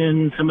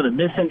information, some of the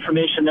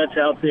misinformation that's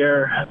out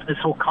there. This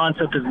whole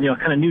concept of,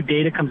 kind of new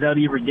data comes out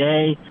every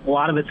day. A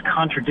lot of it's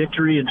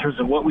contradictory in terms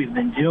of what we've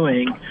been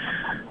doing.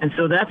 And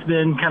so that's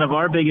been kind of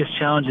our biggest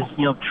challenge is,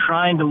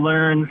 trying to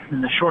learn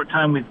in the short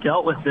time we've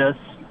dealt with this,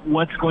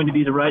 what's going to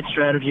be the right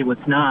strategy,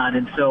 what's not.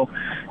 And so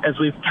as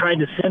we've tried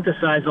to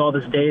synthesize all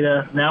this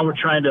data, now we're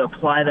trying to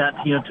apply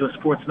that, to a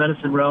sports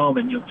medicine realm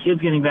and,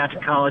 kids getting back to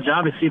college.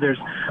 Obviously, there's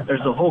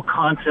the whole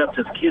concept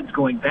of kids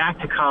going back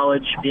to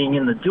college, being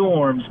in the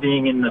dorms,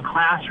 being in the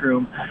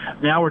classroom.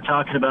 Now we're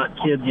talking about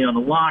kids, in the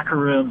locker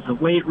rooms, the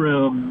weight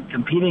room,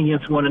 competing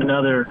against one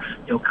another,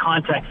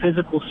 contact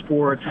physical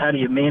sports. How do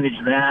you manage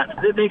that?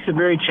 It makes it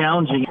very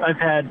challenging. I've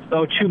had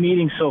 2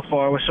 meetings so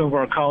far with some of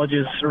our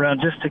colleges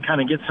around just to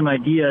kind of get some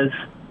ideas.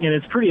 And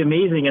it's pretty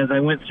amazing as I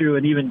went through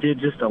and even did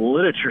just a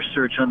literature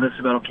search on this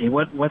about, okay,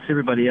 what's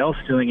everybody else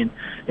doing? And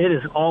it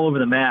is all over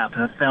the map.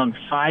 And I found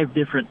 5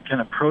 different kind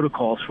of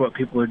protocols for what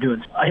people are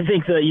doing. I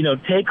think the,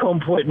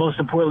 take-home point, most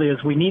importantly,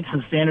 is we need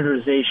some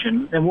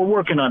standardization, and we're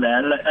working on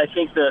that. And I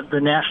think the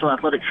National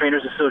Athletic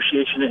Trainers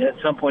Association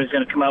at some point is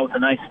going to come out with a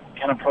nice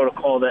kind of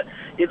protocol that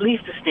at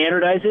least to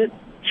standardize it.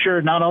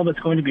 Sure, not all of it's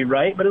going to be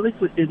right, but at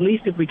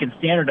least if we can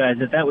standardize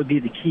it, that would be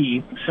the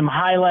key. Some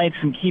highlights,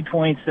 some key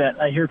points that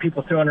I hear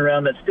people throwing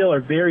around that still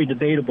are very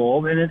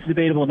debatable, and it's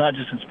debatable not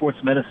just in sports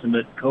medicine,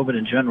 but COVID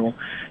in general,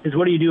 is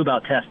what do you do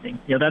about testing?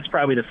 That's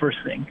probably the first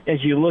thing.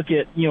 As you look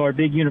at, our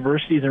big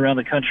universities around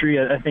the country,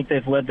 I think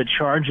they've led the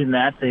charge in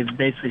that. They've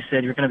basically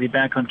said you're going to be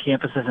back on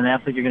campus as an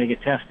athlete, you're going to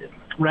get tested.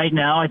 Right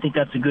now, I think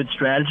that's a good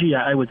strategy.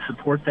 I would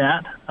support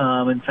that.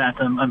 In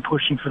fact, I'm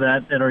pushing for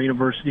that at our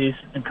universities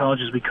and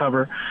colleges we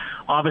cover.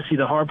 Obviously,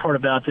 the hard part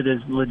about it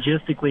is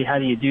logistically, how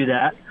do you do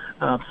that?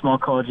 Small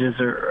colleges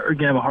are going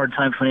to have a hard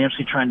time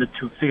financially trying to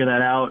figure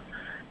that out.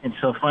 And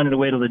so finding a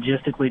way to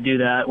logistically do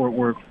that,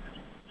 we're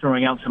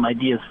throwing out some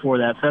ideas for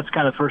that. So that's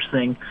kind of the first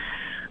thing.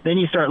 Then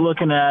you start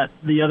looking at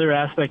the other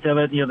aspect of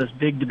it, this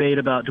big debate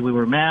about do we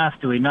wear masks,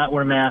 do we not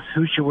wear masks,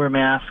 who should wear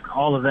masks,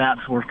 all of that.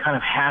 So we're kind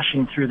of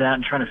hashing through that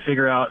and trying to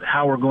figure out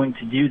how we're going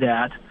to do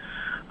that.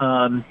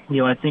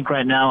 I think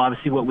right now,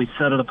 obviously, what we've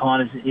settled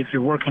upon is if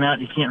you're working out,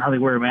 you can't hardly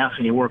wear a mask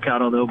when you work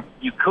out, although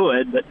you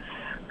could, but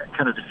that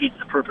kind of defeats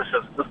the purpose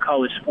of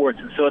college sports.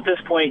 And so at this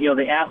point,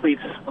 the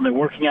athletes, when they're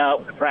working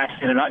out, they're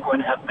practicing, they're not going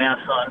to have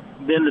masks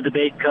on. Then the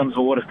debate comes,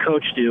 well, what does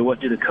coach do? What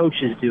do the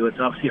coaches do? It's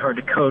obviously hard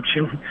to coach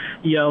and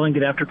yell and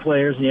get after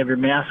players and you have your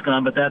mask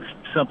on, but that's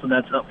something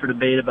that's up for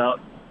debate about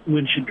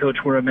when should coach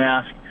wear a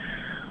mask.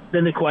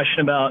 Then the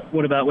question about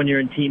what about when you're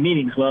in team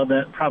meetings? Well,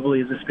 that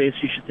probably is a space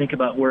you should think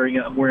about wearing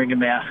a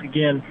mask.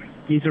 Again,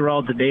 these are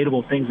all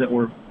debatable things that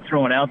we're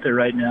throwing out there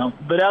right now.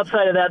 But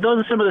outside of that, those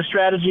are some of the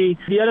strategy.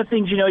 The other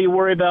things, you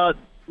worry about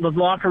the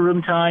locker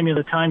room time,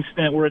 the time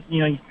spent where, it's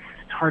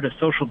hard to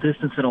social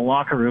distance in a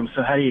locker room.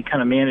 So how do you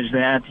kind of manage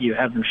that? Do you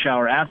have them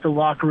shower at the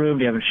locker room?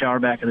 Do you have them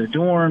shower back in their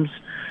dorms?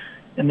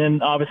 And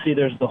then obviously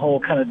there's the whole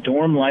kind of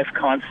dorm life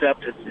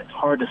concept. It's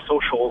hard to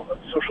social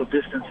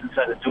distance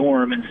inside the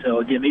dorm. And so,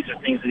 again, these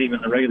are things that even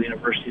the regular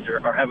universities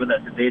are having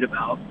that debate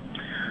about.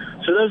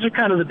 So those are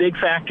kind of the big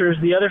factors.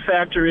 The other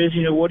factor is,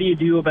 what do you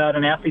do about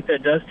an athlete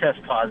that does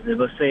test positive?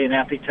 Let's say an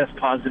athlete tests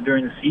positive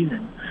during the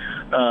season.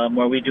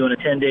 Are we doing a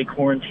 10-day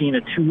quarantine,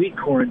 a 2-week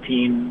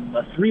quarantine,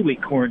 a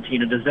 3-week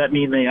quarantine? Or does that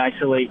mean they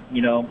isolate,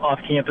 off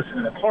campus in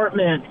an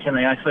apartment? Can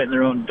they isolate in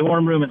their own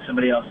dorm room and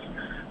somebody else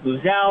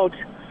moves out?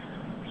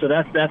 So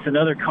that's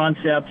another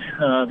concept.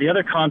 The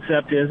other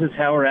concept is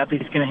how are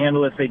athletes going to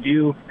handle if they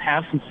do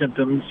have some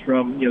symptoms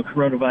from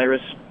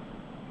coronavirus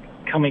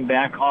coming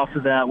back off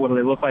of that? What do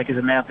they look like as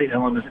an athlete? How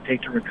long does it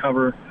take to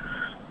recover?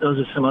 Those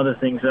are some other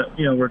things that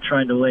we're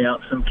trying to lay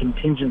out some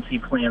contingency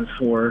plans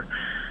for.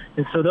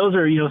 And so those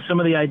are some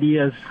of the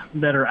ideas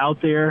that are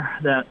out there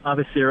that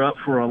obviously are up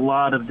for a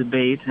lot of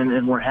debate,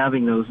 and we're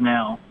having those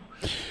now.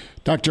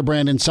 Dr.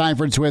 Brandon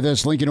Seifert's with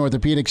us, Lincoln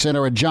Orthopedic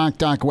Center at Jock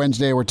Doc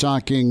Wednesday. We're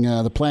talking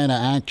the plan of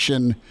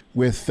action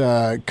with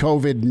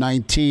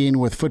COVID-19,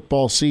 with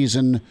football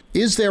season.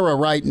 Is there a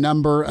right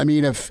number? I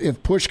mean,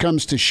 if push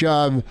comes to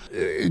shove,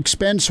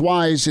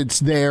 expense-wise, it's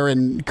there,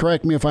 and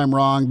correct me if I'm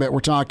wrong, but we're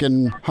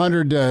talking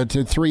 100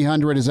 to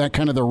 300. Is that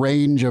kind of the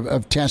range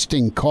of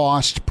testing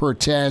cost per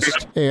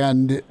test?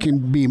 And it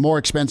can be more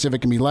expensive,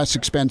 it can be less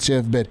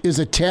expensive, but is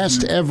a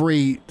test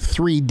every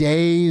 3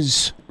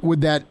 days?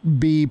 Would that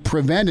be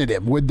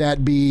preventative? Would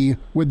that be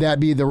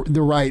the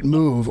right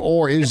move?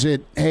 Or is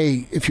it,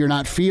 hey, if you're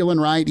not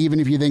feeling right, even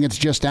if you think it's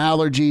just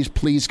allergies,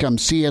 please come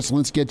see us.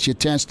 Let's get you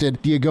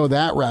tested. Do you go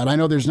that route? I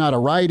know there's not a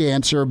right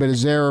answer, but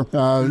is there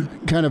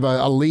kind of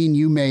a lean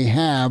you may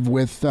have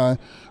with, all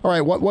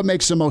right, what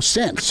makes the most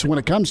sense when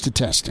it comes to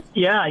testing?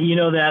 Yeah,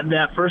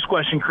 that first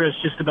question, Chris,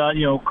 just about,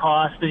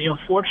 cost.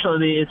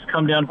 Fortunately, it's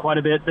come down quite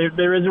a bit.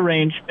 There is a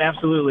range,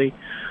 absolutely.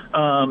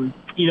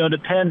 It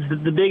depends.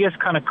 The biggest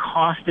kind of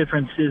cost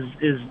difference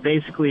is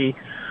basically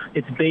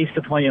it's based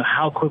upon,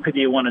 how quickly do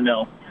you want to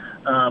know.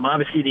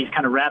 Obviously, these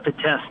kind of rapid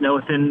tests know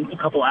within a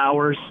couple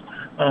hours.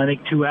 I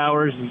think 2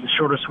 hours is the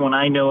shortest one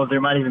I know of.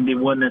 There might even be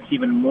one that's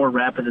even more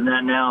rapid than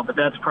that now, but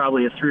that's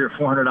probably a $300 or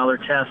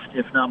 $400 test,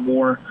 if not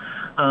more.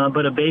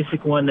 But a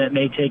basic one that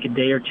may take a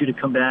day or two to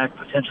come back,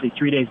 potentially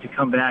 3 days to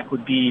come back,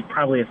 would be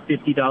probably a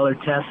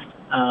 $50 test.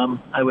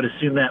 I would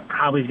assume that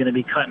probably is going to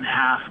be cut in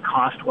half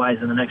cost-wise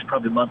in the next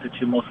probably month or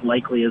two, most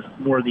likely, as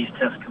more of these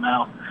tests come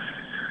out.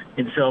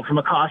 And so from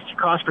a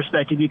cost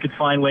perspective, you could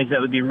find ways that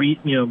would be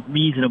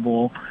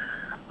reasonable.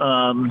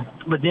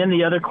 But then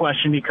the other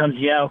question becomes,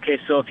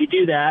 so if you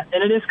do that,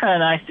 and it is kind of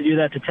nice to do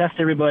that, to test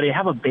everybody,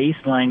 have a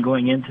baseline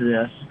going into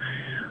this.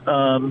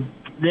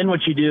 Then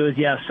what you do is,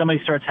 if somebody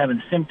starts having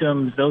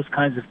symptoms, those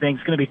kinds of things,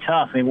 it's going to be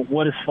tough. I mean,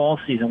 what is fall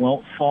season?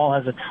 Well, fall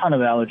has a ton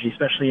of allergy,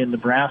 especially in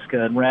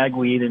Nebraska and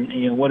ragweed,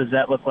 and what does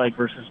that look like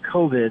versus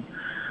COVID?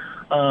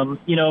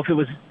 If it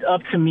was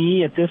up to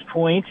me at this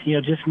point,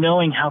 just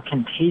knowing how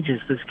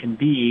contagious this can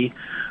be,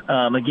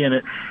 again,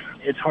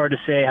 it's hard to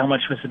say how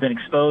much of us have been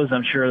exposed.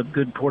 I'm sure a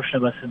good portion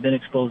of us have been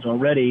exposed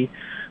already.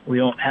 We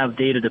don't have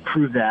data to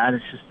prove that.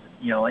 It's just,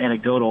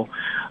 anecdotal.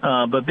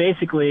 But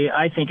basically,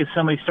 I think if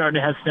somebody's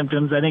starting to have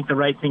symptoms, I think the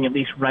right thing, at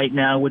least right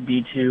now, would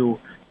be to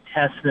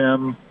test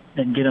them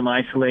and get them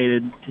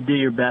isolated, to do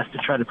your best to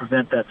try to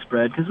prevent that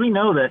spread. Because we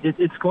know that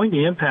it's going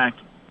to impact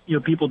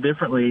people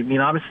differently. I mean,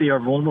 obviously, our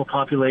vulnerable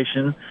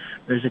population,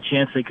 there's a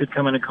chance they could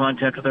come into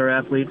contact with our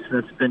athletes.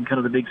 That's been kind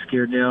of the big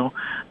scare now.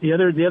 The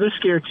other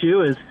scare,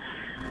 too, is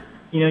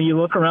you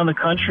look around the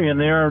country and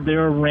there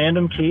are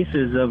random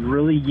cases of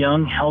really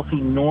young, healthy,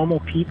 normal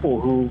people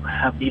who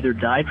have either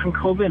died from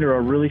COVID or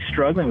are really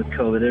struggling with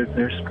COVID.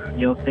 There's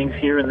things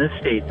here in this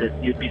state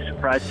that you'd be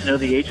surprised to know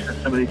the ages of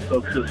some of these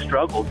folks who have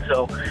struggled.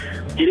 So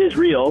it is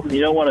real. You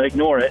don't want to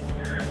ignore it.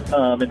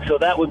 And so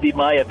that would be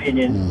my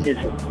opinion, is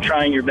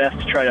trying your best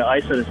to try to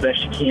isolate as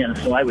best you can.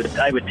 So I would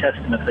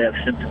test them if they have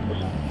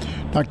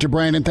symptoms. Dr.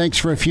 Brandon, thanks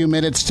for a few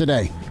minutes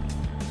today.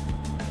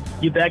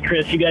 You bet,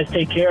 Chris. You guys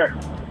take care.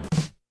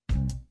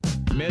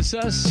 Miss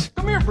us?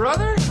 Come here,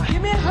 brother.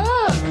 Give me a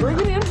hug. Bring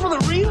it in for the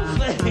real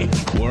thing.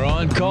 We're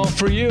on call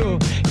for you.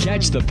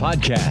 Catch the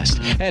podcast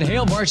at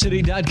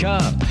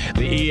HailVarsity.com,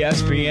 the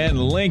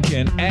ESPN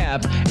Lincoln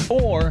app,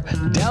 or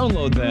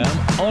download them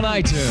on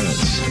iTunes.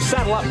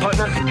 Saddle up,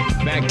 partner.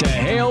 Back to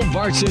Hail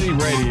Varsity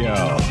Radio.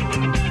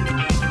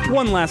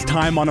 One last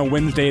time on a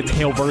Wednesday, it's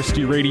Hail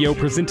Varsity Radio,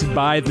 presented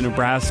by the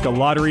Nebraska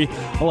Lottery.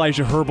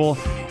 Elijah Herbal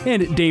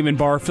and Damon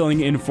Barr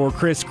filling in for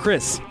Chris.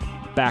 Chris,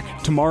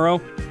 back tomorrow.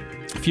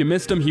 If you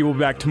missed him, he will be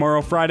back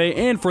tomorrow, Friday,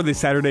 and for the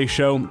Saturday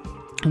show,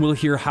 we'll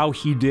hear how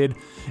he did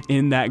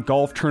in that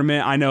golf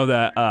tournament. I know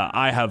that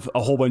I have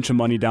a whole bunch of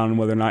money down on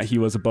whether or not he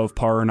was above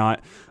par or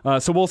not,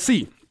 so we'll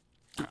see.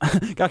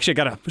 Actually,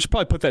 I should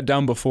probably put that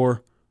down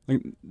before.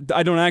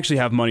 I don't actually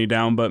have money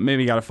down, but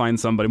maybe got to find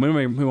somebody.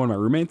 Maybe one of my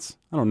roommates?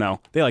 I don't know.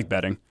 They like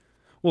betting.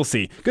 We'll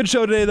see. Good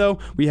show today, though.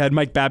 We had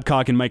Mike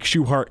Babcock and Mike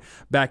Schuhart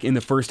back in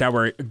the first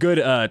hour.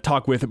 Good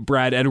talk with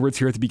Brad Edwards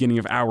here at the beginning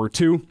of hour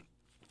 2.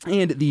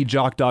 And the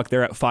Jock Doc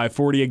there at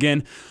 5:40.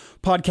 Again,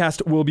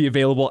 podcast will be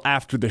available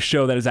after the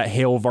show. That is at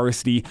Hail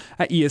Varsity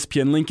at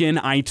ESPN Lincoln,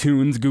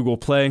 iTunes, Google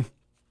Play.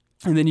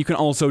 And then you can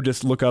also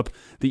just look up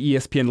the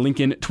ESPN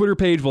Lincoln Twitter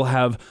page. We'll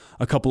have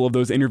a couple of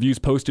those interviews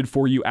posted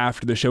for you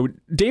after the show.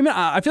 Damon,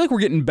 I feel like we're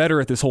getting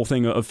better at this whole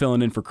thing of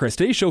filling in for Chris.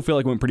 Today's show feel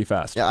like it went pretty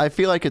fast. Yeah, I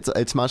feel like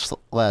it's much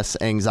less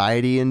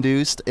anxiety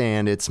induced,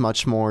 and it's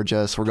much more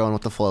just we're going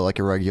with the flow like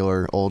a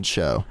regular old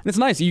show. And it's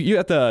nice. You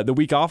had the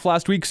week off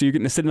last week, so you're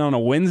getting to sit in on a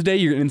Wednesday.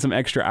 You're getting in some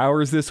extra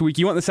hours this week.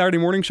 You want the Saturday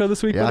morning show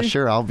this week, Yeah, buddy?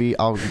 sure. I'll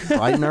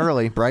bright and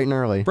early. Bright and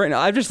early. Right now,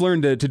 I've just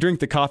learned to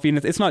drink the coffee,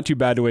 and it's not too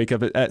bad to wake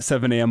up at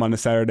 7 a.m. on a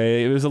Saturday.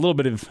 It was a little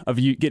bit of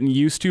you getting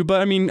used to,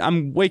 but I mean,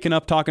 I'm waking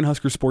up talking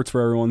Husker sports for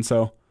everyone,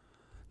 so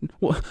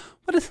that's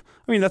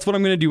what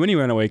I'm going to do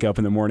anyway when I wake up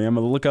in the morning. I'm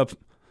going to look up.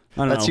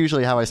 That's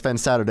usually how I spend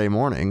Saturday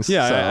mornings.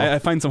 Yeah, so. I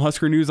find some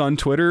Husker news on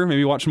Twitter,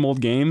 maybe watch some old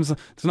games.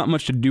 There's not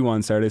much to do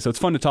on Saturday, so it's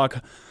fun to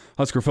talk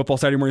Husker football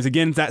Saturday mornings.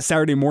 Again, it's that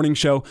Saturday morning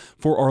show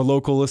for our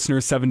local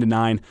listeners, 7 to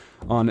 9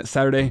 on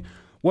Saturday.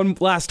 One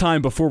last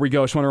time before we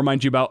go, I just want to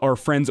remind you about our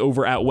friends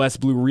over at West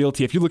Blue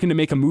Realty. If you're looking to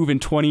make a move in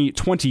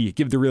 2020,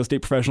 give the real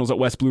estate professionals at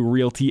West Blue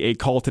Realty a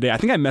call today. I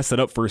think I messed that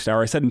up first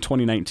hour. I said in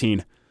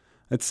 2019.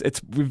 I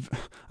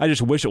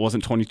just wish it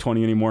wasn't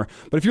 2020 anymore.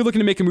 But if you're looking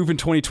to make a move in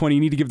 2020, you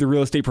need to give the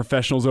real estate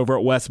professionals over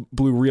at West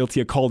Blue Realty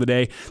a call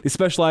today. They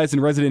specialize in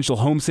residential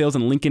home sales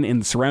in Lincoln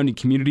and the surrounding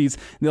communities.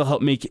 And they'll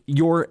help make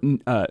your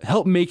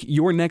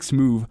next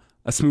move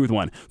a smooth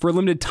one. For a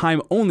limited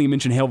time only,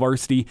 mention Hail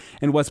Varsity,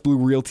 and West Blue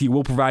Realty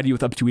will provide you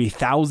with up to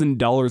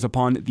 $1,000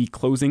 upon the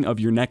closing of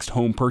your next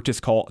home purchase.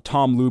 Call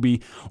Tom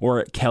Luby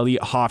or Kelly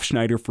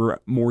Hofschneider for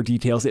more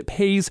details. It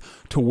pays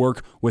to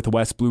work with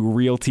West Blue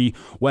Realty,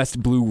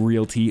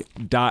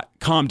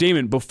 westbluerealty.com.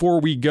 Damon,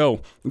 before we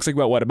go, looks like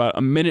about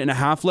a minute and a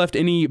half left.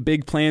 Any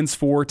big plans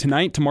for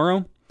tonight,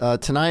 tomorrow?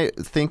 Tonight,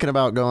 thinking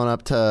about going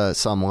up to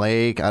some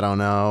lake. I don't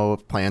know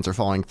if plans are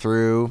falling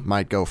through.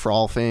 Might go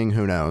frolfing.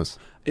 Who knows?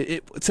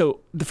 So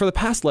for the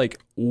past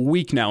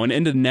week now and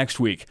into next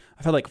week,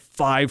 I've had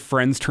 5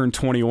 friends turn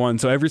 21.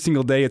 So every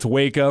single day it's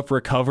wake up,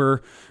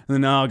 recover, and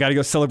then got to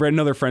go celebrate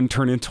another friend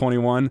turning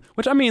 21,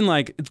 which I mean,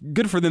 it's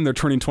good for them. They're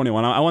turning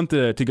 21. I want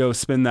to go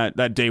spend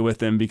that day with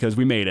them because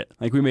we made it.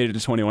 We made it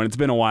to 21. It's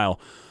been a while.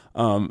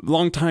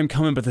 Long time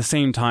coming, but at the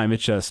same time,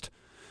 it's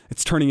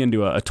turning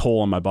into a toll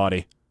on my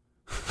body.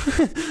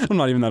 I'm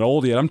not even that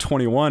old yet. I'm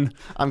 21.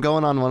 I'm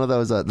going on one of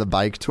those the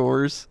bike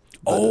tours.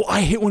 Oh,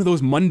 I hit one of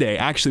those Monday,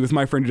 actually, with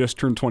my friend who just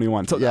turned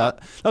 21. So yeah.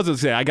 That was what I was going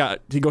to say. I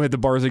got to go hit the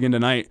bars again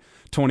tonight,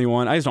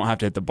 21. I just don't have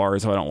to hit the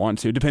bars if I don't want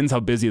to. Depends how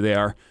busy they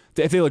are.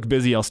 If they look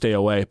busy, I'll stay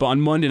away. But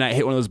on Monday night, I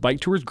hit one of those bike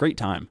tours. Great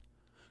time.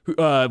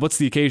 What's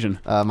the occasion?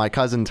 My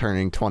cousin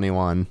turning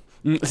 21.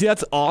 See,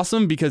 that's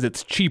awesome because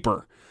it's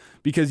cheaper.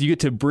 Because you get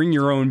to bring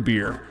your own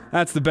beer.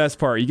 That's the best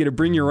part. You get to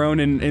bring your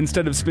own, and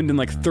instead of spending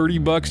like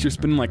 $30, you're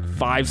spending like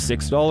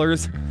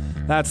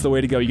 $5-6. That's the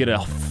way to go. You get a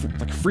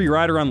free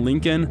ride around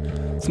Lincoln.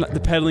 It's not, the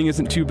pedaling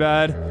isn't too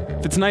bad.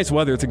 If it's nice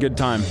weather, it's a good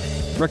time.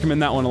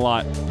 Recommend that one a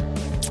lot.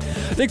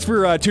 Thanks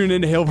for tuning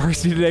in to Hail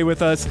Varsity today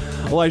with us.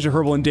 Elijah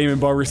Herbal and Damon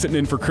Barber sitting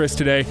in for Chris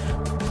today.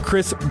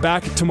 Chris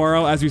back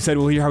tomorrow. As we said,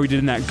 we'll hear how he did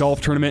in that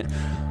golf tournament.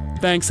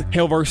 Thanks.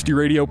 Hail Varsity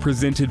Radio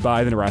presented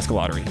by the Nebraska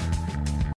Lottery.